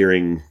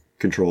steering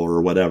controller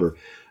or whatever.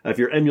 If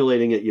you're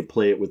emulating it, you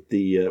play it with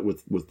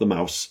the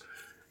mouse.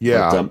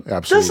 Yeah, but,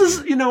 absolutely. This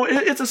is,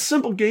 it's a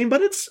simple game,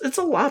 but it's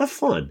a lot of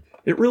fun.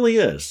 It really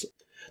is.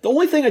 The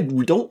only thing I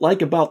don't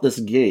like about this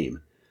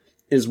game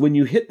is when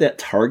you hit that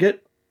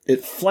target,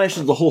 it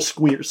flashes the whole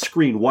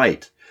screen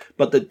white,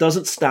 but that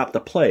doesn't stop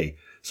the play.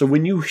 So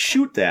when you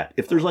shoot that,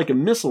 if there's like a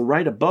missile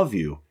right above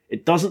you,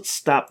 it doesn't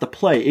stop the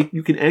play.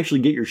 You can actually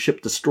get your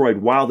ship destroyed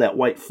while that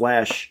white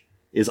flash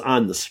is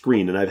on the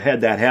screen. And I've had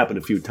that happen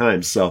a few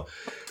times. So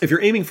if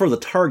you're aiming for the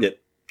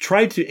target,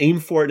 try to aim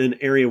for it in an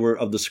area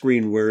of the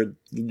screen where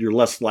you're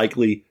less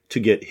likely to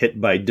get hit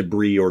by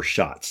debris or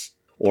shots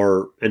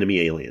or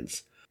enemy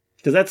aliens.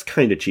 Because that's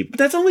kind of cheap. But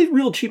that's the only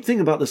real cheap thing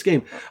about this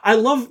game.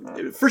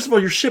 First of all,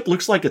 your ship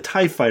looks like a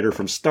TIE fighter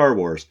from Star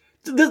Wars.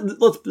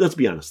 Let's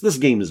be honest. This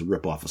game is a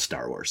ripoff of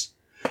Star Wars.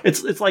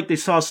 It's like they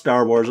saw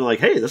Star Wars and like,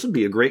 hey, this would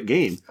be a great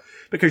game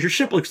because your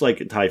ship looks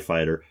like a TIE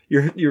fighter.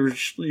 You're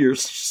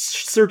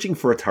searching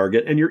for a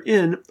target and you're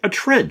in a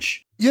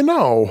trench.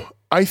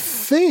 I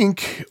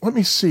think. Let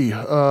me see.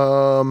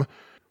 One of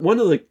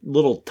the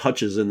little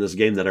touches in this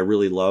game that I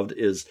really loved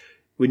is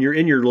when you're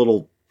in your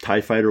little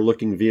TIE fighter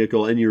looking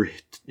vehicle and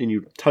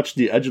you touch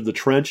the edge of the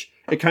trench,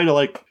 it kind of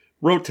like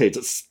rotates.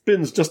 It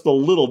spins just a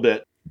little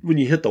bit when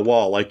you hit the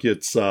wall, like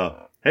it's,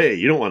 hey,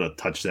 you don't want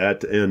to touch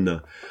that.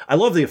 And I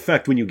love the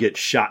effect when you get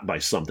shot by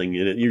something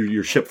and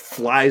your ship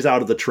flies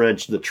out of the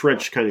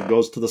trench kind of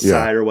goes to the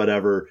side or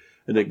whatever,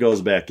 and it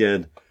goes back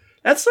in.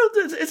 That's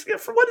it's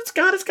for what it's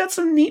got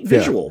some neat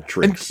visual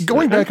tricks. And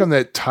going back on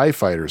that TIE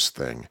Fighters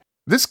thing,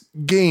 this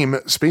game,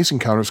 Space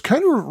Encounters,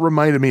 kind of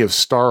reminded me of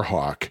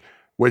Starhawk,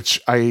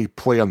 which I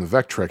play on the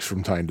Vectrex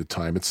from time to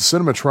time. It's a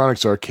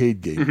Cinematronics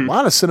arcade game. A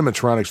lot of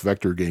Cinematronics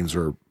vector games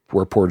were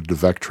ported to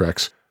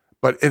Vectrex.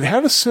 But it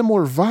had a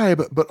similar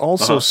vibe, but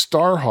also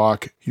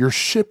Starhawk, your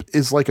ship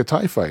is like a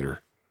TIE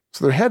Fighter.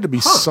 So there had to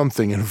be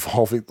something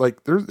involving,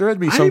 like there had to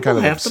be some kind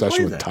of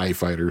obsession with TIE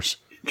Fighters.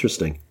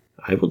 Interesting.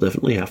 I will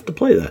definitely have to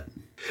play that.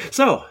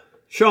 So,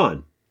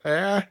 Sean, what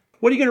are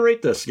you going to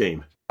rate this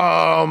game?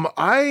 I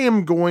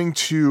am going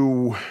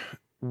to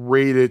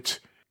rate it.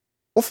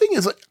 Well, the thing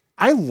is,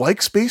 I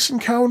like Space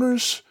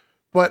Encounters,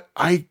 but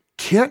I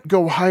can't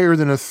go higher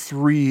than a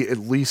 3, at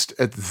least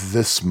at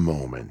this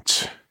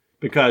moment.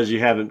 Because you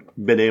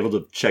haven't been able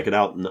to check it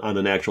out on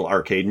an actual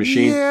arcade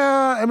machine?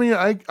 Yeah, I mean,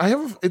 I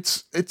have,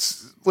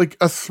 it's like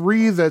a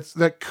 3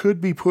 that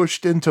could be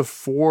pushed into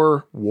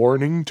 4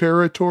 warning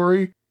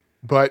territory,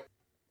 but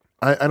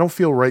I don't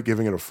feel right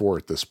giving it a 4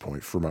 at this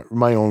point for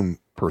my own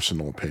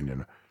personal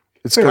opinion.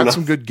 It's got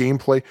some good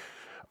gameplay.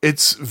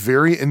 It's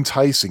very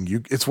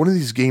enticing. It's one of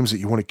these games that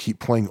you want to keep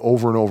playing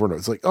over and over and over.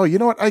 It's like, oh, you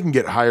know what? I can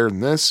get higher than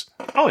this.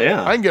 Oh,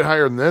 yeah. I can get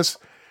higher than this.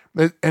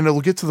 And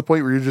it'll get to the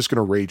point where you're just going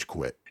to rage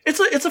quit.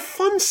 It's a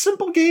fun,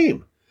 simple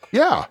game.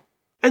 Yeah.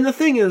 And the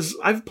thing is,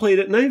 I've played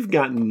it, and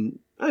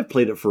I've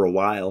played it for a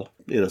while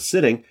in a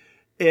sitting,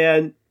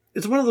 and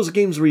it's one of those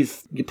games where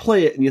you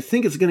play it and you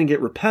think it's going to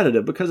get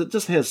repetitive because it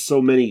just has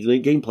so many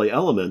gameplay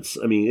elements.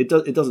 I mean, it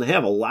doesn't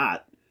have a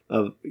lot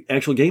of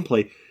actual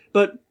gameplay,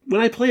 but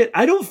when I play it,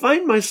 I don't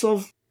find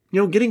myself,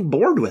 getting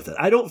bored with it.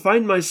 I don't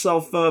find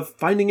myself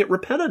finding it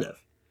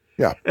repetitive.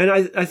 Yeah. And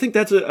I think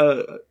that's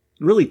a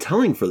really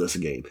telling for this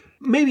game.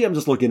 Maybe I'm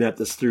just looking at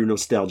this through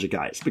nostalgic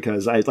eyes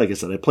because like I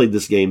said, I played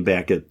this game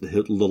back at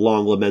the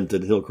long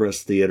lamented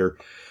Hillcrest Theater,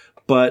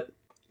 but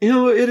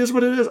it is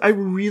what it is. I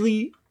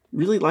really,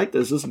 really like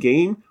this. This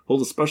game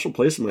holds a special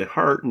place in my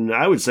heart, and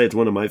I would say it's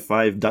one of my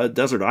 5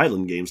 Desert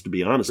Island games, to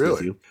be honest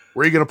with you.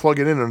 Where are you going to plug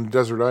it in on a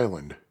desert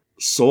island?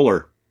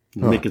 Solar.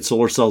 Making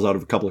solar cells out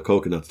of a couple of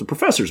coconuts. The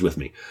professor's with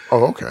me.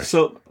 Oh, okay.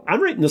 So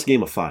I'm rating this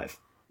game a 5.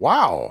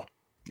 Wow.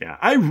 Yeah,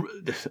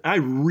 I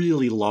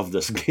really love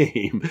this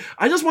game.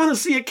 I just want to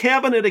see a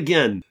cabinet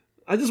again.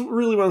 I just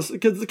really want to,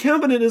 because the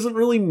cabinet isn't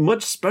really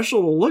much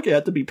special to look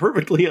at, to be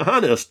perfectly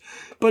honest.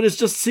 But it's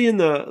just seeing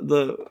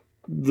the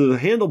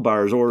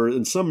handlebars, or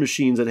in some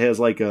machines it has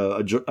like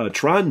a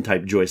Tron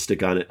type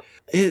joystick on it.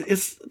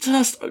 It's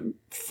just a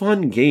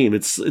fun game.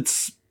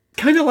 It's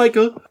kind of like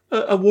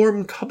a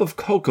warm cup of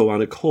cocoa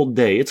on a cold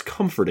day. It's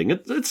comforting.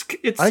 It's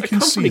a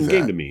comforting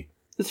game to me.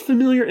 It's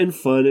familiar and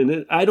fun,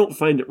 and I don't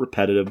find it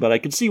repetitive, but I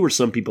can see where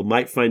some people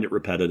might find it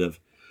repetitive.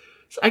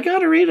 So I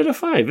gotta rate it a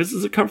 5. This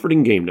is a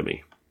comforting game to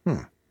me.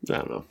 I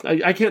don't know.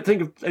 I can't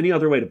think of any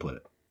other way to put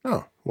it.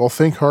 Oh, well,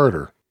 think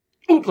harder.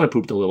 Oops, I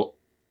pooped a little.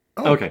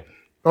 Oh. Okay.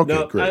 Okay,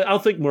 no, great. I'll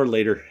think more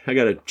later. I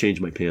gotta change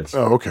my pants.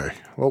 Oh, okay.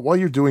 Well, while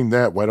you're doing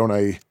that, why don't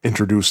I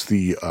introduce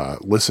the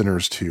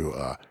listeners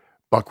to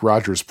Buck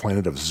Rogers'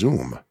 Planet of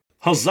Zoom?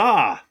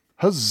 Huzzah!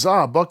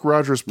 Huzzah! Buck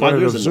Rogers'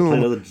 Planet of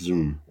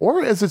Zoom.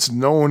 Or as it's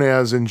known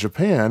as in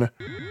Japan,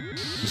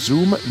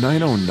 Zoom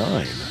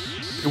 909.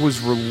 It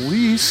was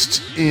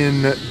released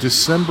in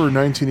December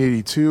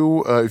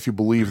 1982, if you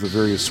believe the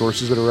various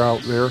sources that are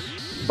out there,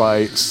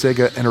 by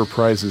Sega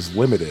Enterprises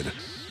Limited,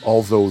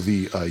 although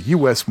the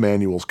U.S.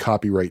 manual's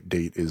copyright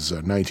date is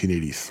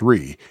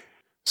 1983.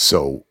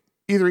 So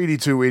either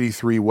 82,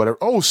 83, whatever.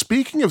 Oh,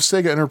 speaking of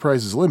Sega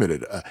Enterprises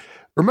Limited,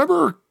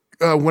 remember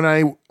when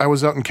I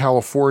was out in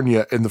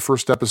California in the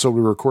first episode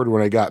we recorded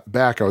when I got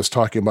back, I was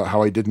talking about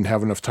how I didn't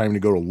have enough time to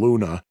go to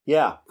Luna.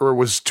 Yeah. Or it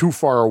was too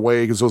far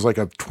away because it was like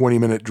a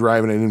 20-minute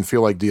drive and I didn't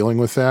feel like dealing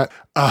with that.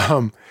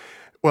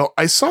 Well,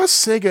 I saw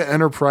Sega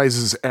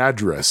Enterprises'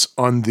 address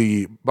on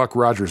the Buck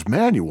Rogers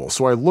manual,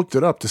 so I looked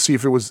it up to see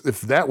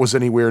if that was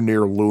anywhere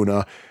near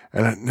Luna,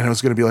 and I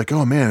was going to be like,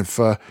 oh man,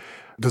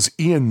 does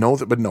Ian know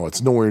that? But no,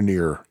 it's nowhere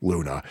near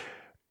Luna.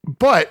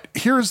 But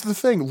here's the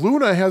thing.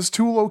 Luna has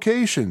 2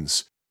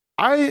 locations.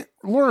 I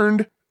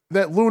learned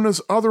that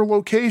Luna's other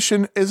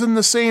location is in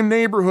the same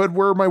neighborhood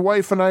where my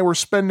wife and I were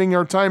spending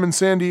our time in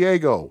San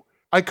Diego.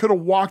 I could have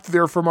walked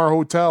there from our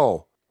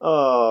hotel.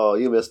 Oh,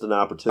 you missed an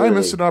opportunity. I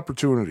missed an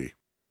opportunity.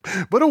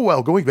 But oh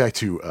well, going back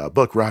to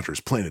Buck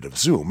Rogers' Planet of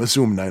Zoom,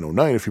 Zoom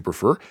 909 if you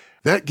prefer,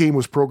 that game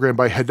was programmed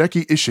by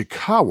Hideki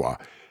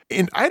Ishikawa.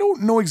 And I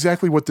don't know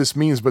exactly what this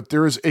means, but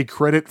there is a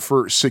credit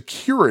for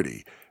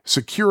security.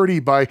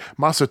 Security by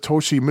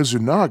Masatoshi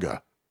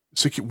Mizunaga.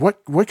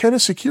 What kind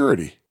of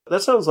security?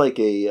 That sounds like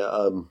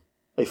a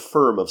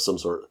firm of some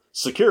sort.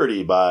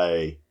 Security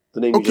by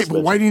The name you Okay, just but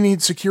mentioned. why do you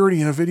need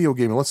security in a video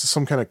game unless it's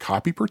some kind of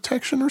copy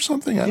protection or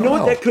something? I You don't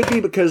know what? That could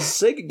be because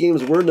Sega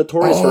games were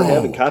notorious for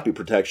having copy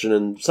protection,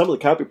 and some of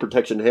the copy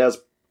protection has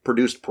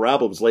produced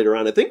problems later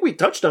on. I think we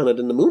touched on it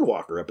in the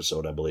Moonwalker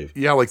episode, I believe.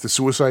 Yeah, like the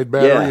suicide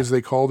battery, Yeah. as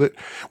they called it.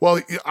 Well,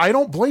 I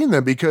don't blame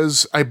them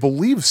because I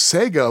believe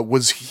Sega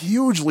was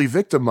hugely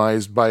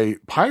victimized by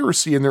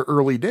piracy in their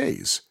early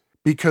days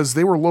because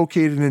they were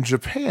located in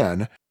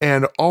Japan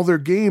and all their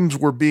games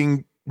were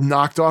being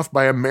knocked off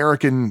by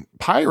American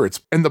pirates.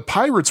 And the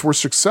pirates were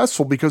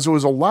successful because it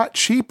was a lot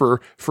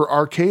cheaper for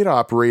arcade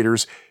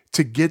operators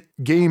to get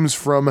games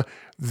from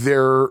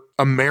their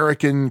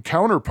American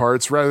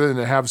counterparts rather than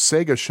to have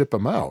Sega ship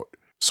them out.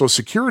 So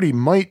security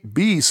might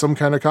be some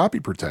kind of copy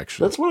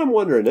protection. That's what I'm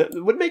wondering.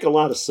 It would make a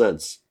lot of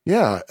sense.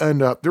 Yeah,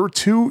 and there were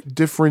two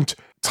different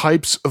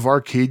types of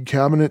arcade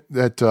cabinet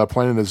that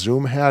Planet of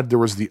Zoom had. There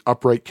was the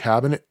upright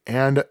cabinet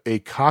and a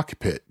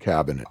cockpit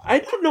cabinet. I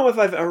don't know if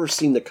I've ever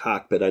seen the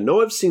cockpit. I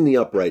know I've seen the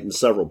upright in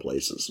several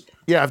places.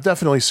 Yeah, I've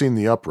definitely seen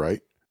the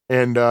upright.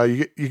 And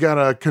you got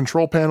a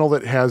control panel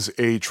that has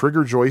a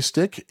trigger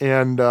joystick,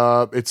 and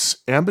it's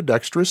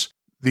ambidextrous.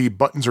 The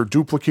buttons are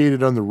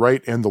duplicated on the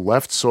right and the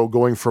left, so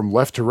going from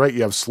left to right,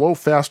 you have slow,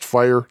 fast,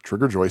 fire,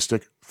 trigger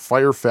joystick,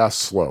 fire, fast,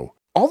 slow.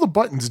 All the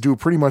buttons do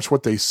pretty much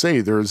what they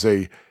say. There's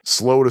a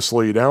slow to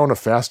slow you down, a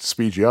fast to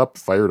speed you up,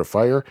 fire to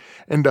fire.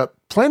 And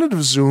Planet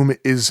of Zoom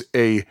is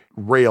a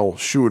rail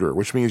shooter,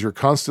 which means you're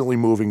constantly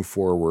moving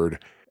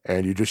forward,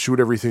 and you just shoot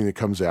everything that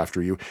comes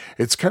after you.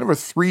 It's kind of a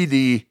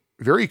 3D,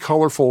 very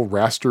colorful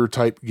raster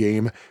type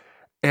game.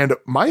 And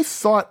my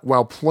thought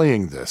while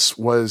playing this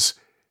was,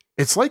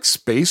 it's like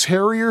Space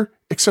Harrier,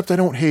 except I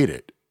don't hate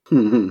it.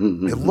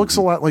 It looks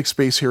a lot like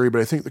Space Harrier, but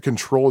I think the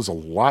control is a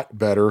lot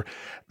better.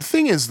 The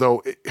thing is,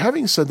 though,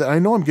 having said that, I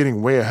know I'm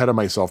getting way ahead of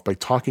myself by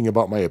talking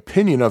about my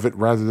opinion of it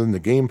rather than the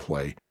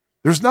gameplay.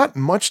 There's not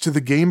much to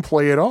the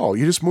gameplay at all.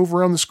 You just move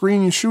around the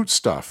screen, you shoot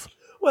stuff.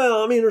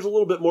 Well, I mean, there's a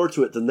little bit more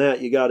to it than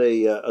that. You got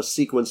a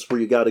sequence where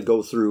you got to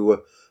go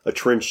through a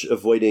trench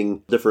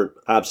avoiding different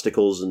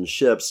obstacles and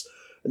ships,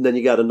 and then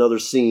you got another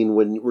scene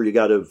where you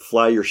got to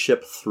fly your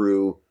ship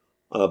through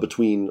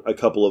between a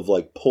couple of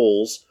like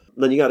poles.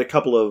 And then you got a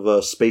couple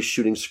of space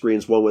shooting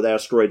screens, one with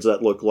asteroids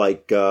that look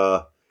like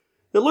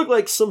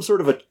some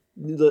sort of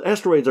the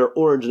asteroids are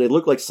orange and they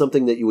look like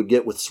something that you would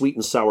get with sweet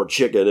and sour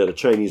chicken at a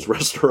Chinese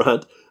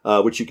restaurant,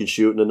 which you can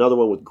shoot, and another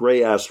one with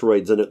gray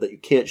asteroids in it that you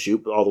can't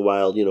shoot, all the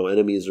while,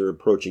 enemies are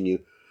approaching you.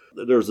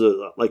 There's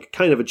a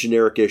kind of a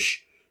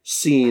generic-ish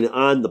scene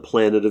on the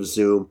Planet of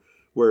Zoom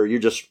where you're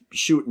just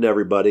shooting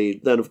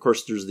everybody. Then, of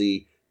course, there's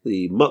the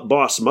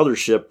boss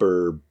mothership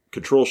or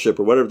control ship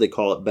or whatever they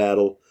call it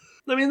battle.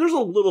 I mean, there's a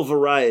little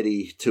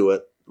variety to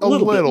it. A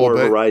little bit more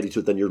variety to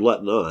it than you're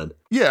letting on.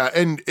 Yeah,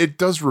 and it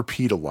does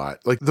repeat a lot.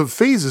 Like, the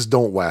phases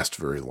don't last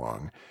very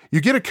long. You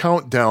get a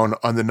countdown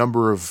on the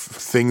number of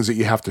things that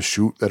you have to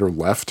shoot that are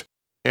left.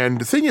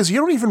 And the thing is, you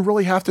don't even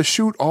really have to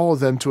shoot all of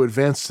them to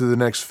advance to the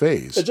next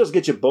phase. It just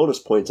gets you bonus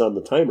points on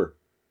the timer.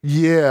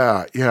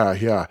 Yeah.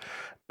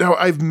 Now,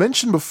 I've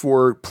mentioned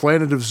before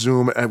Planet of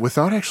Zoom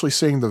without actually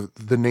saying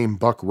the name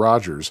Buck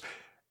Rogers.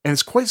 And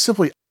it's quite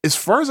simply, as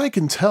far as I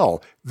can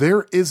tell,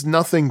 there is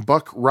nothing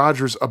Buck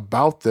Rogers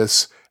about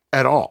this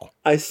at all.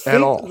 I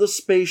think the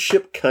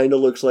spaceship kind of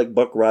looks like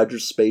Buck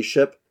Rogers'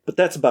 spaceship, but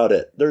that's about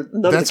it.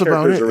 None of the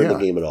characters are in the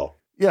game at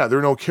all. Yeah, there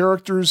are no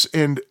characters,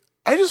 and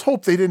I just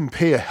hope they didn't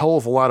pay a hell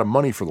of a lot of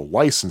money for the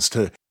license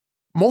to...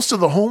 Most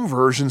of the home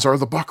versions are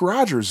the Buck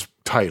Rogers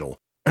title.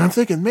 And I'm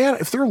thinking, man,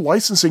 if they're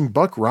licensing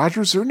Buck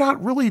Rogers, they're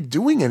not really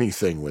doing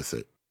anything with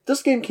it.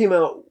 This game came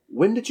out,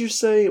 when did you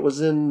say? It was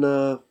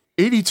in...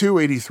 82,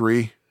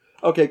 83.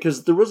 Okay,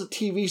 because there was a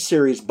TV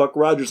series, Buck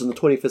Rogers in the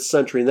 25th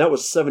Century, and that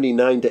was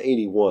 79 to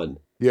 81.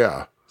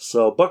 Yeah.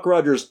 So Buck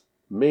Rogers'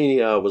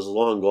 mania was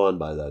long gone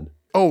by then.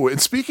 Oh,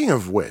 and speaking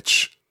of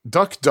which,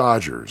 Duck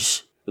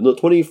Dodgers. In the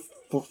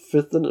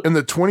 25th in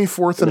the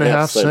 24th and a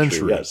half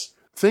century. Yes.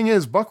 Thing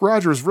is, Buck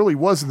Rogers really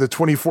was in the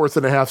 24th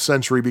and a half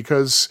century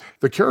because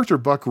the character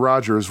Buck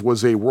Rogers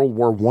was a World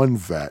War I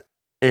vet.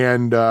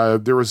 And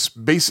there was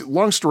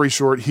long story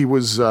short, he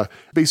was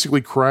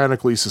basically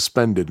cryonically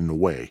suspended in a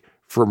way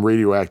from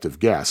radioactive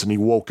gas. And he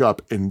woke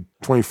up in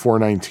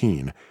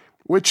 2419,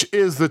 which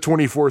is the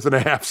 24th and a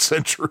half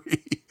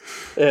century.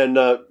 And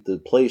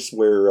the place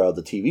where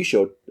the TV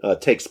show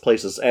takes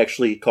place is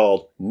actually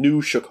called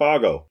New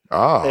Chicago.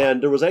 Ah.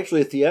 And there was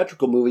actually a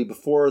theatrical movie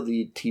before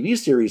the TV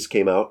series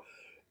came out.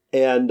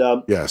 And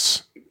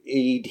yes,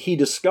 he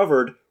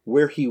discovered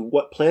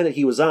what planet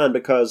he was on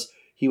because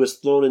he was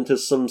thrown into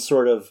some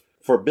sort of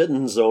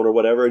forbidden zone or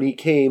whatever, and he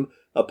came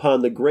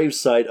upon the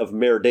gravesite of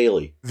Mayor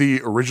Daley.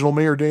 The original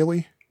Mayor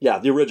Daley? Yeah,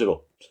 the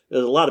original. A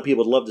lot of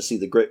people would love to see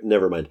the great...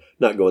 Never mind.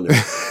 Not going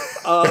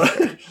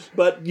there.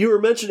 But you were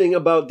mentioning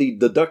about the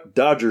Duck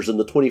Dodgers in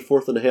the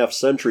 24th and a half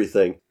century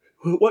thing.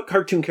 What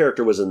cartoon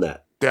character was in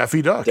that?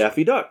 Daffy Duck.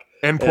 Daffy Duck.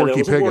 And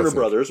Porky Pig. And it was Warner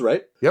Brothers,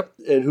 right? Yep.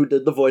 And who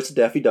did the voice of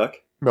Daffy Duck?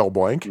 Mel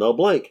Blanc. Mel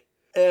Blanc.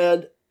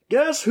 And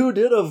guess who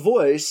did a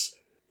voice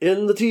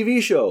in the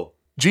TV show?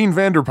 Gene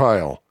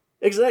Vanderpyle.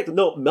 Exactly.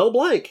 No, Mel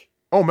Blanc.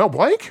 Oh, Mel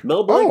Blanc?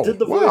 Mel Blanc Oh, did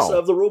the voice wow.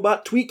 of the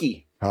robot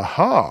Tweaky.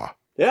 Aha.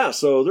 Yeah,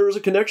 so there was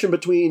a connection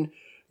between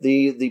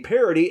the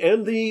parody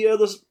and the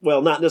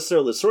well, not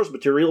necessarily the source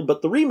material,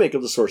 but the remake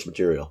of the source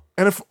material.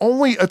 And if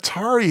only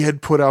Atari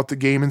had put out the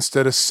game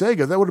instead of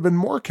Sega, that would have been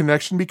more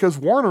connection because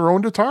Warner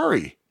owned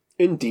Atari.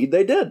 Indeed,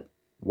 they did.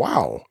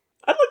 Wow.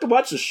 I'd like to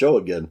watch this show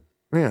again.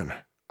 Man,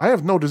 I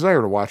have no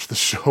desire to watch the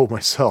show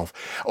myself.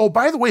 Oh,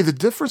 by the way, the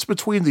difference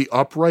between the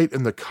upright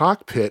and the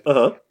cockpit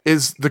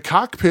is the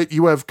cockpit,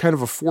 you have kind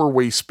of a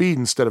 4-way speed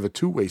instead of a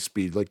 2-way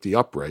speed like the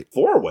upright.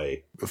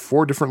 4-way?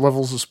 4 different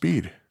levels of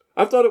speed.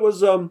 I thought it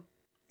was, you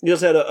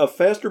just had a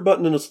faster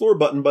button and a slower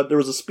button, but there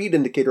was a speed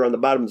indicator on the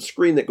bottom of the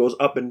screen that goes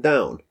up and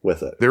down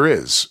with it. There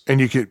is. And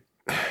you could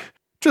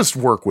just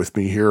work with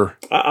me here.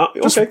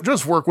 Okay.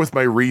 Just work with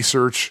my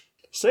research.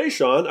 Say,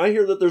 Sean, I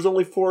hear that there's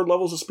only 4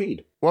 levels of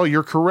speed. Well,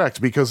 you're correct,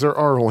 because there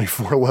are only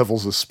 4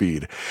 levels of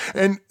speed.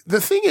 And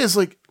the thing is,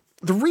 like,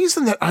 the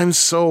reason that I'm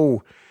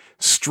so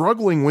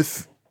struggling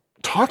with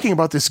talking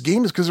about this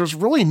game is because there's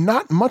really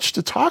not much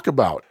to talk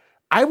about.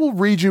 I will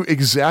read you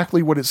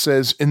exactly what it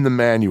says in the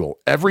manual,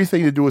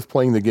 everything to do with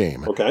playing the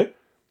game. Okay.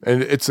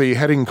 And it's a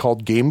heading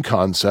called Game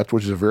Concept,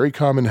 which is a very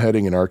common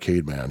heading in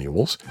arcade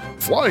manuals.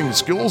 Flying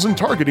skills and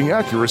targeting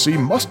accuracy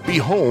must be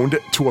honed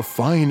to a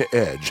fine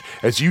edge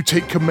as you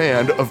take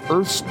command of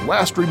Earth's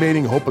last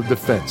remaining hope of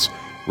defense.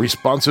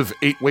 Responsive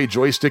 8-way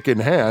joystick in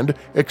hand,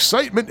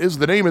 excitement is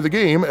the name of the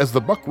game as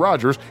the Buck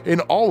Rogers,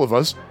 in All of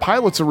Us,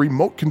 pilots a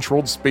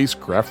remote-controlled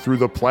spacecraft through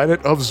the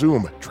planet of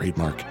Zoom,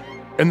 trademark.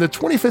 In the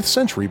 25th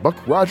century, Buck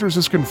Rogers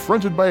is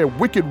confronted by a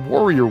wicked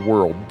warrior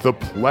world, the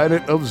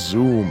planet of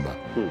Zoom.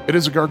 It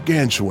is a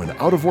gargantuan,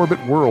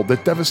 out-of-orbit world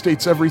that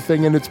devastates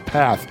everything in its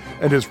path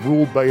and is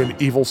ruled by an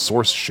evil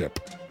source ship.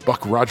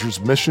 Buck Rogers'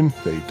 mission,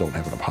 they don't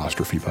have an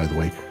apostrophe by the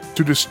way,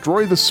 to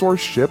destroy the source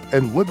ship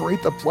and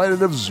liberate the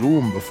planet of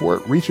Zoom before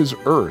it reaches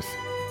Earth.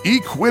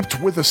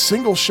 Equipped with a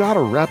single-shot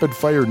or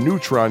rapid-fire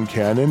neutron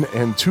cannon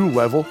and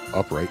 2-level,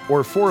 upright,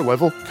 or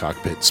 4-level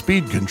cockpit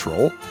speed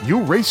control,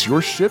 you race your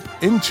ship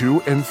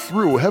into and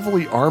through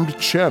heavily armed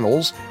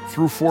channels,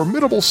 through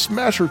formidable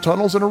smasher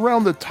tunnels, and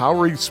around the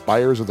towering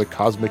spires of the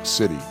cosmic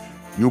city.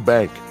 You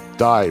bank,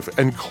 dive,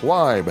 and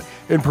climb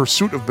in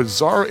pursuit of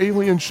bizarre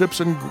alien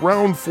ships and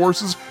ground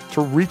forces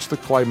to reach the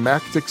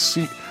climatic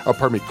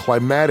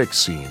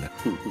scene.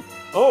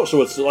 Oh,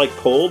 so it's like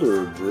cold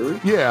or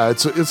dreary? Yeah,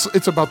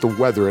 it's about the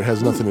weather. It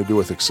has nothing to do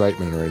with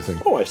excitement or anything.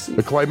 Oh, I see.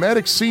 The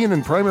climatic scene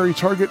and primary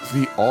target,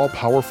 the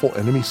all-powerful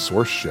enemy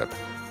source ship.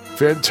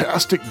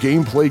 Fantastic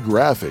gameplay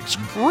graphics,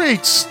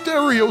 great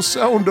stereo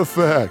sound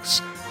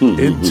effects,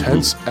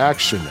 intense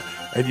action,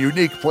 and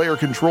unique player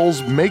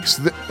controls makes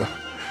the...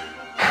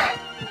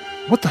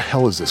 What the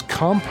hell is this?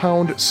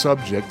 Compound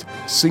subject,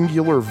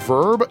 singular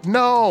verb?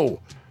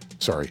 No!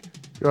 Sorry.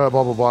 Blah,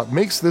 blah, blah,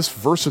 makes this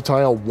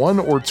versatile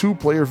 1- or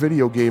 2-player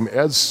video game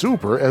as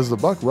super as the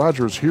Buck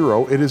Rogers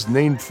hero it is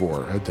named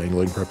for, a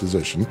dangling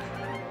preposition.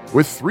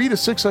 With 3 to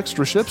 6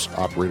 extra ships,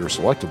 operator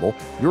selectable,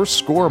 your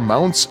score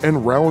mounts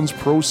and rounds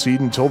proceed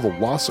until the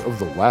loss of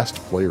the last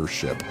player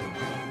ship.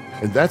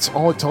 And that's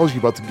all it tells you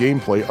about the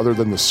gameplay other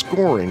than the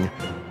scoring.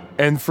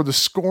 And for the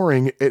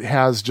scoring, it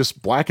has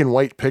just black and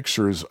white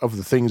pictures of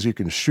the things you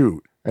can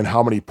shoot and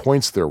how many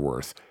points they're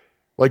worth.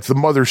 Like the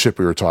mothership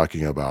we were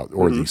talking about,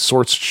 or the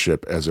source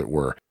ship, as it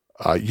were.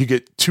 You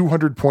get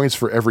 200 points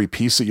for every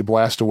piece that you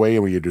blast away,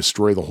 and when you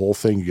destroy the whole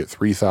thing, you get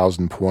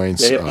 3,000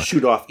 points. You have to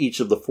shoot off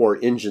each of the 4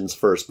 engines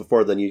first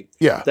before then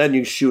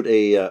you shoot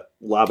a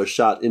lob a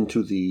shot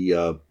into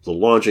the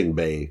launching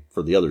bay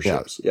for the other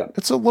ships. Yeah,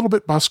 it's a little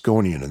bit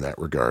Bosconian in that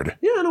regard.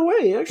 Yeah, in a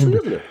way, actually,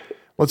 isn't it?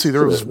 Let's see,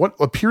 there was what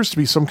appears to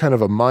be some kind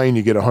of a mine.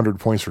 You get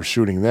 100 points for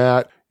shooting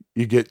that.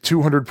 You get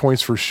 200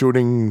 points for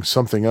shooting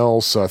something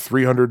else,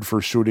 300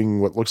 for shooting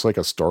what looks like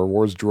a Star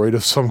Wars droid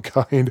of some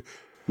kind,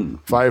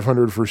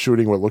 500 for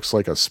shooting what looks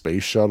like a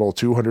space shuttle,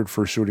 200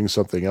 for shooting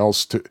something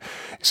else.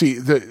 See,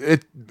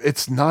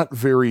 it's not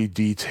very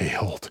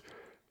detailed.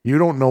 You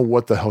don't know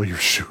what the hell you're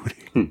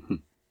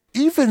shooting.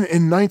 Even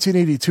in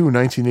 1982,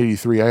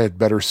 1983, I had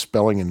better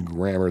spelling and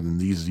grammar than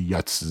these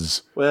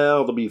yutzes.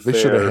 Well, to be fair,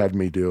 they should have had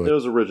me do it. It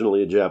was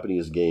originally a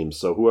Japanese game,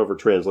 so whoever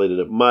translated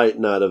it might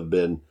not have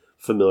been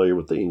familiar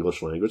with the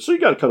English language, so you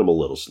got to cut them a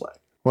little slack.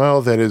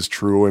 Well, that is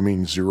true. I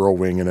mean, Zero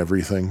Wing and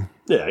everything.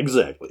 Yeah,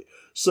 exactly.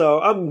 So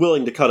I'm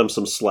willing to cut them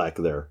some slack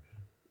there.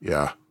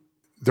 Yeah.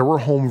 There were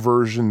home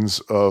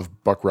versions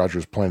of Buck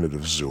Rogers' Planet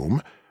of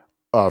Zoom.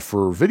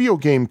 For video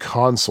game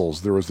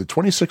consoles, there was the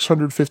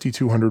 2600,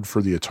 5200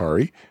 for the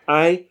Atari.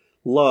 I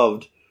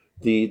loved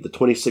the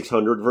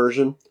 2600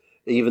 version,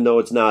 even though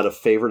it's not a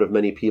favorite of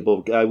many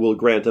people. I will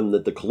grant them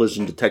that the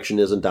collision detection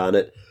isn't on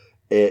it.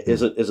 It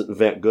isn't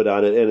that good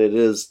on it, and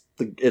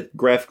it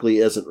graphically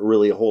isn't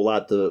really a whole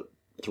lot to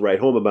write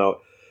home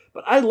about.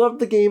 But I loved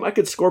the game. I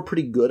could score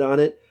pretty good on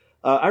it.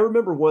 I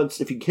remember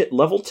once, if you hit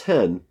level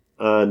 10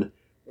 on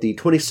the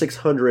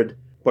 2600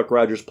 Buck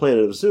Rogers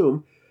Planet of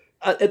Zoom,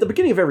 at the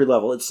beginning of every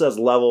level, it says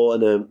level,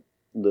 and then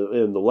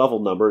the level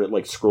number, and it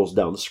like scrolls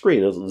down the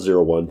screen. It's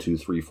 0, 1, 2,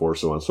 3, 4,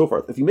 so on and so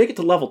forth. If you make it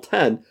to level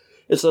 10,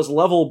 It says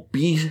level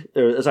B,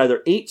 it's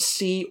either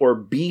 8C or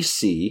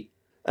BC.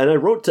 And I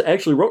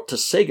actually wrote to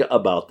Sega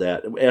about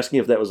that, asking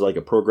if that was like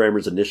a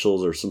programmer's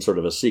initials or some sort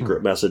of a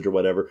secret message or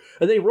whatever.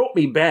 And they wrote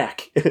me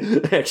back,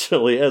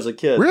 actually, as a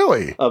kid.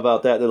 Really?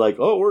 About that. And they're like,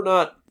 oh, we're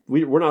not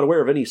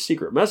aware of any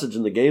secret message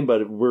in the game,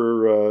 but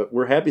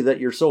we're happy that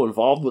you're so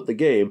involved with the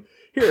game.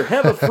 Here,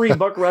 have a free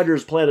Buck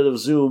Rogers Planet of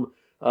Zoom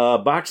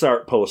box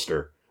art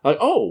poster. Like,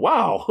 oh,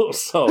 wow.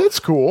 So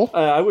That's cool.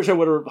 I wish I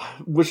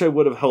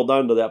would have held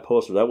on to that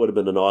poster. That would have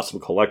been an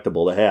awesome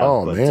collectible to have.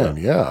 Oh, but, man,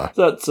 yeah.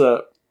 That's,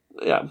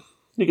 yeah.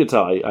 You can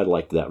tell I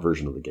liked that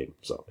version of the game.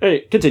 So,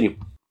 hey, continue.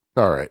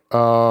 All right.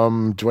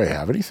 Do I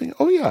have anything?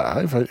 Oh, yeah,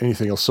 I've had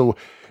anything else. So,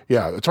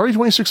 yeah, Atari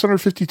 2600,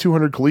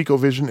 5200,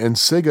 ColecoVision, and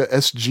Sega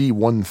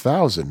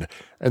SG-1000.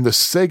 And the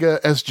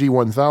Sega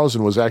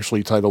SG-1000 was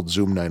actually titled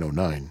Zoom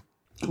 909.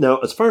 Now,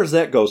 as far as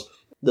that goes,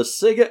 the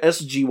Sega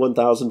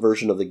SG-1000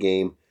 version of the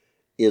game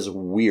is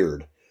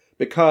weird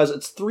because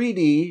it's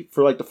 3D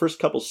for like the first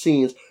couple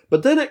scenes,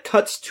 but then it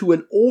cuts to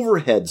an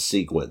overhead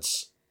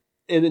sequence.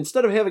 And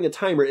instead of having a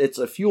timer, it's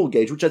a fuel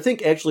gauge, which I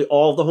think actually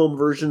all of the home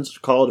versions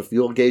call it a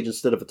fuel gauge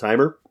instead of a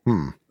timer.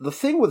 The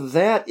thing with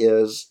that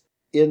is,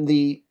 in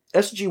the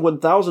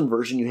SG-1000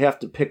 version, you have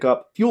to pick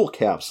up fuel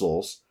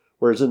capsules,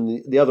 whereas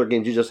in the other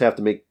games, you just have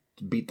to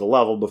beat the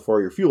level before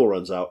your fuel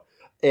runs out.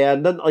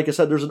 And then, like I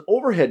said, there's an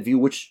overhead view,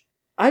 which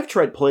I've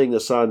tried playing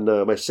this on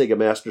my Sega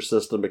Master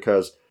System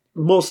because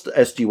most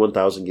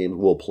SG-1000 games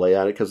will play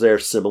on it because they're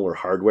similar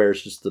hardware.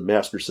 It's just the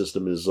Master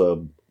System is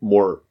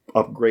more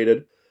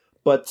upgraded.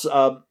 But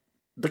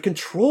the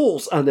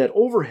controls on that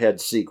overhead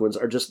sequence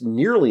are just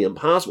nearly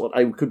impossible.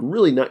 I could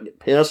really not get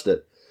past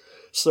it.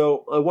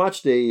 So I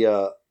watched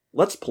a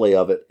Let's Play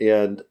of it,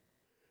 and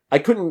I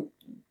couldn't...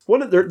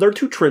 There are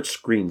two trench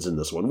screens in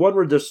this one. One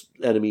where there's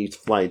enemies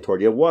flying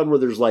toward you. One where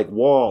there's like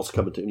walls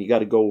coming to you, and you got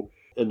to go...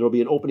 And there'll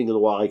be an opening in the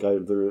wall, like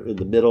either in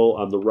the middle,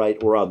 on the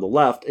right, or on the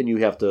left, and you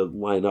have to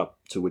line up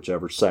to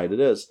whichever side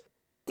it is.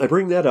 I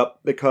bring that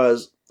up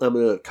because I'm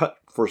going to cut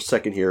for a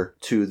second here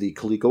to the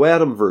Coleco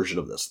Adam version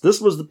of this.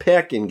 This was the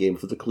pack-in game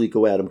for the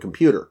Coleco Adam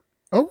computer.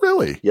 Oh,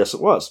 really? Yes, it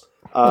was.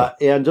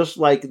 And just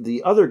like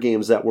the other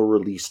games that were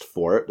released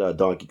for it,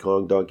 Donkey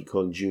Kong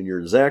Jr.,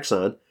 and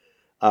Zaxxon,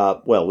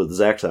 with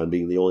Zaxxon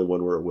being the only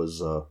one where it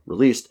was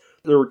released,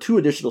 there were two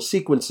additional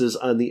sequences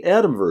on the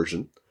Adam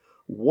version.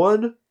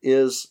 One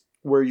is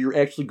where you're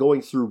actually going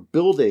through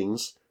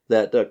buildings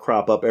that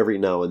crop up every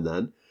now and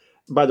then.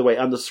 By the way,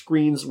 on the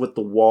screens with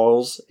the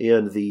walls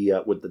and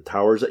with the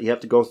towers that you have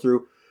to go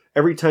through,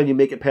 every time you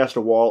make it past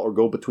a wall or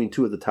go between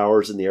two of the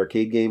towers in the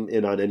arcade game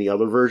and on any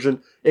other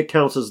version, it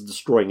counts as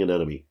destroying an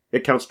enemy.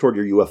 It counts toward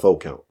your UFO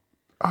count.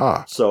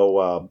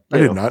 So I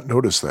did not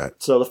notice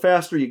that. So the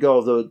faster you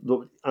go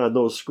on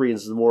those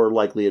screens, the more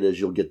likely it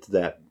is you'll get to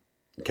that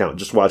count.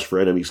 Just watch for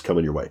enemies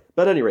coming your way.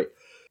 But at any rate,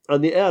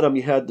 on the Adam,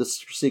 you had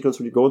this sequence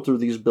when you're going through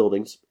these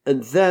buildings,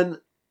 and then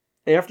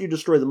after you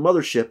destroy the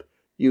mothership,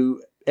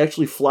 you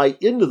actually fly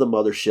into the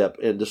mothership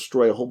and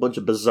destroy a whole bunch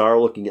of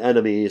bizarre-looking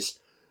enemies,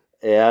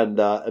 and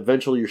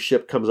eventually your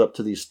ship comes up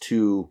to these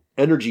two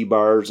energy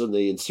bars, and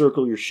they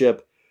encircle your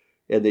ship,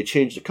 and they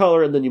change the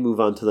color, and then you move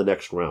on to the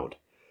next round.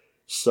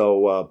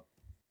 So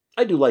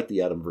I do like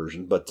the Adam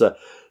version, but the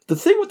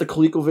thing with the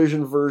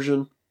ColecoVision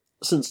version,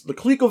 since the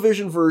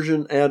ColecoVision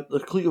version and the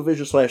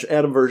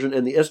ColecoVision/Adam version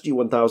and the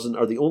SG-1000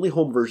 are the only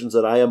home versions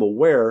that I am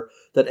aware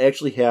that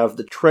actually have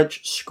the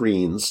trench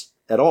screens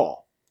at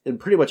all. And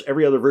pretty much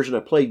every other version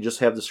I played, you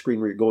just have the screen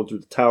where you're going through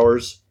the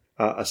towers,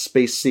 a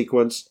space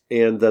sequence,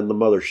 and then the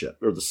mothership,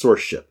 or the source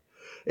ship.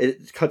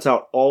 It cuts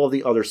out all of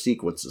the other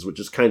sequences,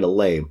 which is kind of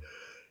lame.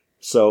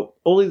 So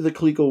only the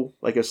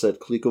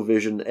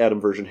ColecoVision,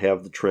 Adam version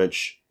have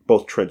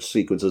both trench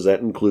sequences. That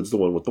includes the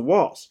one with the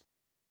walls.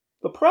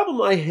 The problem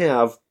I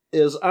have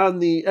is on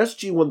the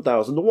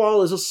SG-1000, the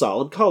wall is a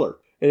solid color,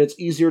 and it's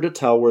easier to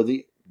tell where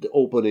the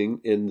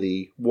opening in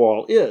the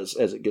wall is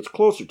as it gets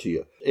closer to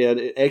you, and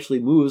it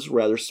actually moves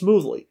rather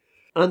smoothly.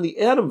 On the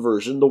Adam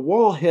version, the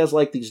wall has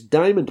like these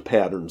diamond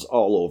patterns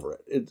all over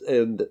it,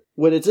 and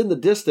when it's in the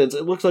distance,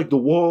 it looks like the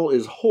wall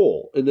is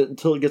whole, and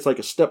until it gets like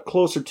a step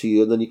closer to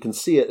you, and then you can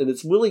see it, and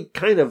it's really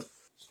kind of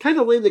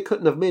lame they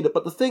couldn't have made it.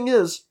 But the thing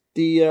is,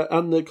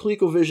 on the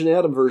ColecoVision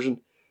Adam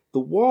version,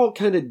 the wall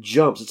kind of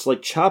jumps. It's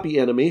like choppy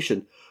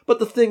animation. But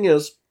the thing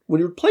is,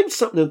 when you're playing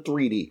something in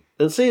 3D,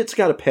 and say it's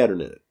got a pattern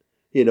in it,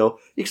 you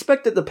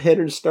expect that the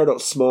pattern to start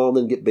out small and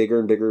then get bigger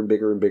and bigger and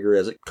bigger and bigger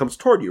as it comes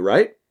toward you,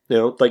 right?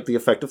 Like the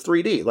effect of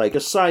 3D. Like a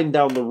sign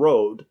down the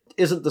road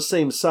isn't the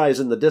same size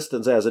in the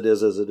distance as it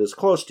is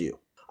close to you.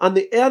 On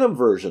the Adam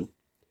version,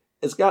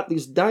 it's got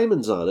these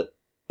diamonds on it,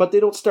 but they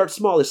don't start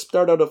small. They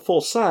start out at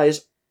full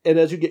size, and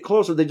as you get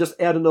closer, they just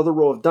add another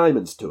row of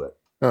diamonds to it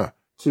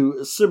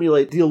to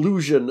simulate the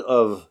illusion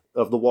of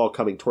the wall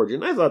coming toward you.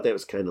 And I thought that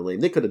was kind of lame.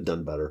 They could have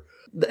done better.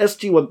 The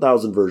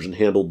SG-1000 version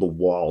handled the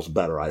walls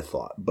better, I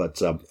thought. But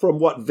from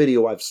what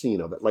video I've seen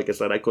of it, like I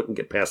said, I couldn't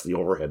get past the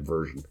overhead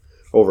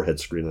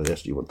screen on the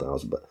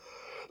SG-1000. But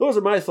those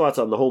are my thoughts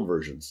on the home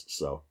versions.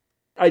 So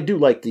I do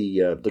like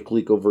the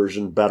Coleco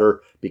version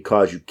better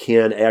because you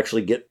can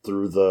actually get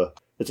through the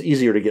it's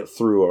easier to get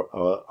through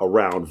a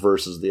round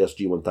versus the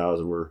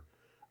SG-1000, where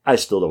I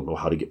still don't know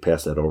how to get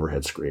past that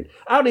overhead screen.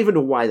 I don't even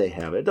know why they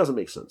have it. It doesn't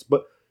make sense.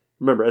 But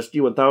remember,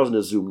 SG-1000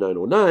 is Zoom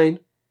 909.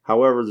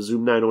 However, the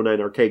Zoom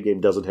 909 arcade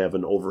game doesn't have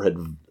an overhead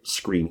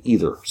screen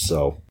either.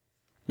 So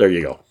there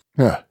you go.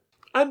 Yeah.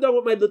 I'm done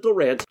with my little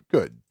rant.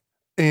 Good.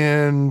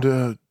 And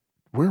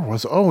where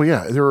was... Oh,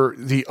 yeah. There are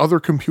the other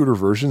computer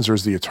versions.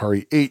 There's the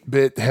Atari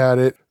 8-bit had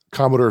it,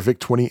 Commodore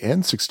VIC-20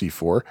 and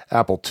 64,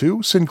 Apple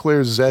II,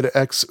 Sinclair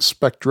ZX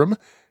Spectrum,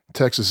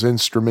 Texas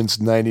Instruments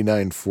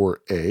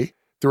 99.4A.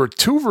 There were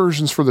two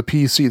versions for the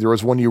PC. There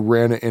was one you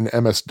ran in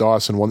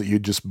MS-DOS and one that you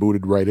just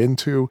booted right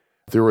into.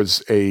 There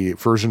was a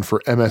version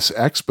for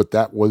MSX, but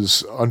that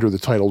was under the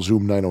title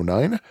Zoom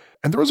 909.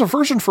 And there was a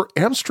version for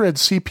Amstrad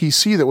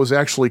CPC that was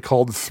actually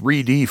called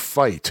 3D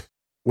Fight,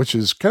 which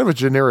is kind of a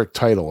generic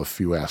title if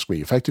you ask me.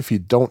 In fact, if you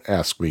don't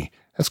ask me,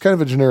 that's kind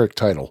of a generic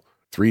title,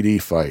 3D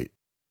Fight.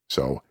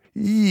 So,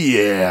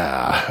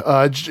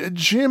 yeah.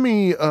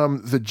 Jimmy,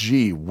 the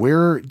G,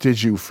 where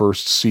did you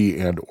first see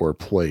and or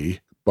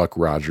play Buck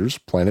Rogers'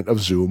 Planet of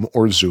Zoom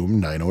or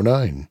Zoom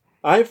 909?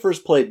 I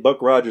first played Buck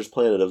Rogers'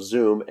 Planet of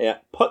Zoom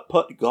at Putt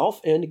Putt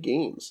Golf and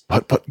Games.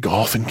 Putt Putt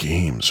Golf and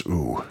Games,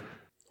 ooh.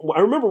 Well,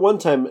 I remember one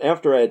time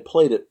after I had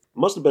played it,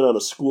 must have been on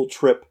a school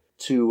trip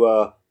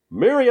to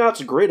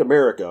Marriott's Great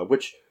America,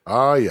 which...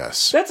 Ah,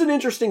 yes. That's an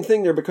interesting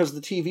thing there because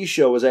the TV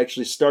show was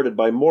actually started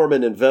by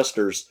Mormon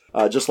investors,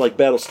 just like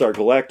Battlestar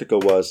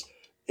Galactica was.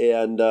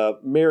 And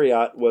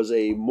Marriott was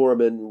a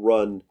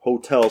Mormon-run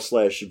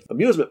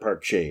hotel/amusement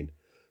park chain.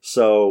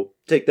 So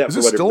take that Is for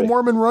it whatever. still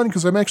Mormon run?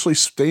 Because I'm actually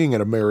staying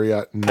at a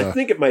Marriott. And, I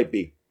think it might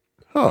be.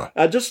 Huh.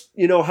 Just,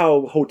 you know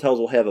how hotels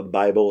will have a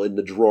Bible in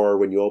the drawer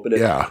when you open it?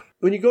 Yeah.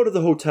 When you go to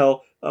the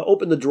hotel,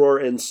 open the drawer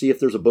and see if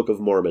there's a Book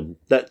of Mormon.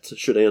 That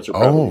should answer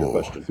probably your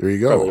question. There you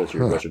go. Probably answer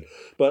your question.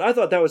 But I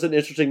thought that was an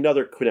interesting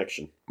another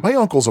connection. My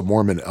uncle's a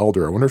Mormon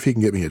elder. I wonder if he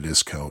can get me a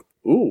discount.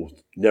 Ooh,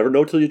 never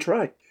know till you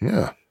try.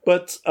 Yeah.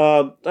 But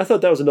I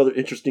thought that was another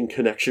interesting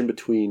connection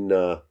between,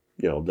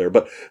 there.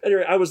 But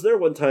anyway, I was there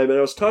one time and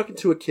I was talking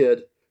to a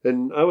kid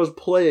and I was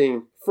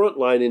playing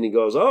Frontline and he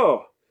goes,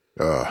 oh.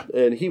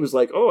 And he was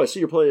like, oh, I see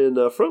you're playing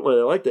Frontline.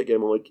 I like that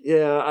game. I'm like,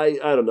 yeah, I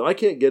don't know. I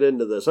can't get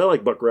into this. I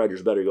like Buck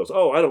Rogers better. He goes,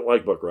 oh, I don't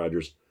like Buck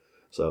Rogers.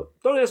 So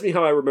don't ask me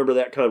how I remember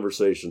that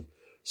conversation.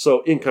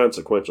 So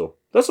inconsequential.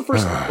 That's the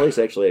first place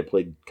actually I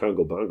played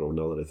Congo Bongo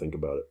now that I think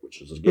about it,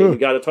 which is a game we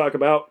got to talk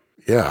about.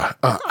 Yeah.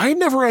 I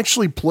never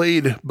actually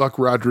played Buck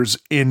Rogers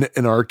in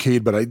an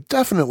arcade, but I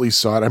definitely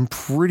saw it. I'm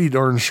pretty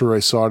darn sure I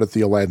saw it at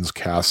the Aladdin's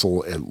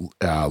Castle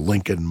at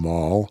Lincoln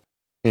Mall.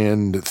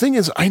 And the thing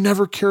is, I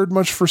never cared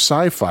much for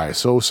sci-fi,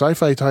 so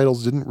sci-fi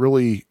titles didn't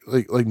really,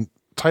 like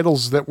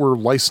titles that were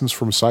licensed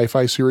from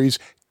sci-fi series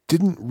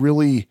didn't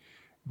really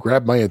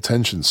grab my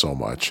attention so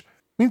much.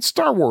 I mean,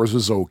 Star Wars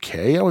was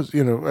okay. I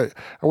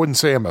wouldn't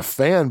say I'm a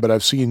fan, but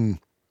I've seen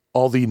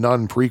all the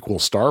non-prequel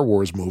Star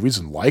Wars movies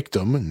and liked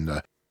them,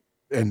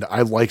 and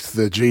I liked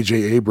the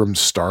J.J. Abrams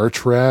Star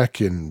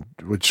Trek, and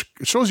which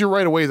shows you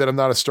right away that I'm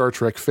not a Star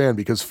Trek fan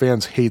because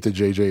fans hate the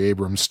J.J.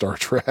 Abrams Star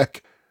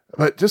Trek.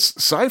 But just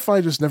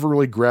sci-fi just never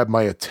really grabbed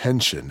my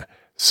attention.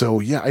 So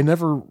yeah, I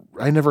never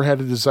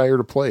had a desire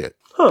to play it.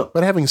 Huh.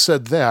 But having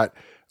said that,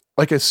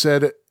 like I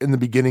said in the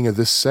beginning of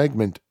this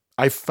segment,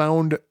 I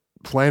found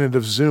Planet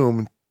of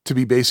Zoom to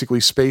be basically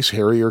Space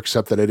Harrier,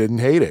 except that I didn't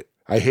hate it.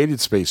 I hated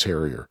Space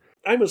Harrier.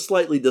 I'm going to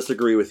slightly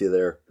disagree with you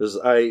there, because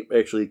I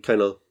actually kind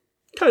of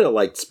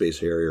liked Space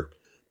Harrier,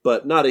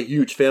 but not a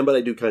huge fan, but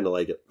I do kind of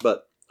like it.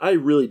 But I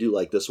really do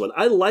like this one.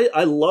 I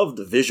love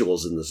the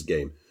visuals in this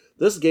game.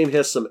 This game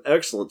has some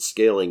excellent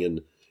scaling,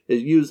 and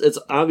it's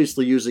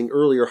obviously using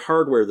earlier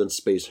hardware than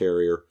Space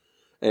Harrier.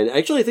 And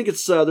actually, I think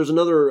it's there's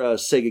another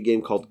Sega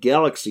game called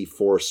Galaxy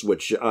Force,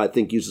 which I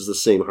think uses the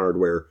same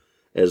hardware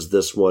as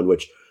this one,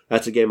 which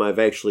that's a game I've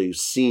actually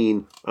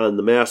seen on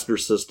the Master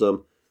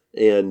System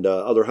and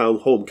other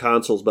home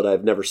consoles, but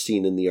I've never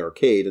seen in the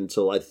arcade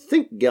until I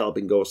think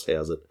Galloping Ghost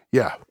has it.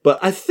 Yeah. But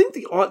I think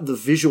the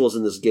visuals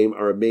in this game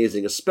are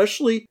amazing,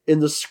 especially in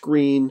the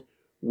screen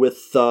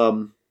with...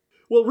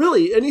 Well,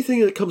 really, anything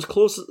that comes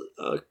close,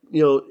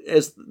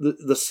 as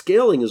the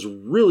scaling is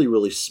really,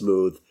 really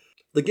smooth.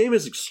 The game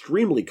is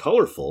extremely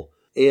colorful,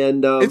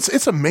 and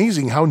it's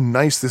amazing how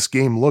nice this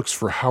game looks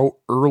for how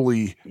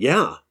early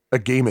a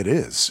game it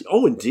is.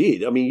 Oh,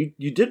 indeed. I mean,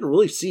 you didn't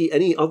really see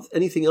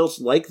anything else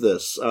like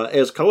this,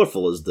 as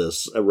colorful as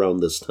this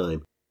around this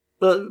time.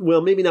 Well,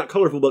 maybe not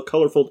colorful, but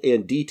colorful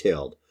and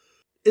detailed.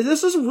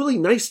 This is a really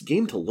nice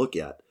game to look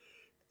at,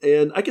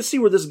 and I can see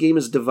where this game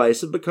is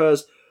divisive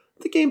because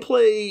the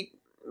gameplay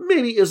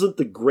maybe isn't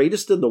the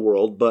greatest in the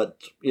world, but,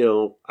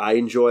 I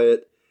enjoy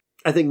it.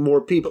 I think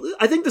more people...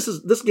 I think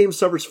this game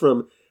suffers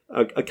from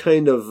a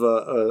kind of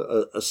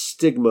a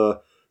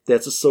stigma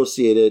that's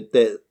associated,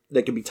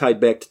 that can be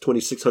tied back to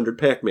 2600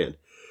 Pac-Man.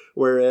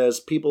 Whereas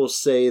people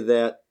say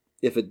that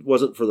if it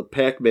wasn't for the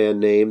Pac-Man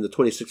name, the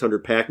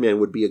 2600 Pac-Man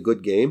would be a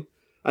good game.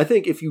 I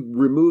think if you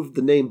removed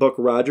the name Buck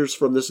Rogers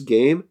from this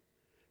game,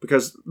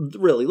 Because,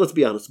 really, let's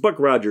be honest, Buck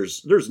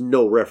Rogers, there's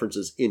no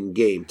references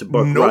in-game to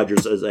Buck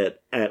Rogers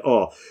at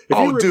all. If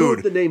you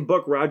remove the name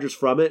Buck Rogers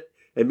from it,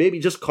 and maybe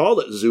just called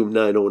it Zoom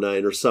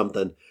 909 or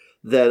something,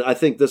 then I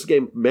think this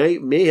game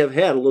may have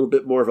had a little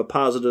bit more of a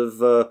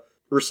positive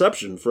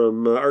reception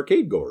from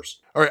arcade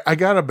goers. All right, I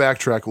got to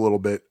backtrack a little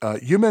bit.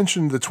 You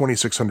mentioned the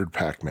 2600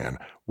 Pac-Man.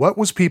 What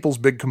was people's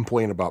big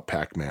complaint about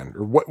Pac-Man?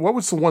 Or what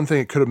was the one thing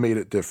that could have made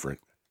it different?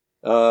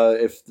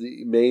 If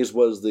the maze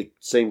was the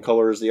same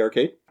color as the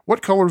arcade.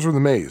 What colors were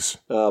the maze?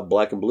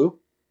 Black and blue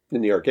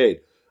in the arcade.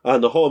 On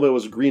the home, it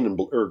was green and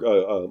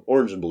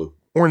orange and blue.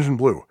 Orange and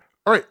blue.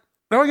 All right.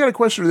 Now I got a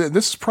question.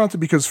 This is prompted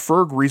because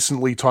Ferg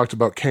recently talked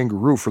about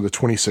Kangaroo for the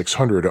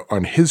 2600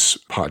 on his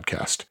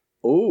podcast.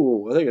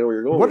 Oh, I think I know where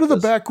you're going. What are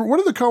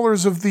the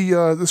colors of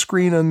the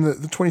screen on the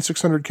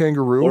 2600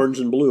 Kangaroo? Orange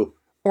and blue.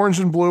 Orange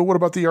and blue. What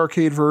about the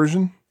arcade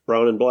version?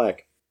 Brown and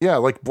black. Yeah,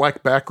 like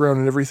black background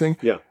and everything.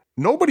 Yeah.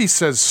 Nobody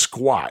says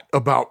squat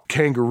about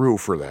Kangaroo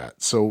for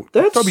that. So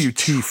that's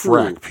WT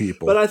frack,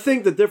 people. But I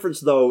think the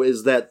difference, though,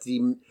 is that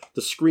the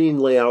screen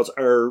layouts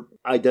are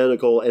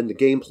identical and the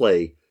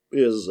gameplay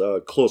is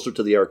closer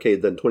to the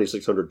arcade than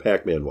 2600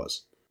 Pac-Man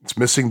was. It's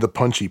missing the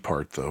punchy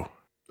part, though.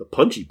 The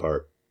punchy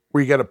part?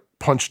 Where you got to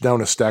punch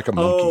down a stack of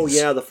monkeys. Oh,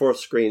 yeah, the fourth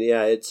screen.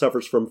 Yeah, it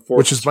suffers from fourth screen.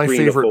 Which is my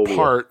favorite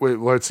part.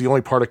 Well, it's the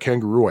only part of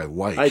Kangaroo I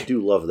like. I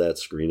do love that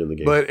screen in the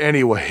game. But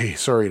anyway,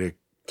 sorry to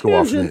go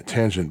off on a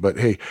tangent. But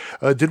hey,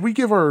 did we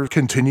give our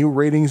continue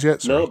ratings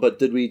yet? Sorry. No, but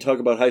did we talk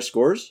about high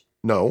scores?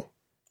 No.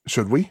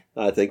 Should we?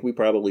 I think we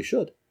probably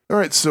should. All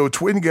right, so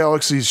Twin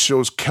Galaxies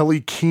shows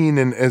Kelly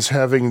Keenan as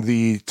having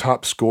the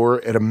top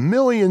score at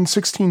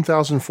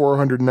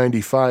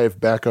 1,016,495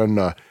 back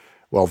on,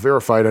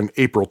 verified on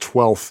April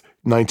 12th,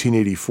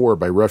 1984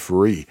 by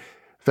referee. In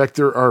fact,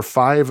 there are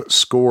 5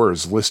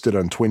 scores listed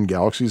on Twin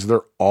Galaxies.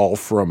 They're all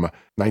from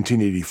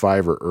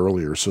 1985 or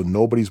earlier, so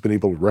nobody's been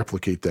able to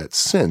replicate that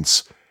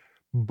since.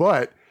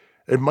 But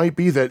it might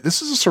be that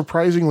this is a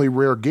surprisingly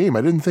rare game.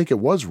 I didn't think it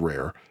was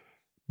rare,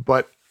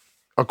 but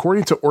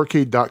according to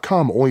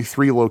Arcade.com, only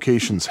 3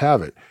 locations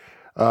have it.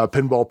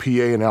 Pinball PA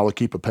in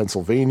Aliquippa,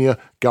 Pennsylvania,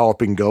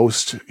 Galloping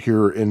Ghost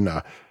here in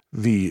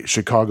the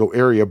Chicago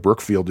area,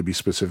 Brookfield to be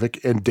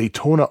specific, and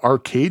Daytona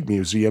Arcade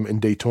Museum in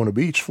Daytona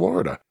Beach,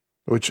 Florida,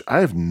 which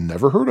I've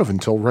never heard of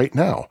until right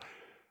now.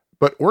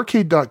 But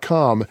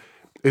Arcade.com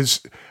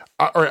is...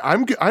 all right,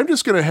 I'm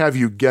just going to have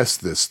you guess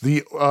this.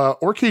 The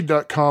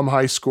Arcade.com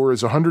high score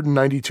is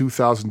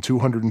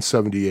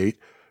 192,278,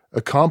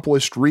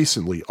 accomplished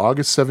recently,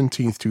 August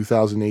 17th,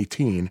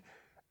 2018,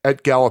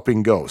 at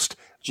Galloping Ghost.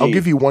 Gee. I'll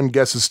give you one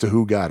guess as to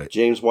who got it.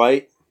 James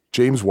White?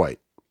 James White.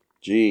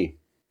 Gee.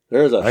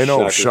 There's a I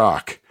know, shocker.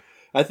 shock.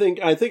 I think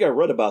I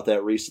read about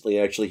that recently,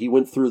 actually. He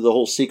went through the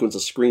whole sequence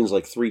of screens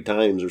like 3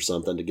 times or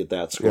something to get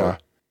that score. Yeah.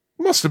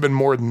 It must have been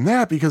more than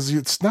that because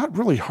it's not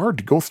really hard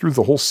to go through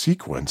the whole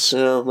sequence.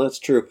 No, that's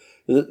true.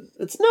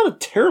 It's not a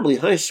terribly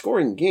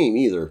high-scoring game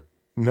either.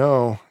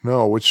 No,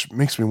 which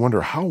makes me wonder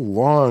how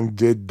long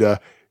did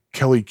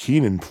Kelly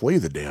Keenan play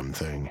the damn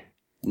thing?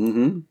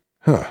 Mm-hmm.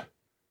 Huh.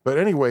 But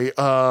anyway,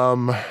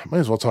 might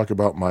as well talk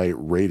about my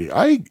rating.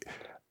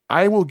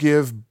 I will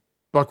give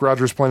Buck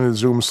Rogers Planet of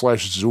Zoom /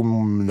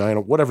 Zoom 9,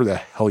 whatever the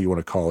hell you want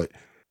to call it,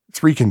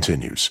 3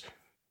 continues.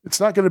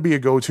 It's not going to be a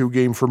go-to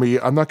game for me.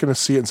 I'm not going to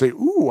see it and say,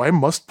 ooh, I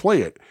must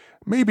play it.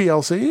 Maybe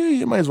I'll say,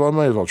 you might as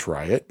well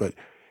try it, but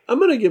I'm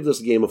going to give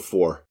this game a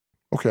 4.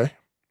 Okay.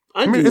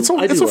 I mean, it's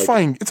a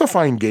fine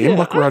game. Yeah,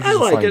 Buck Rogers I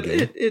like is a fine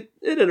it. game.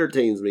 It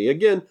entertains me.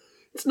 Again,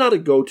 it's not a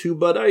go-to,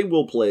 but I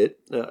will play it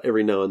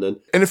every now and then.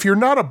 And if you're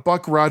not a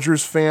Buck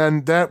Rogers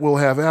fan, that will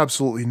have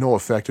absolutely no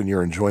effect on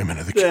your enjoyment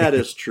of the game. That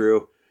is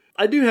true.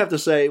 I do have to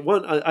say,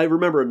 I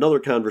remember another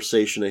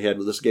conversation I had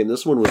with this game.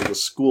 This one was with a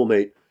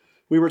schoolmate.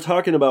 We were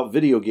talking about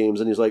video games,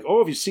 and he's like, oh,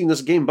 have you seen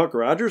this game, Buck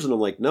Rogers? And I'm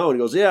like, no. And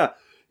he goes, yeah.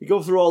 You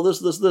go through all this,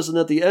 and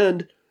at the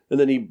end, and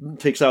then he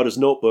takes out his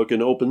notebook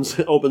and opens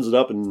it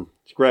up and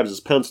grabs his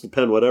pencil,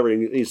 pen, whatever,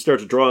 and he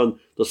starts drawing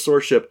the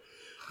source ship.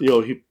 You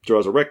know, he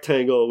draws a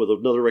rectangle with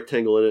another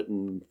rectangle in it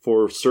and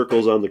 4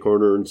 circles on the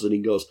corners, and he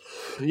goes,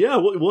 yeah,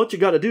 what you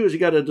got to do is you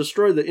got to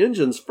destroy the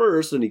engines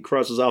first, and he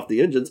crosses off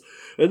the engines,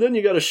 and then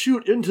you got to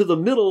shoot into the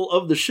middle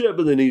of the ship,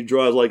 and then he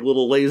draws like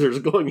little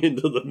lasers going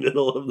into the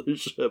middle of the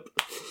ship.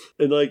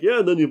 And like, yeah,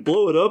 and then you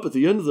blow it up at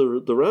the end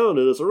of the round,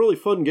 and it's a really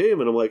fun game,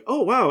 and I'm like,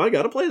 oh, wow, I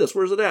got to play this.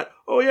 Where's it at?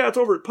 Oh, yeah, it's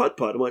over at Putt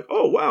Putt. I'm like,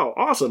 oh, wow,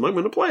 awesome, I'm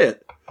going to play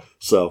it.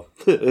 So...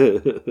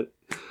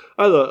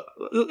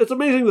 it's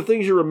amazing the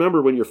things you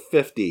remember when you're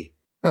 50.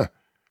 Huh.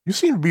 You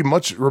seem to be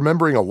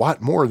remembering a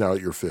lot more now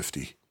that you're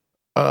 50.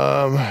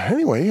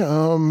 Anyway,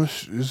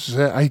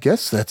 I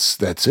guess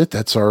that's it.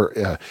 That's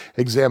our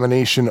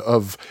examination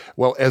of,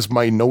 well, as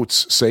my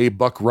notes say,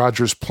 Buck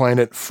Rogers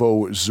Planet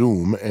Foe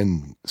Zoom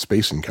and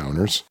Space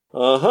Encounters.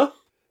 Uh-huh.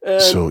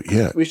 And so,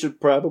 yeah. We should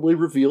probably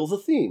reveal the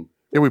theme.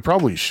 Yeah, we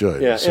probably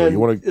should. Yeah, so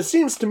and it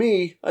seems to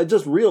me, I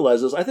just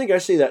realized this, I think I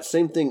say that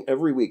same thing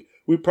every week.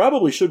 We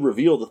probably should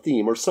reveal the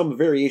theme or some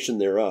variation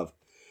thereof.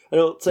 I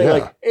don't say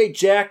like, hey,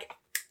 Jack,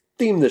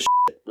 theme this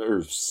shit,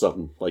 or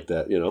something like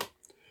that, you know.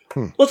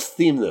 Let's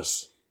theme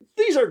this.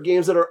 these are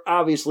games that are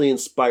obviously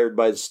inspired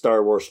by the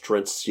Star Wars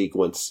trench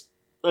sequence.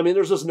 I mean,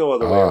 there's just no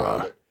other way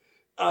around it.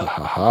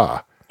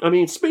 I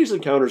mean, Space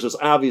Encounters is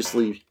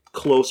obviously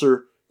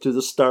closer to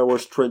the Star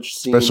Wars trench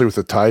scene. Especially with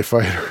the TIE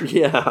Fighter.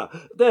 Yeah,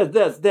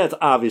 that's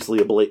obviously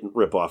a blatant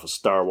ripoff of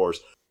Star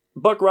Wars.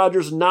 Buck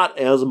Rogers, not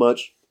as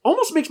much.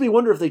 Almost makes me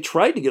wonder if they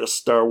tried to get a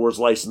Star Wars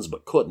license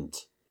but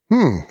couldn't.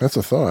 That's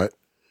a thought.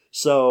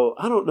 So,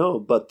 I don't know,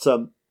 but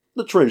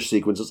the trench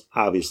sequence is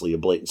obviously a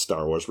blatant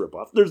Star Wars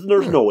ripoff. There's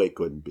no way it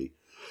couldn't be.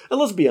 And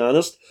let's be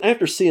honest,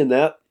 after seeing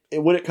that,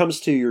 when it comes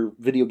to your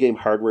video game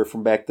hardware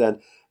from back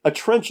then, a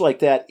trench like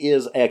that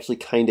is actually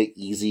kind of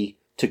easy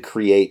to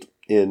create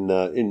in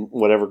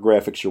whatever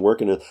graphics you're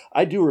working in.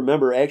 I do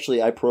remember,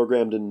 actually, I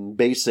programmed in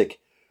BASIC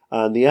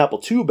on the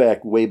Apple II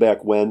way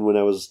back when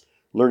I was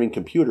learning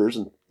computers,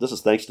 and this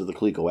is thanks to the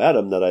Coleco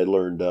Atom that I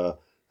learned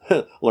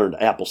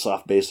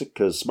AppleSoft BASIC,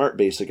 because Smart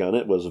BASIC on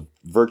it was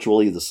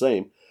virtually the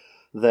same.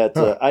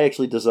 I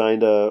actually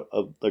designed a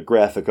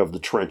graphic of the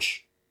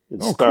trench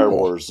in Star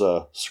Wars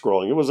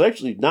scrolling. It was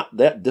actually not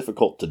that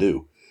difficult to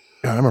do.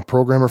 Yeah, I'm a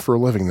programmer for a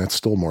living. That's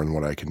still more than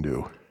what I can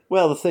do.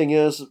 Well, the thing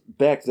is,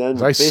 back then,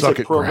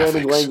 basic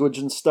programming language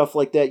and stuff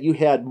like that, you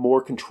had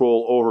more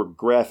control over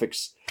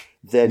graphics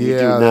than you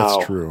do now. Yeah,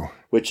 that's true.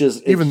 Which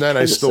is even then,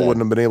 I still wouldn't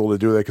have been able to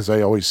do that because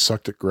I always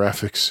sucked at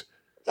graphics.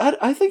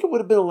 I think it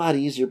would have been a lot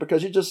easier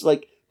because you just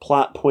like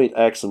plot point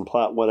X and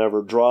plot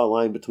whatever, draw a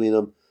line between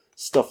them,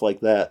 stuff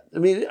like that. I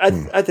mean,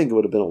 I think it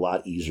would have been a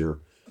lot easier.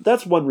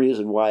 That's one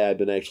reason why I've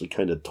been actually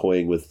kind of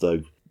toying with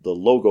the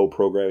logo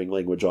programming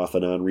language off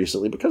and on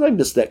recently, because I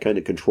miss that kind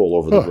of control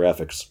over the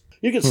graphics.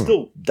 You can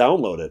still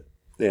download it,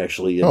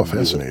 actually.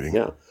 Fascinating.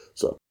 Yeah.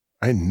 So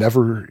I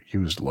never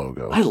used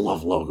Logo. I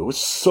love Logo. It's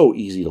so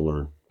easy to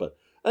learn. But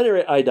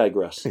anyway, I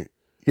digress.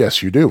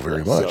 Yes, you do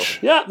very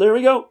much. So, there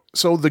we go.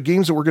 So the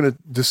games that we're going to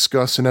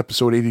discuss in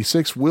episode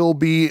 86 will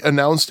be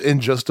announced in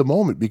just a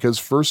moment, because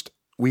first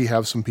we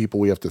have some people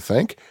we have to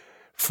thank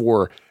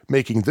for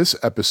making this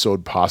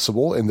episode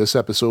possible, and this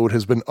episode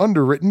has been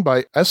underwritten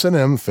by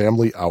S&M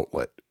Family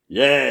Outlet.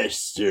 Yes,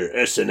 sir,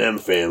 S&M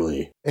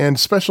Family. And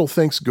special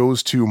thanks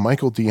goes to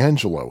Michael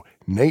D'Angelo,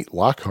 Nate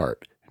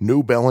Lockhart,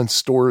 New Balance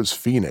Stores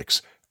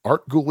Phoenix,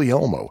 Art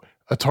Guglielmo,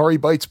 Atari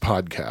Bytes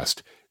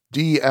Podcast,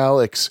 D.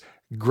 Alex,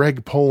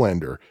 Greg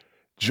Polander,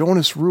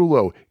 Jonas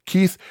Rulo,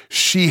 Keith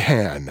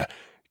Sheehan,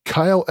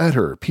 Kyle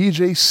Etter,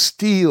 PJ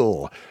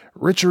Steele,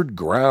 Richard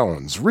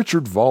Grounds,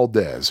 Richard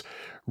Valdez,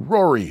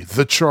 Rory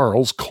the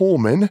Charles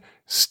Coleman,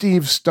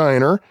 Steve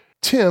Steiner,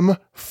 Tim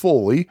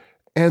Foley,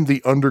 and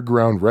the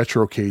Underground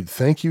Retrocade.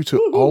 Thank you to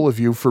all of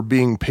you for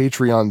being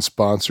Patreon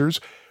sponsors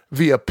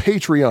via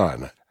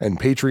Patreon. And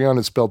Patreon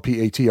is spelled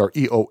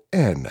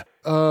Patreon.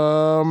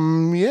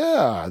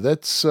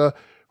 That's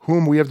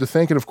whom we have to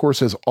thank. And of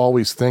course, as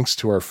always, thanks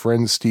to our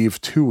friend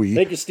Steve Toohey.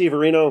 Thank you, Steve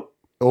Areno.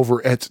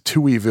 Over at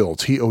Tooheyville,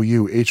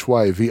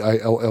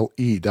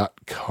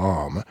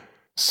 TOUHYVILLE.com.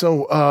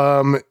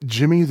 So,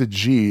 Jimmy the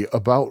G,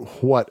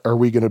 about what are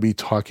we going to be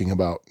talking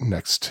about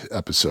next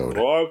episode?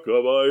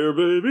 Rockabye,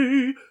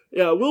 baby.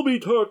 Yeah, we'll be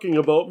talking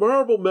about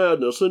Marble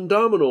Madness and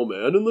Domino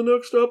Man in the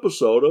next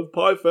episode of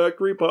Pie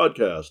Factory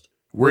Podcast.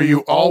 Where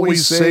you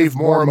always save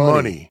more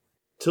money.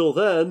 Till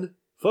then,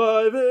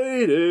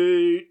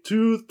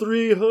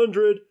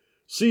 588-2300.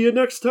 See you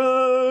next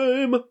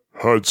time.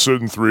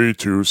 Hudson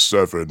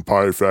 327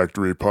 Pie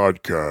Factory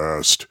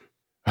Podcast.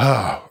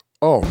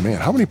 Oh, man,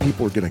 how many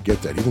people are going to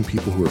get that? Even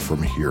people who are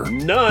from here.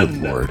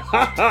 None. Good Lord.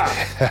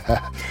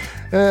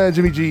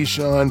 Jimmy G,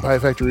 Sean, Pie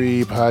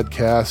Factory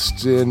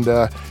Podcast, and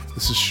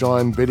this is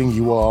Sean bidding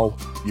you all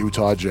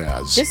Utah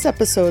Jazz. This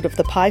episode of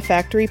the Pie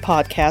Factory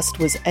Podcast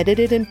was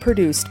edited and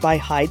produced by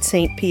Hyde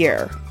St.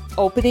 Pierre.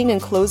 Opening and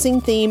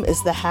closing theme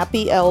is The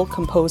Happy L,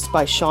 composed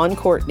by Sean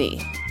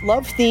Courtney.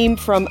 Love theme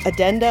from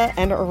Addenda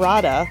and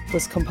Errata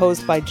was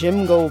composed by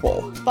Jim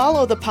Goebel.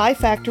 Follow the Pie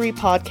Factory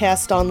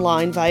Podcast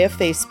online via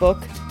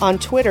Facebook, on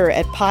Twitter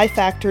at Pie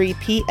Factory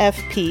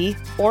PFP,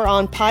 or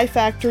on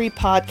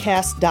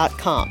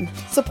piefactorypodcast.com.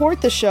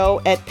 Support the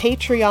show at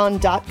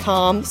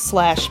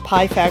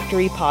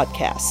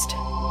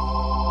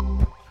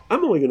patreon.com/piefactorypodcast.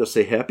 I'm only going to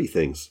say happy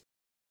things.